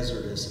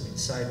hazardous, I mean,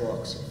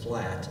 sidewalks are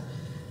flat,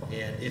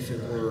 and if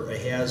it were a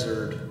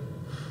hazard,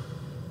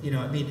 you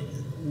know, I mean,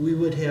 we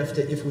would have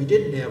to, if we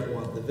didn't have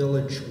one, the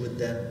village would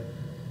then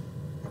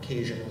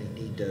occasionally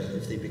need to,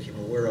 if they became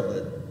aware of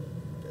a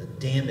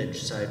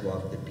damaged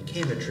sidewalk that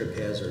became a trip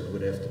hazard,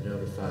 would have to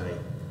notify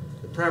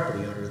the property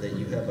owner that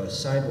you have a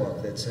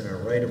sidewalk that's in a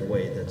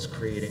right-of-way that's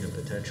creating a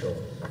potential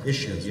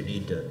issue, you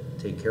need to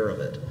take care of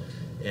it.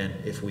 And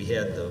if we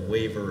had the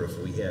waiver, if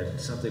we had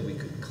something we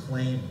could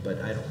claim, but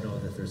I don't know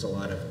that there's a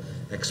lot of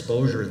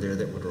exposure there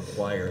that would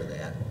require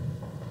that.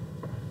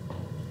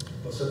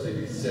 Well, something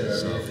to consider.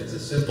 I mean, if it's a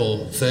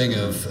simple thing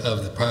of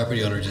the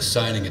property owner just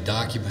signing a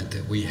document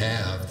that we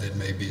have, then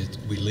maybe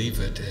we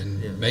leave it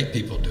and make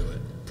people do it.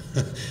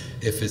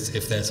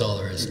 if that's all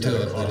there is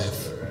to it. But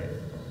if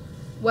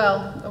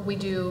Well, we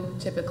do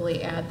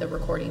typically add the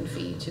recording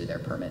fee to their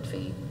permit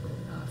fee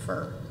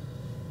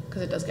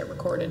because it does get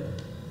recorded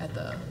at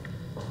the.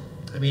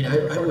 I mean,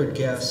 I would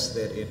guess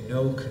that in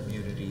no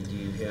community do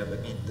you have, I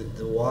mean,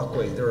 the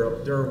walkway, there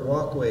are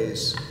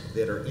walkways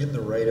that are in the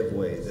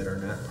right-of-way that are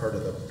not part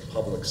of the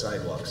public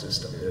sidewalk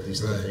system. There are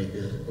these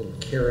little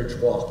carriage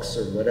walks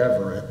or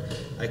whatever,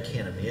 and I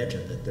can't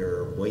imagine that there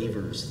are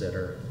waivers that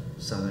are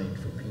signed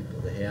for people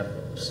to have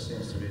those. That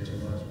seems to be too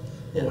much.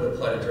 Well, it would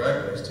apply to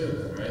driveways too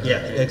then, right? Yeah,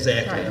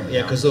 exactly. Right.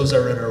 Yeah, because those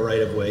are in our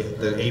right-of-way,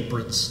 the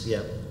aprons,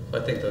 yeah.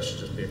 I think those should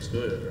just be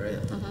excluded, right?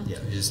 Yeah.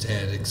 just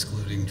add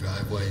excluding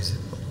driveways.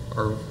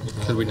 Or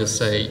could we just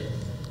say,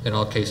 in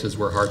all cases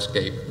where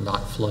hardscape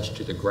not flush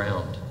to the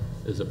ground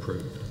is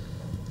approved?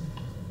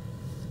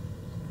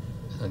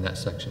 In that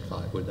section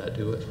 5, would that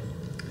do it?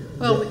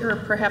 Well, or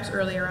perhaps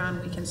earlier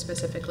on, we can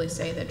specifically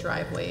say that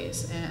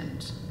driveways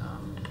and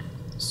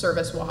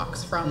service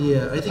walks from Yeah,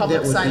 I the think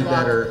public that would be sidewalk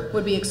better.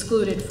 would be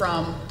excluded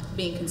from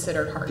being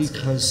considered hardscape.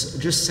 Because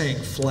just saying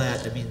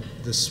flat, I mean,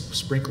 the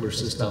sprinkler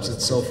systems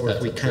and so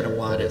forth, we kind of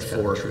want it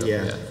for,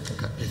 yeah.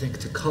 I think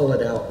to cull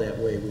it out that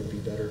way would be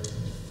better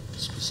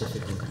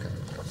specifically.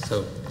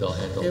 So they'll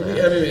handle Yeah,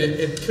 that. I mean,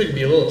 it could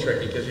be a little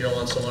tricky because you don't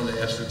want someone to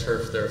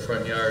astroturf their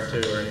front yard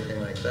too or anything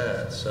like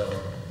that. So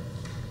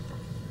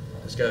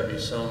there's got to be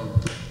some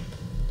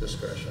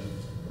discretion.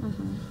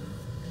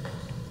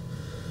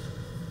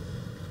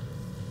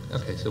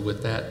 Okay, so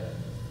with that,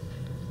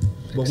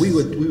 Well, we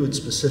would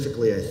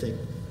specifically, I think,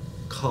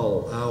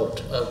 call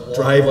out Walkway.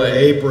 driveway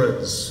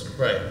aprons,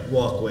 Right.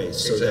 walkways,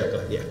 so Exactly.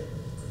 that, yeah.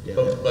 Yeah.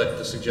 But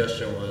the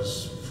suggestion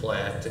was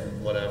flat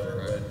and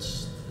whatever.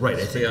 It's Right,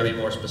 I it's think gotta be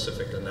we- more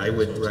specific than that. I is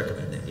would what I'm saying.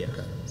 recommend that, yeah.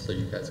 so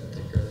you guys can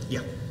take care of that?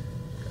 Yeah.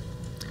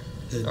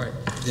 All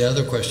right. The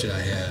other question I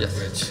had, Yes.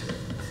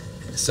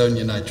 which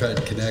Sonia and I tried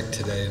to connect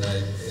today, and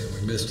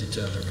we missed each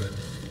other,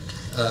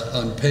 but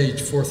on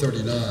page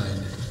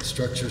 439,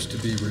 structures to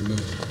be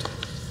removed.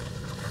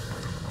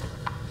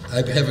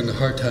 I'm having a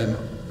hard time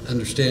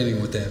understanding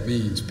what that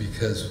means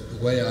because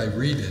the way I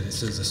read it, it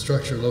says a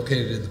structure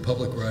located in the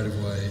public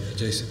right-of-way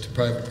adjacent to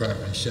private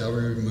property shall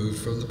be removed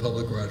from the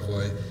public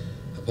right-of-way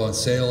upon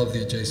sale of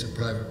the adjacent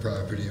private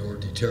property or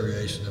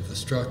deterioration of the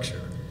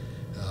structure,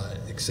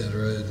 et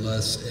cetera,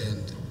 unless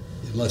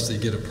they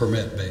get a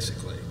permit,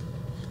 basically.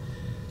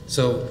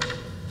 So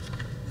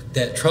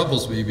that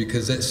troubles me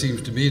because that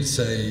seems to me to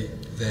say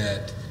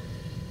that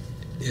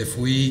if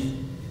we,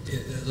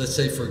 let's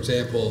say for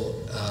example,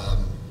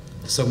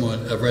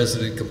 a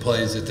resident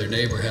complains that their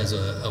neighbor has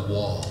a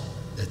wall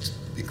that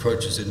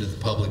encroaches into the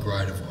public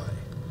right-of-way.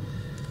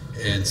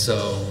 And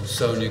so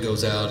Sonia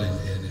goes out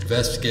and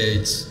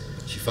investigates.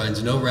 She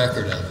finds no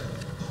record of it.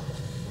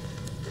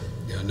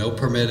 You know, no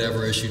permit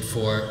ever issued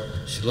for it.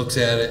 She looks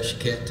at it, she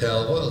can't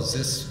tell,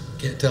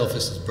 can't tell if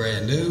this is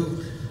brand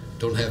new,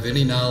 don't have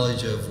any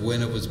knowledge of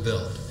when it was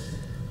built.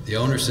 The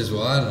owner says,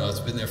 well, I don't know, it's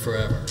been there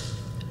forever.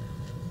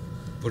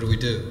 What do we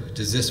do?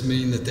 Does this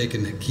mean that they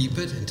can keep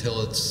it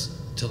until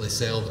they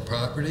sell the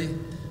property?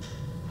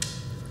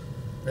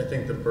 I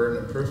think the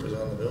burden of proof is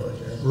on the village,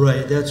 yeah.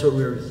 Right, that's what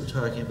we were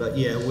talking about.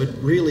 Yeah, it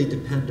would really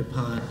depend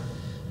upon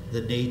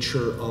the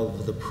nature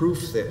of the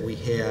proof that we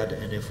had,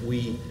 and if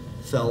we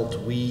felt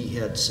we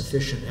had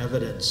sufficient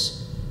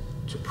evidence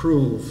to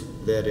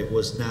prove that it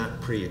was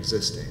not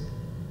pre-existing.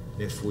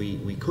 If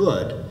we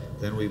could,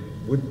 then we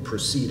wouldn't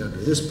proceed under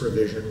this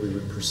provision, we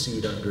would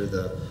proceed under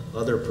the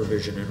other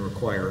provision and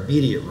require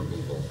immediate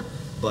removal.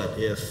 But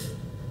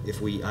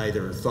if we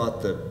either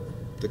thought the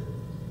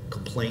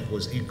complaint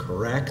was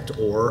incorrect,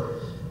 or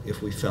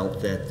if we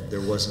felt that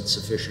there wasn't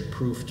sufficient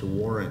proof to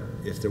warrant,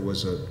 if there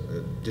was a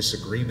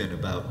disagreement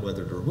about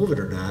whether to remove it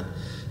or not,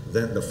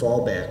 then the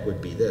fallback would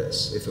be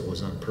this, if it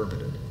was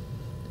unpermitted.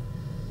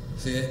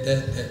 See,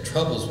 that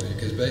troubles me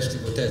because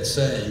basically what that's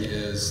saying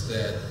is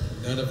that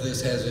none of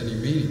this has any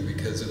meaning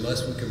because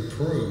unless we can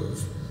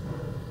prove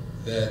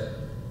that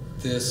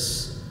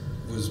this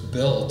was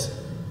built,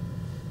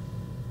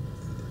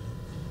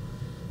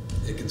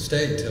 it can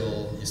stay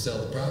until you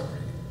sell the property.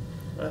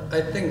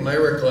 I think my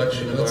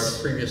recollection of our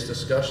previous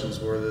discussions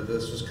were that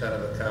this was kind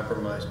of a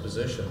compromise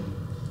position.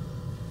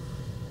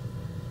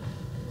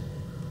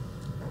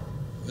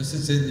 This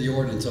is in the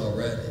ordinance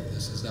already.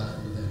 This is not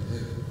anything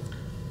new.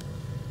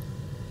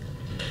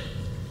 I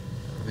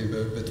mean,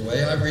 but the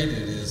way I read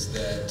it is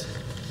that,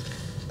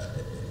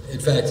 in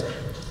fact,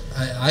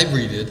 I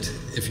read it,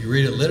 if you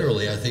read it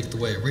literally, I think the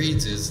way it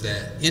reads is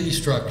that any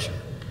structure,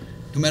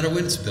 no matter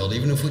when it's built,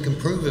 even if we can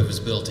prove it was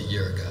built a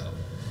year ago,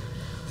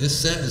 this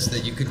says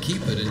that you can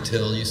keep it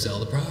until you sell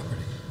the property.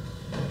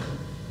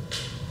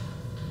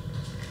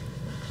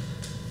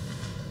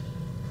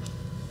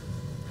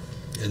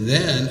 And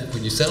then,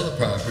 when you sell the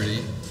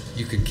property,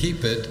 you can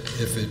keep it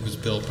if it was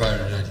built prior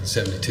to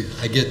 1972.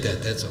 I get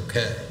that, that's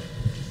okay.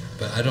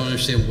 But I don't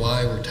understand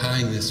why we're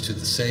tying this to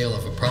the sale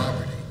of a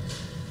property.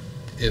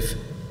 If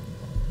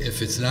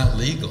it's not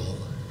legal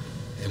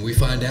and we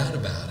find out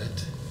about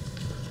it,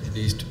 it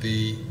needs to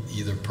be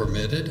either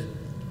permitted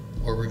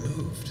or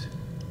removed.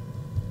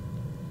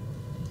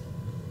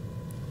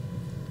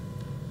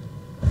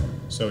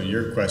 So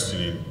you're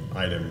questioning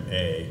item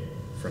A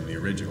from the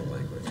original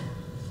language?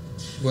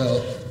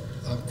 Well,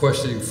 I'm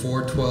questioning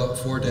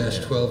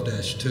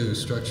 4-12-2,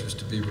 structures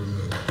to be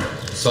removed.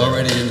 It's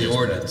already in the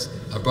ordinance.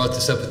 I brought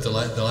this up at the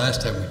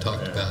last time we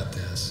talked about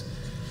this.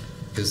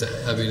 Because,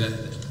 I mean,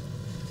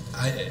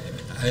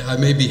 I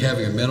may be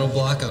having a mental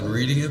block on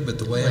reading it, but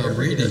the way I'm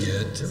reading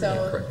it.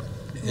 So,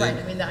 right,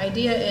 I mean, the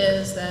idea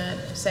is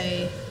that,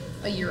 say,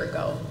 a year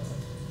ago,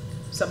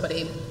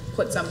 somebody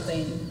put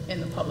something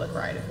in the public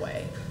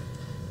right-of-way.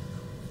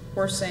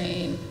 We're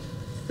saying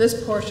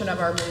this portion of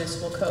our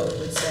municipal code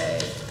would say,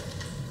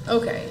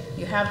 okay,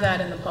 you have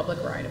that in the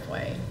public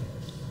right-of-way.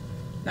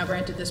 Now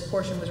granted, this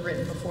portion was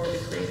written before we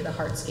created a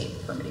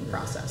hardscape permitting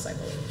process, I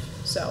believe.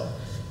 So,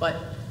 but,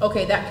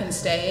 okay, that can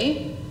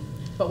stay,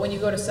 but when you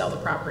go to sell the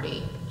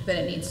property, then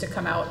it needs to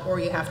come out, or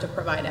you have to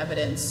provide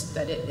evidence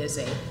that it is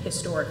a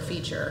historic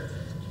feature,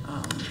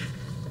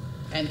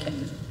 and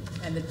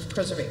the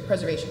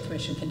Preservation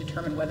Commission can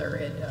determine whether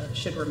it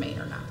should remain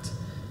or not.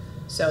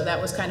 So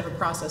that was kind of a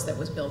process that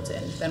was built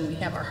in. Then we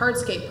have our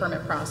hardscape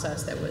permit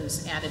process that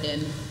was added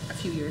in a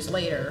few years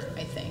later,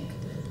 I think.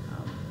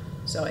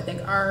 So I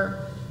think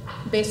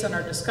based on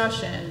our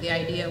discussion, the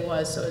idea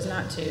was so as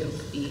not to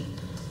be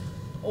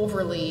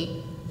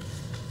overly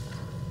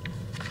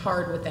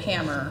hard with the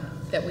hammer,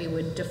 that we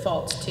would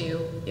default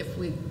to, if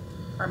we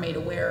are made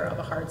aware of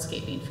a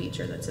hardscaping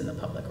feature that's in the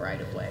public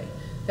right-of-way,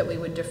 that we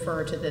would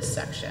defer to this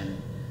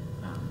section.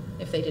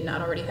 If they did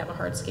not already have a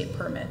hardscape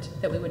permit,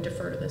 that we would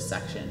defer to this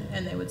section,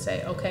 and they would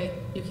say, okay,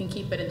 you can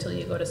keep it until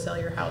you go to sell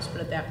your house, but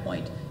at that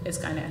point, it's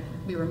going to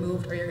be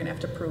removed, or you're going to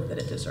have to prove that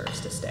it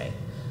deserves to stay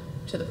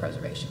to the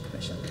Preservation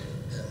Commission.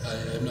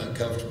 I'm not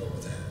comfortable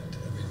with that.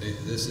 I mean,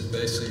 this is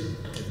basically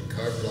giving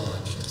carte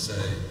blanche to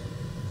say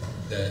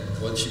that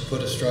once you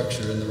put a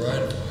structure in the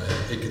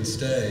right-of-way, it can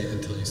stay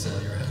until you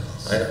sell your house.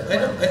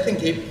 I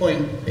think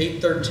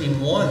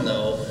 8.13.1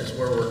 though is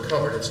where we're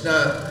covered. It's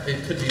not,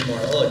 it could be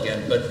more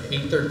elegant, but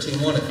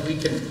 8.13.1, if we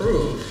can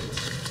prove,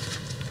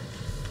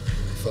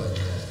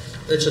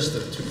 it's just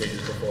the 2 pages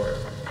before it.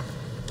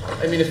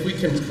 I mean, if we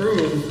can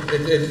prove,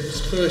 it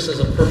clearly says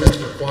a permit's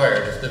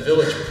required. If the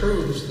village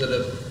proves that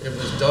it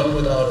was done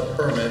without a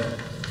permit,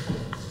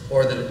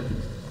 or that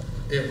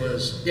it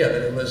was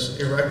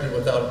erected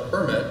without a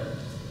permit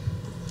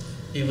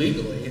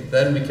illegally,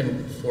 then we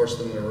can force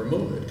them to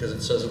remove it because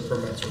it says a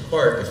permit's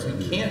required. If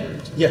we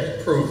can't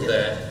prove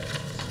that,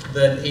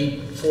 then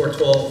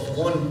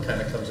 8.4.12.1 kind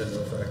of comes into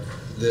effect.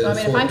 So, I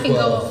mean, if I can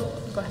go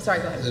ahead,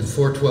 sorry, go ahead. Then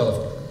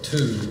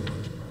 4.12.2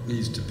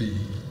 needs to be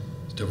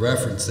to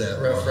reference that.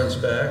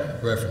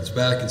 Reference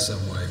back in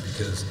some way,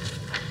 because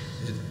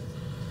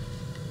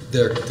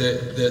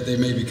they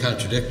may be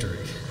contradictory.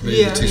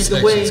 Maybe the two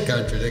sections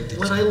contradict each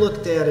other. When I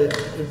looked at it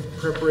in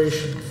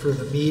preparation for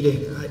the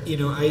meeting, I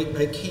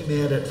came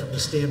at it from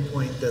the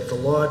standpoint that the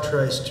law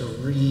tries to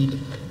read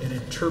and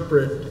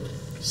interpret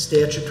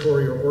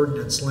statutory or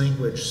ordinance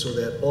language so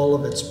that all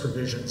of its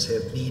provisions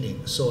have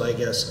meaning. So I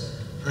guess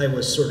I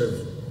was sort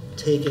of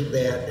taking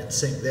that and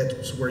saying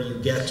that's where you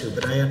get to.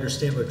 But I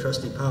understand what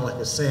Trustee Pollack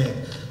is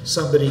saying.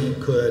 Somebody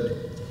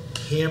could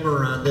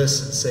hammer on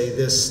this and say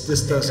this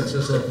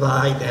doesn't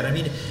provide that. I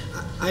mean,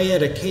 I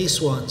had a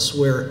case once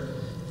where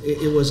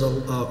it was a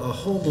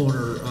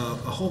homeowner,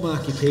 a home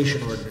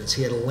occupation ordinance.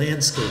 He had a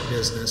landscape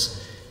business,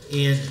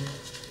 and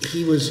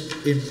he was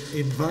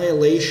in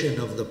violation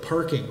of the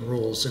parking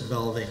rules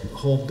involving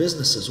home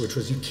businesses, which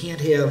was you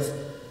can't have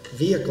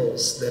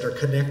vehicles that are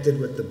connected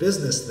with the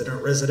business that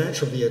aren't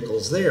residential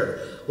vehicles there.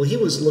 Well, he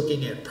was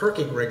looking at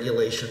parking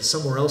regulations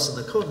somewhere else in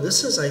the code. This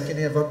says I can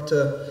have up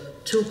to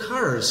 2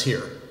 cars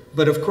here.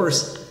 But of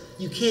course,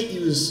 you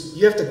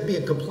have to be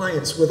in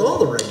compliance with all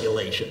the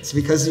regulations,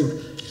 because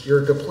you're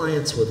in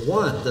compliance with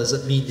one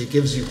doesn't mean it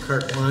gives you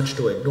carte blanche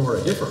to ignore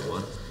a different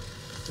one.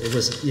 It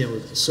was,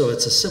 so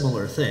it's a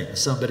similar thing.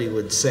 Somebody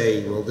would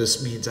say, well,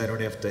 this means I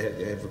don't have to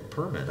have a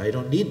permit. I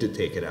don't need to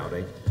take it out.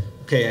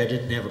 Okay, I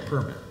didn't have a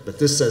permit, but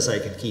this says I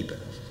can keep it.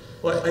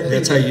 Well, I think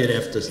that's how you'd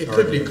have to It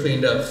could be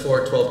cleaned up.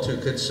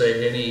 4.12.2 could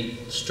say any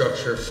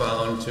structure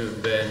found to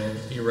have been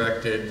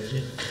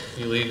erected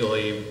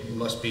illegally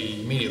must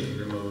be immediately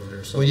removed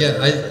or something. Well, yeah,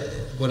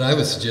 what I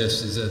would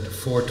suggest is that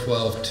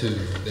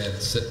 412.2,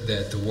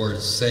 that the word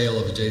sale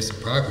of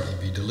adjacent property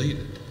be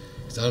deleted.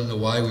 Because I don't know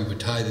why we would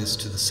tie this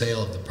to the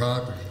sale of the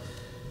property.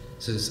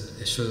 It says,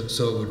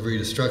 so it would read,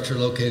 a structure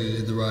located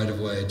in the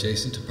right-of-way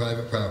adjacent to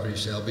private property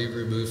shall be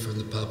removed from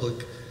the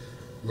public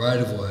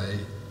right-of-way.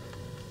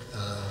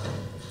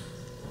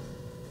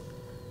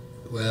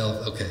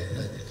 Well, okay,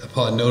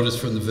 upon notice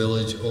from the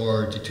village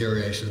or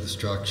deterioration of the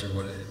structure,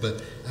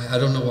 but I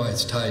don't know why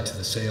it's tied to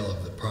the sale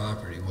of the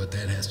property, what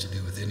that has to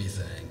do with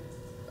anything.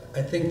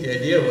 I think the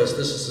idea was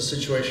this is a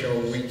situation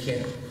where we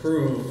can't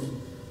prove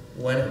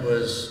when it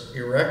was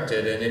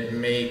erected, and it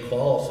may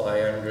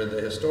qualify under the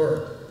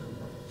historic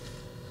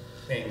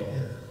angle.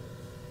 Yeah.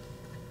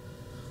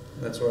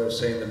 That's why I was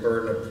saying the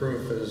burden of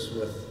proof is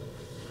with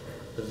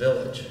the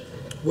village.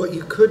 What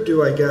you could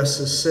do, I guess,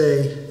 is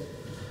say,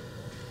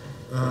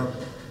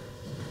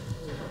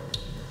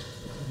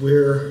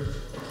 where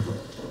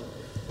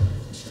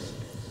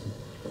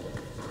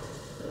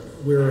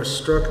a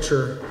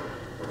structure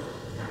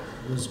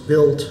was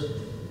built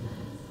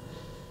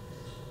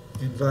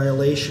in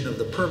violation of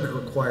the permit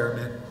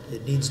requirement,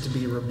 it needs to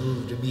be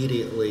removed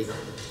immediately.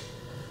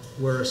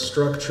 Where a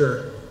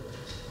structure,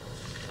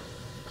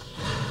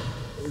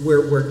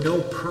 where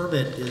no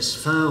permit is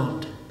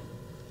found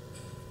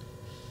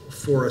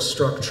for a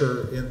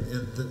structure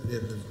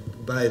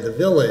by the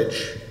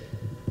village,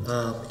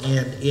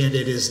 and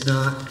it is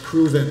not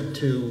proven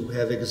to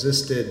have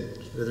existed,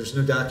 there's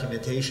no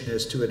documentation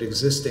as to it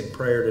existing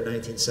prior to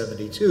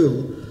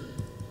 1972,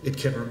 it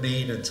can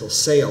remain until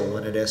sale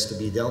when it has to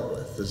be dealt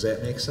with. Does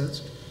that make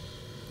sense?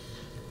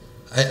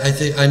 I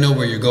think I know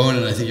where you're going,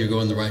 and I think you're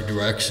going the right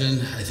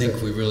direction. I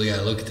think we really got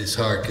to look at this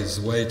hard, because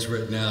the way it's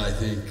written out, I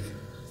think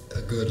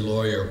a good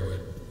lawyer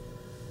would,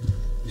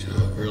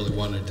 really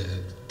wanted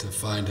to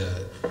find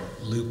a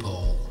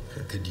loophole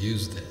that could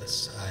use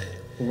this.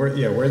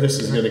 Where this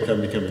is going to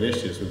become an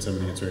issue is when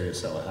somebody gets ready to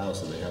sell a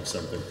house and they have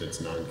something that's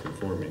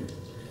non-conforming,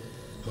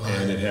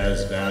 and it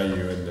has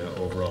value in the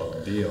overall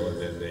deal, and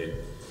then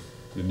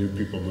the new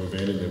people move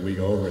in, and then we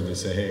go over and they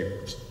say, hey,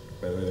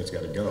 by the way, that's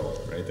got to go,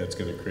 right? That's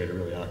going to create a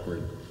really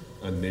awkward,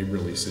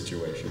 unneighborly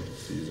situation,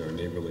 to use our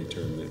neighborly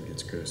term that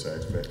gets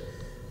criticized. But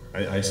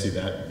I see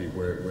that be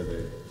where it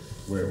would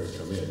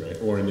come in, right?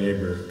 Or a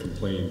neighbor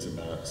complains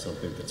about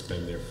something that's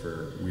been there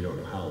for we don't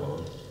know how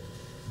long.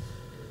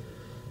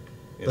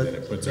 And But then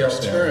it puts the our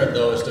staff alternative, in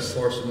though, a is to box.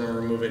 force them to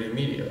remove it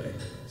immediately.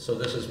 So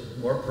this is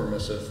more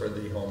permissive for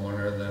the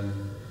homeowner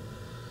than...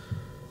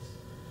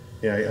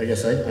 Yeah, I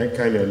guess I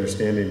kind of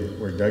understanding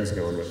where Doug's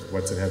going with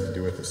what's it have to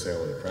do with the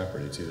sale of the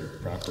property. It's either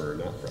proper or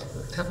not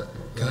proper.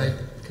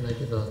 Can I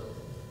give a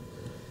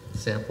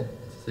sample?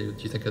 See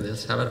what you think of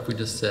this? How about if we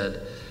just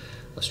said,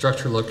 a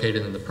structure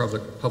located in the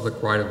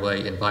public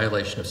right-of-way in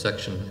violation of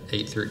section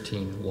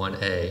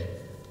 813(1)A,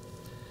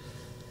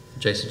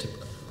 adjacent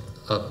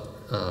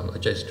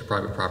to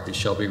private property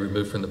shall be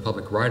removed from the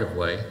public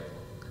right-of-way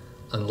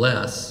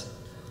unless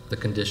the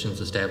conditions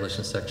established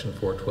in section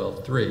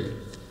 412(3)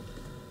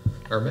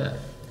 are met,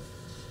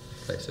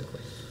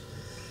 basically.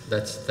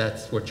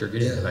 That's what you're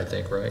getting at, I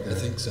think, right? I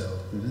think so.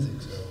 Mm-hmm. I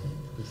think so.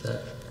 Is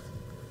that?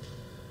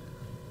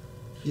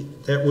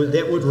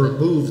 That would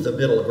remove the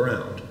middle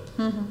ground.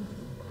 Mm-hmm.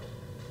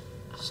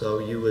 So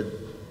you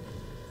would,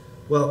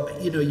 well,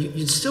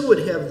 you still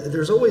would have,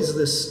 there's always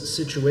this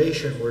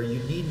situation where you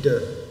need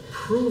to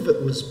prove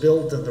it was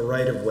built in the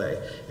right of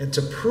way. And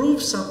to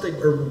prove something,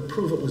 or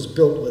prove it was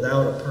built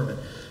without a permit,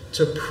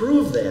 to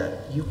prove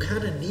that, you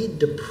kind of need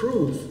to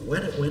prove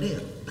when it went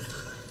in.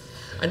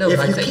 I know, If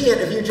but you I think,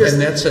 can't, if you just.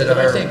 And that's it. but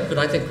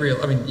I think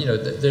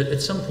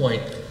at some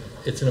point,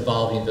 it's an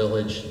evolving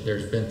village.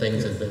 There's been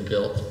things that have been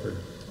built for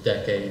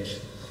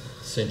decades,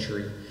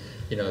 century,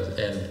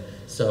 and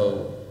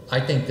so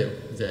I think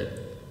that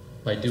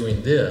by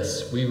doing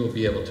this, we will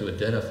be able to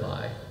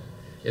identify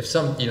if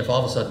all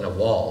of a sudden a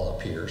wall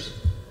appears,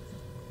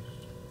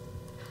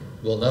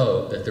 we'll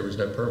know that there was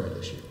no permit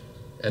issued,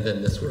 and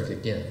then this would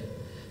kick in.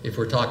 If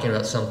we're talking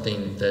about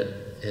something that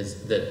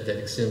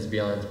extends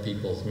beyond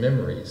people's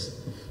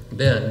memories,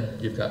 then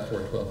you've got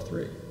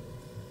 412(3).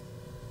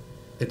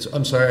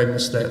 I'm sorry, I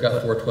missed that. You've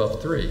got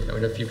 412(3). I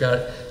mean, if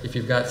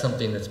you've got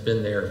something that's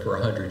been there for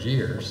 100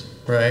 years,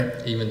 right?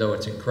 Even though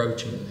it's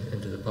encroaching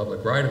into the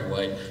public right of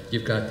way,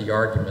 you've got the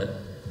argument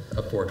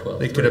of 412(3).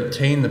 They could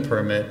obtain the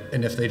permit,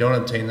 and if they don't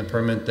obtain the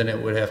permit, then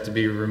it would have to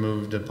be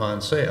removed upon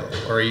sale.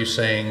 Or are you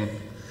saying?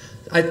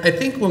 I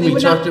think when we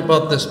talked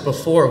about this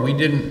before, we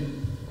didn't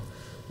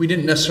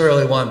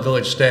necessarily want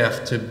village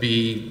staff to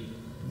be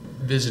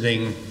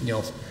visiting,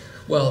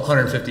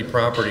 150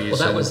 properties. Well,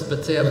 that was the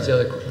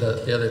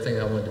other thing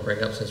I wanted to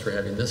bring up since we're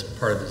having this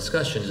part of the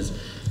discussion is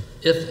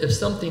if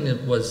something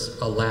that was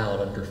allowed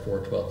under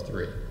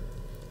 412(3),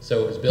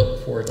 so it was built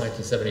before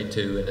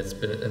 1972, and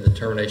the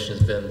determination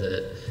has been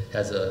that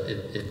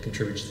it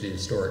contributes to the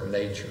historic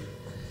nature.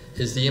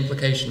 Is the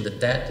implication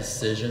that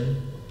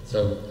decision?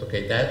 So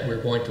that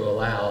we're going to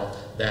allow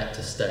that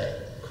to stay.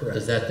 Correct.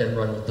 Does that then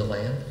run with the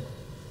land?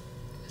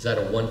 Is that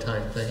a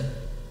one-time thing?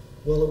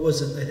 Well, it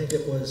wasn't, I think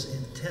it was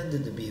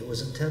intended to be. It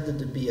was intended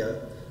to be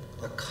a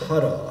a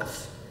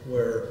cutoff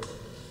where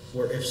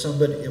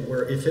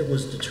if it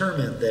was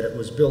determined that it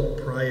was built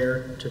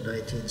prior to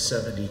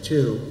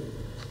 1972,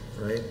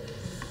 right?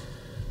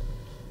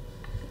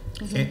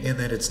 And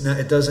that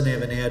it doesn't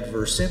have an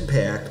adverse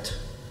impact,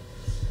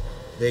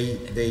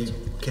 it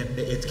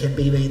can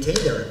be maintained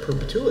there in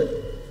perpetuity.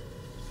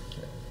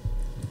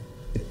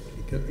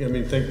 I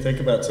mean, think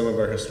about some of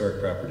our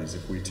historic properties.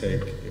 If we take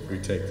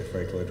the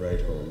Frank Lloyd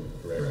Wright home,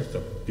 right, with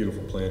the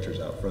beautiful planters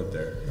out front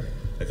there,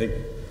 I think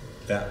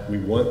that we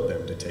want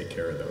them to take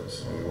care of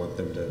those. And we want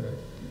them to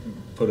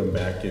put them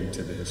back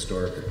into the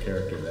historic or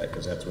character of that,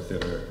 because that's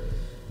within our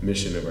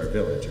mission of our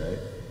village, right?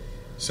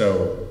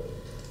 So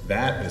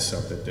that is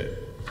something that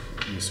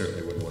you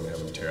certainly wouldn't want to have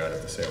them tear out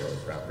at the sale of the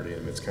property.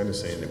 And it's kind of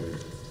saying that we.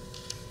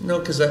 No,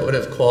 because that would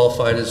have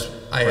qualified as,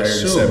 I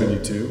assume. Prior to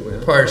 72,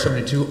 yeah. Prior to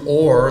 72,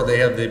 or they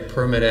have the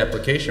permit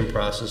application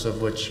process,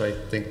 of which I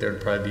think there'd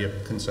probably be a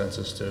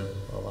consensus to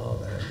allow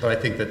that. But I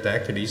think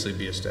that could easily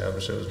be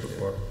established. It was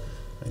before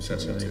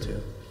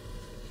 1972.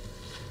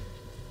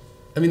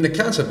 I mean, the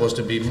concept was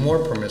to be more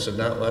permissive,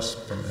 not less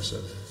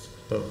permissive,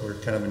 but we're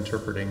kind of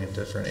interpreting it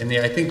different. And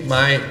I think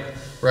my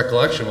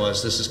recollection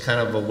was this is kind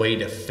of a way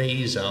to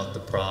phase out the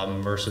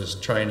problem versus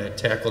trying to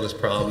tackle this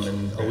problem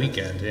in a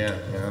weekend. Yeah,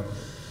 you know.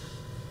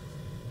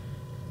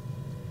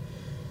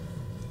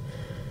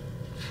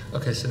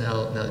 Okay, so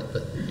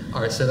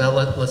all right. So now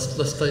let's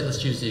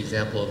use the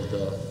example of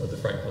the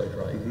Frank Lloyd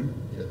Wright,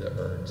 the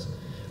urns.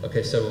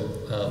 Okay, so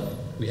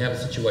we have a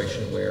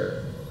situation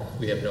where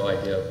we have no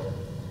idea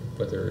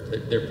whether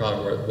there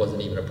probably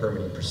wasn't even a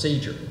permitting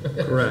procedure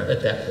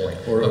at that point.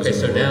 Okay,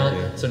 so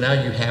now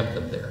you have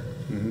them there.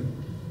 Mm-hmm.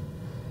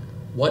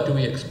 What do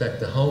we expect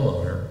the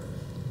homeowner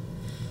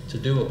to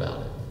do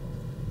about it?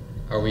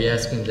 Are we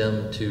asking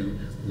them to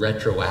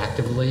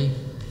retroactively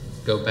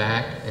go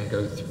back and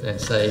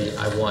and say,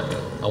 I want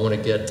to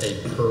get a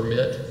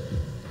permit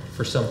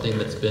for something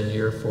that's been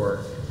here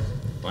for?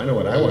 I know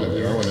what I want to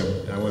do. I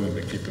want them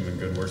to keep them in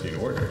good working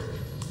order,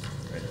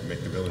 right?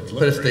 Make the village look.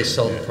 But if they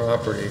sell the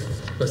property,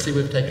 but see,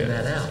 we've taken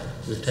that out.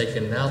 We've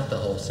taken out the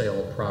whole sale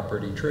of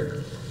property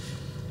trigger.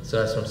 So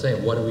that's what I'm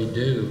saying. What do we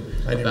do?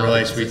 I didn't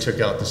realize we took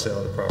out the sale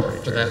of the property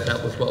trigger. But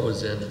that was what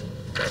was in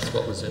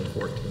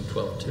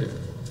 1412.2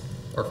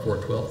 or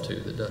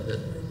 412.2 that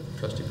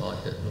Trustee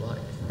Pollock didn't like.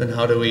 Then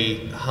how do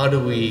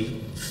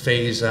we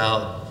phase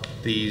out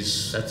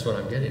these? That's what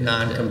I'm getting.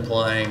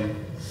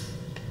 Non-complying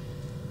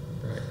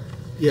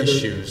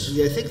issues.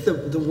 I think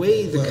the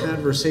way the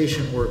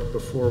conversation worked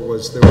before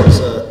was there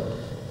was a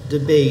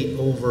debate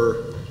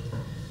over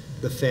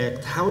the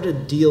fact how to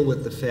deal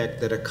with the fact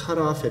that a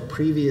cutoff had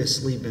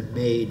previously been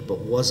made but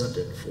wasn't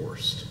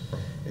enforced,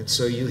 and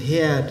so you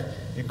had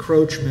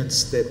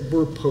encroachments that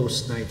were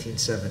post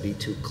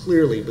 1972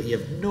 clearly, but you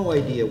have no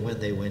idea when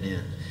they went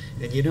in.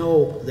 And you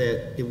know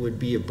that it would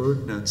be a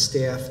burden on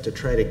staff to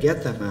try to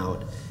get them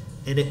out,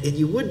 and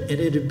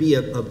it'd be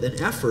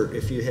an effort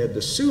if you had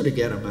to sue to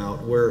get them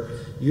out, where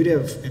you'd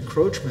have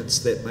encroachments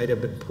that might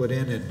have been put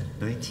in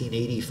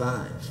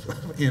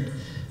 1985, and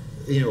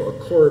a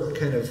court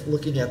kind of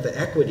looking at the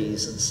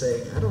equities and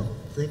saying, I don't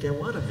think I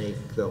want to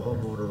make the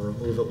homeowner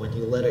remove it when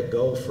you let it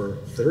go for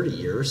 30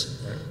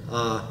 years.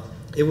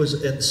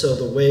 And so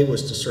the way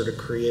was to sort of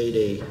create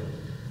a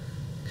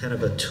kind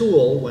of a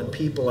tool when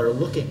people are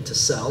looking to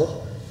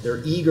sell.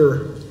 They're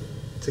eager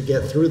to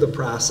get through the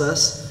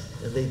process,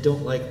 and they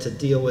don't like to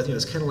deal with,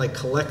 it's kind of like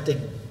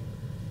collecting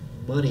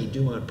money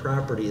due on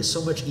property is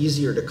so much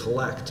easier to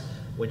collect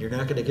when you're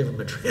not going to give them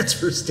a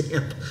transfer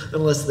stamp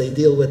unless they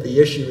deal with the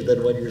issue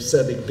than when you're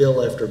sending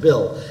bill after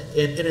bill.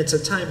 And it's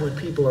a time when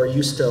people are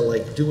used to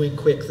like doing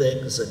quick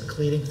things and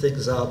cleaning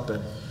things up,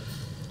 and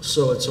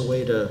so it's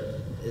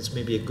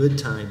maybe a good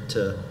time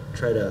to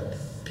try to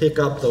pick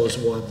up those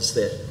ones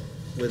that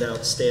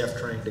without staff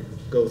trying to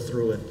go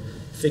through and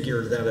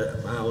figure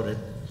that out and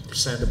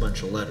send a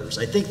bunch of letters.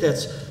 I think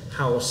that's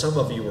how some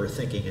of you were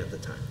thinking at the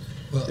time.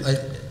 Well,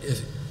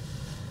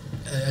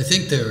 I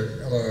think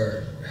there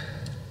are,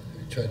 let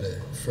me try to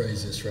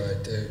phrase this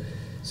right, there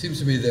seems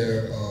to me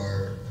there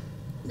are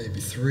maybe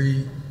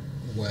three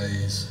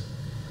ways.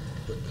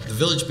 The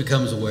village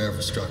becomes aware of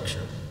a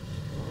structure.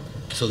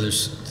 So it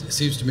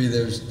seems to me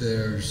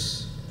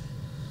there's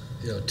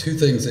two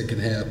things that can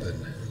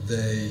happen.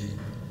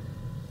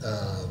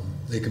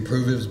 They can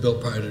prove it was built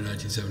prior to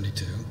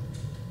 1972,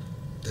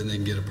 then they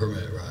can get a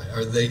permit, right?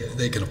 Or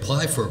they can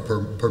apply for a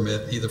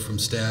permit either from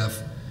staff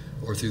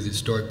or through the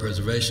Historic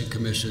Preservation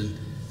Commission.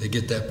 They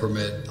get that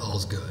permit,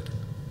 all's good.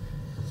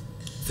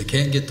 If they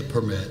can't get the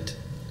permit,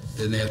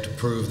 then they have to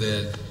prove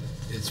that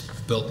it's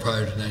built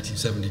prior to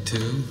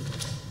 1972.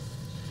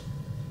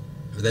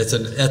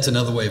 That's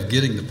another way of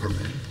getting the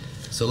permit.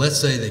 So let's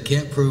say they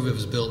can't prove it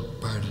was built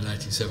prior to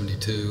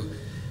 1972,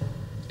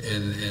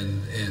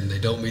 and they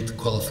don't meet the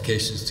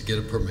qualifications to get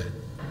a permit.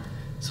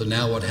 So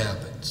now what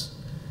happens?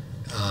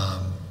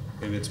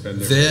 And it's been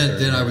there.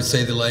 Then I would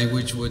say the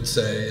language would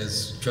say,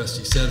 as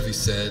Trustee Sedvey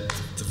said,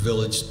 the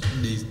village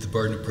needs, the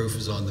burden of proof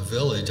is on the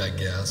village, I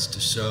guess, to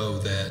show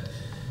that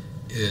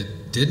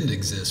it didn't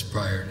exist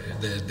prior,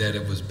 that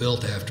it was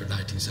built after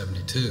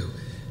 1972.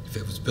 If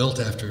it was built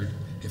after,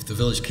 if the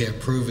village can't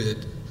prove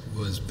it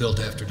was built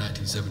after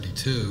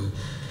 1972,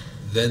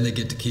 then they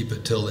get to keep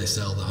it till they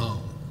sell the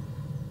home.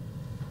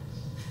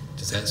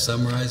 Does that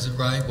summarize it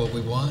right, what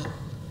we want?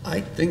 I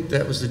think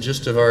that was the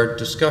gist of our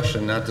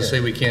discussion, not to say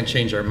we can't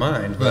change our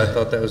mind, but I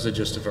thought that was the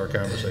gist of our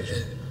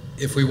conversation.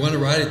 If we want to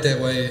write it that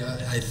way,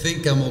 I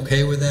think I'm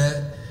okay with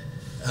that,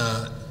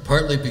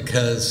 partly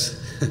because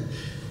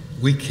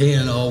we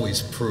can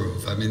always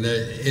prove. I mean,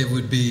 it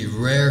would be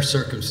rare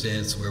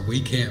circumstance where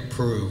we can't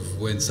prove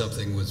when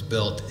something was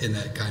built in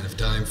that kind of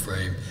time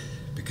frame,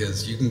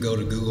 because you can go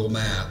to Google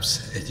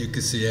Maps and you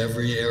can see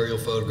every aerial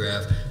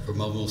photograph from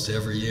almost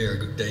every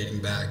year dating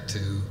back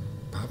to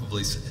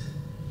probably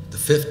the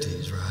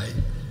 50s, right?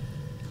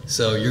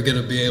 So you're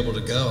going to be able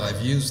to go.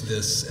 I've used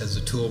this as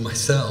a tool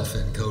myself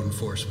in code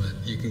enforcement.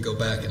 You can go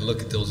back and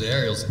look at those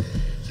aerials and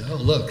say, oh,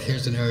 look,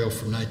 here's an aerial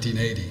from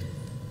 1980.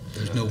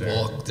 There's no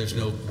wall. There's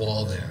no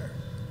wall there.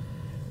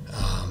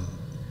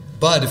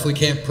 But if we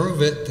can't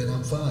prove it, then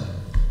I'm fine.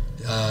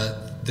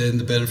 Then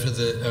the benefit of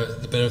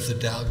the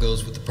doubt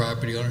goes with the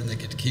property owner, and they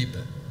get to keep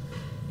it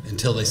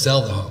until they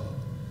sell the home.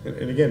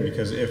 And again,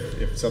 because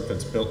if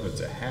something's built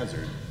that's a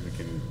hazard,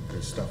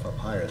 there's stuff up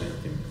higher that you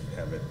can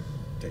have it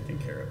taken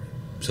care of.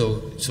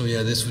 So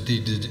yeah, this would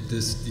need to,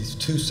 these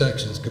two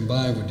sections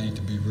combined would need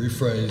to be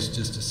rephrased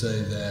just to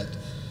say that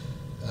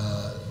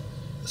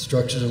a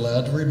structure is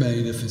allowed to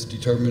remain if it's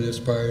determined it's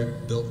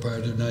built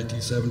prior to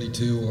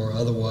 1972 or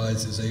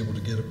otherwise is able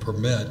to get a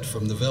permit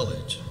from the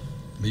village,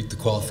 meet the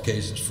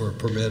qualifications for a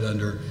permit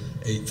under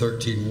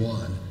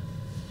 813.1.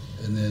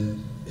 And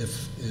then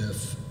if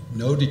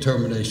no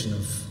determination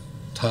of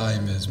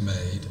time is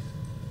made,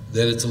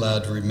 then it's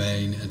allowed to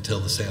remain until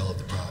the sale of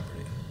the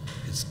property.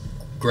 It's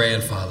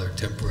grandfathered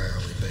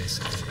temporarily,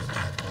 basically, at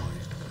that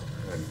point.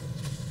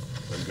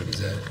 I'm good with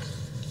that.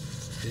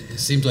 It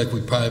seems like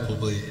we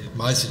probably,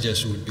 my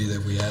suggestion would be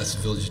that we ask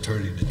the village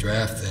attorney to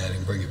draft that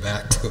and bring it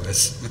back to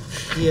us.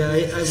 Yeah,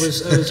 I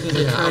was going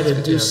to try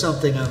to do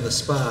something on the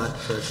spot,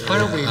 but why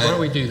don't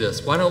we do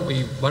this? Why don't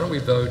we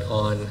vote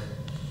on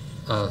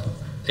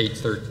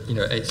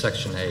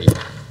section 8,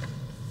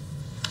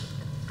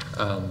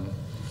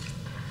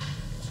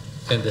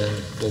 and then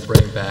we'll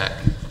bring back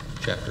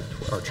chapter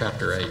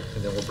 8,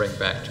 and then we'll bring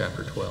back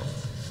chapter 12,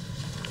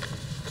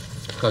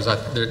 because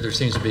there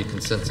seems to be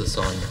consensus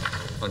on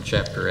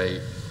chapter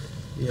 8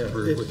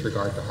 with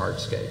regard to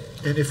hardscape.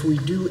 And if we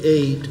do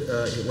 8,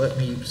 let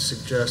me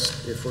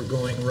suggest, if we're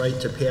going right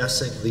to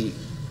passing the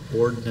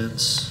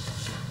ordinance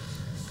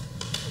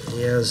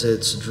as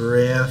it's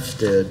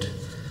drafted,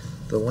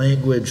 the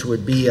language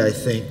would be, I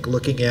think,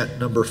 looking at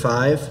number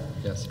 5.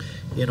 Yes.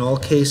 In all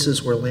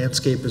cases where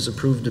landscape is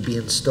approved to be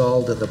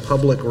installed in the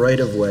public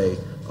right-of-way,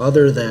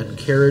 other than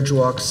carriage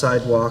walks,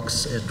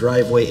 sidewalks, and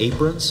driveway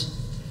aprons.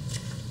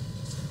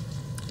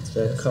 Does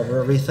that cover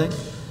everything?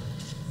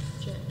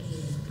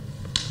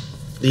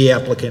 The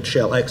applicant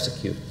shall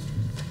execute.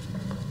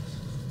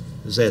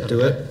 Does that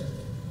do it?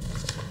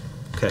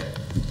 Okay.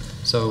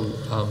 So,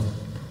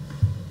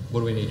 what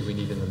do we need? Do we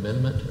need an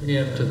amendment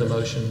to the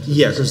motion?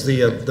 Yes, because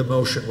the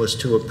motion was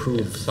to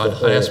approve. So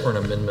I ask for an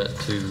amendment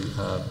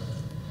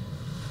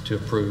to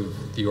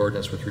approve the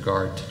ordinance with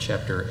regard to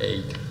chapter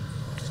 8,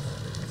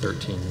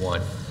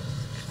 13.1.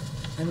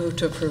 I move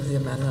to approve the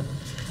amendment.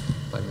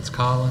 By Ms.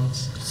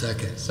 Collins.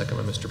 Second. Second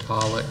by Mr.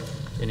 Pollack.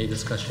 Any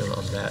discussion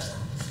on that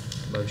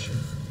motion?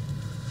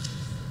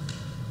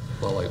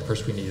 Well,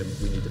 first we need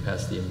to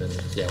pass the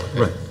amendment. Yeah,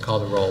 we're going to call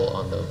the roll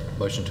on the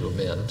motion to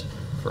amend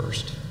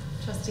first.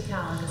 Trustee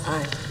Collins.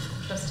 Aye.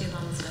 Trustee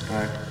Lumsden.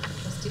 Aye.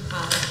 Trustee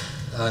Pollak.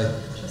 Aye.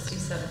 Trustee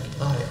Sedemy.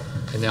 Aye.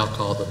 And now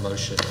call the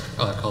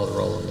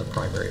roll on the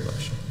primary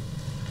motion.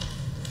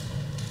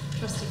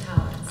 Trustee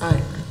Collins.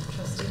 Aye.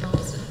 Trustee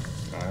Lumsden.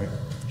 Aye.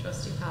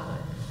 Trustee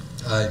Pollak.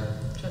 Aye.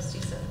 Trustee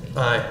Sedemy.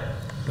 Aye.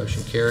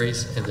 Motion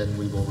carries, and then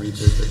we will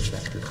revisit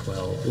chapter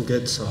 12. We'll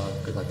get some.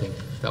 Because I think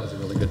that was a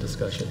really good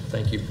discussion.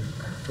 Thank you,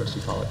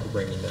 Trustee Pollack, for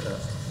bringing that up.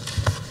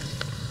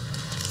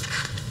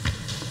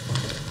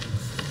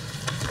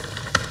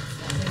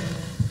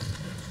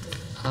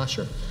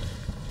 Sure.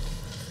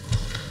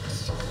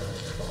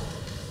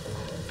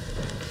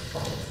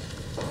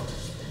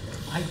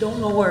 I don't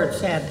know where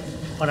it's at,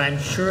 but I'm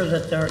sure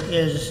that there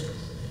is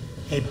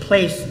a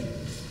place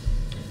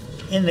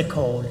in the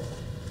code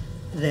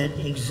that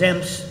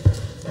exempts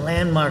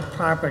landmark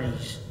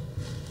properties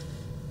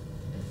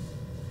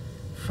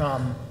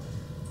from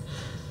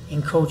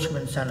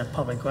encroachments on a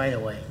public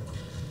right-of-way.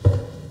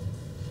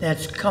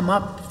 That's come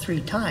up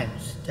 3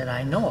 times that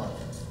I know of.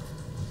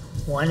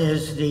 One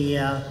is the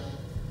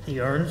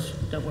urns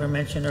that were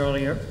mentioned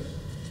earlier.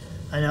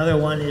 Another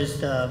one is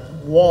the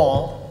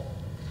wall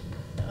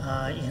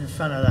in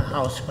front of the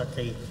house with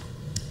the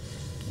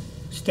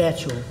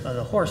statue of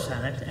the horse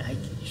on it. I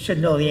should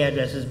know the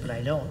addresses, but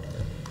I don't.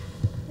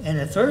 And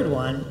the third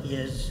one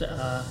is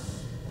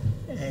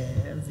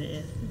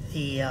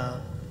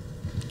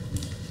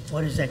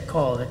what is that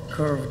called? The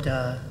curved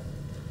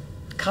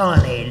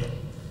colonnade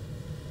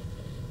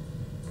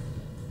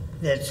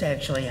that's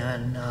actually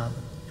on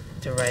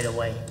the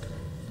right-of-way.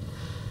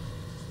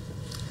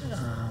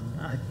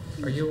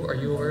 Are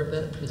you aware of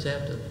that, Ms.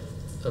 Abt,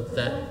 of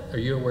that? Are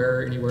you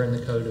aware anywhere in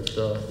the code of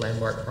the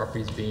landmark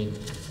properties being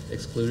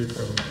excluded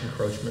from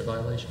encroachment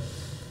violation?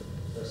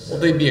 Well,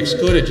 they'd be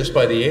excluded just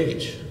by the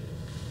age.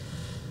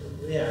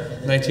 Yeah.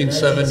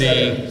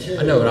 1970.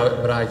 I know,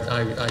 but I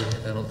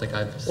don't think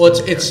I've. Well,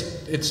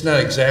 it's not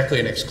exactly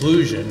an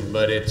exclusion,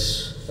 but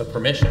it's a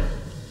permission.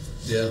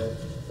 Yeah.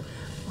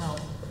 Well,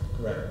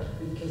 Correct.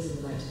 In case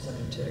of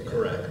 1972.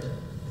 Correct.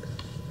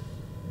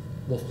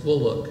 We'll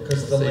look.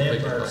 Because the see if we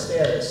can landmark find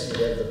it. status,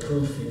 you have the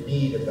proof you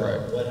need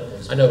about when it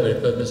was. I know,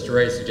 but Mr.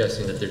 Ray is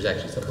suggesting that there's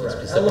actually something Correct.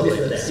 I'll look specifically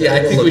for that's. that. Yeah, I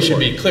think We'll we look should for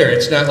be it. clear.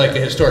 It's not like a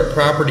historic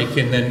property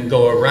can then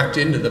go erect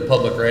into the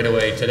public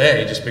right-of-way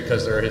today just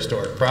because they're a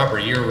historic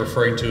property. You're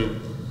referring to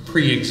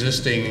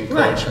pre-existing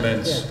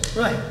encroachments.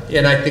 right.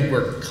 And I think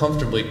we're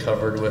comfortably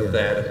covered with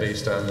that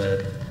based on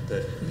the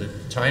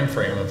time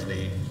frame of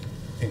the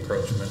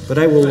encroachment. But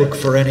I will look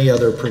for any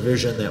other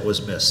provision that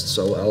was missed,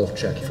 so I'll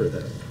check for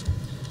that.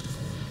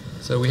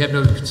 So we have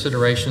no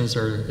considerations,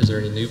 or is there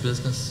any new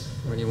business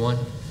from anyone?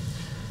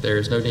 There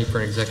is no need for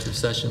an executive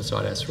session, so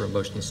I'd ask for a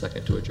motion and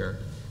second to adjourn.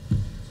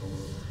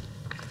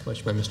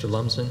 Motion by Mr.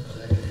 Lumsden,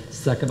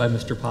 second by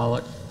Mr.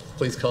 Pollock.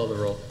 Please call the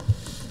roll.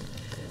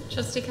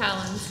 Trustee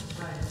Collins.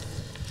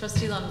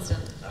 Trustee Lumsden.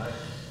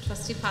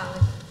 Trustee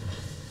Pollock.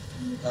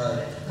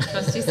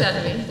 Trustee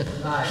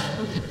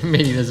Setterby.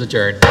 Meeting is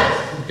adjourned.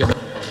 Good night.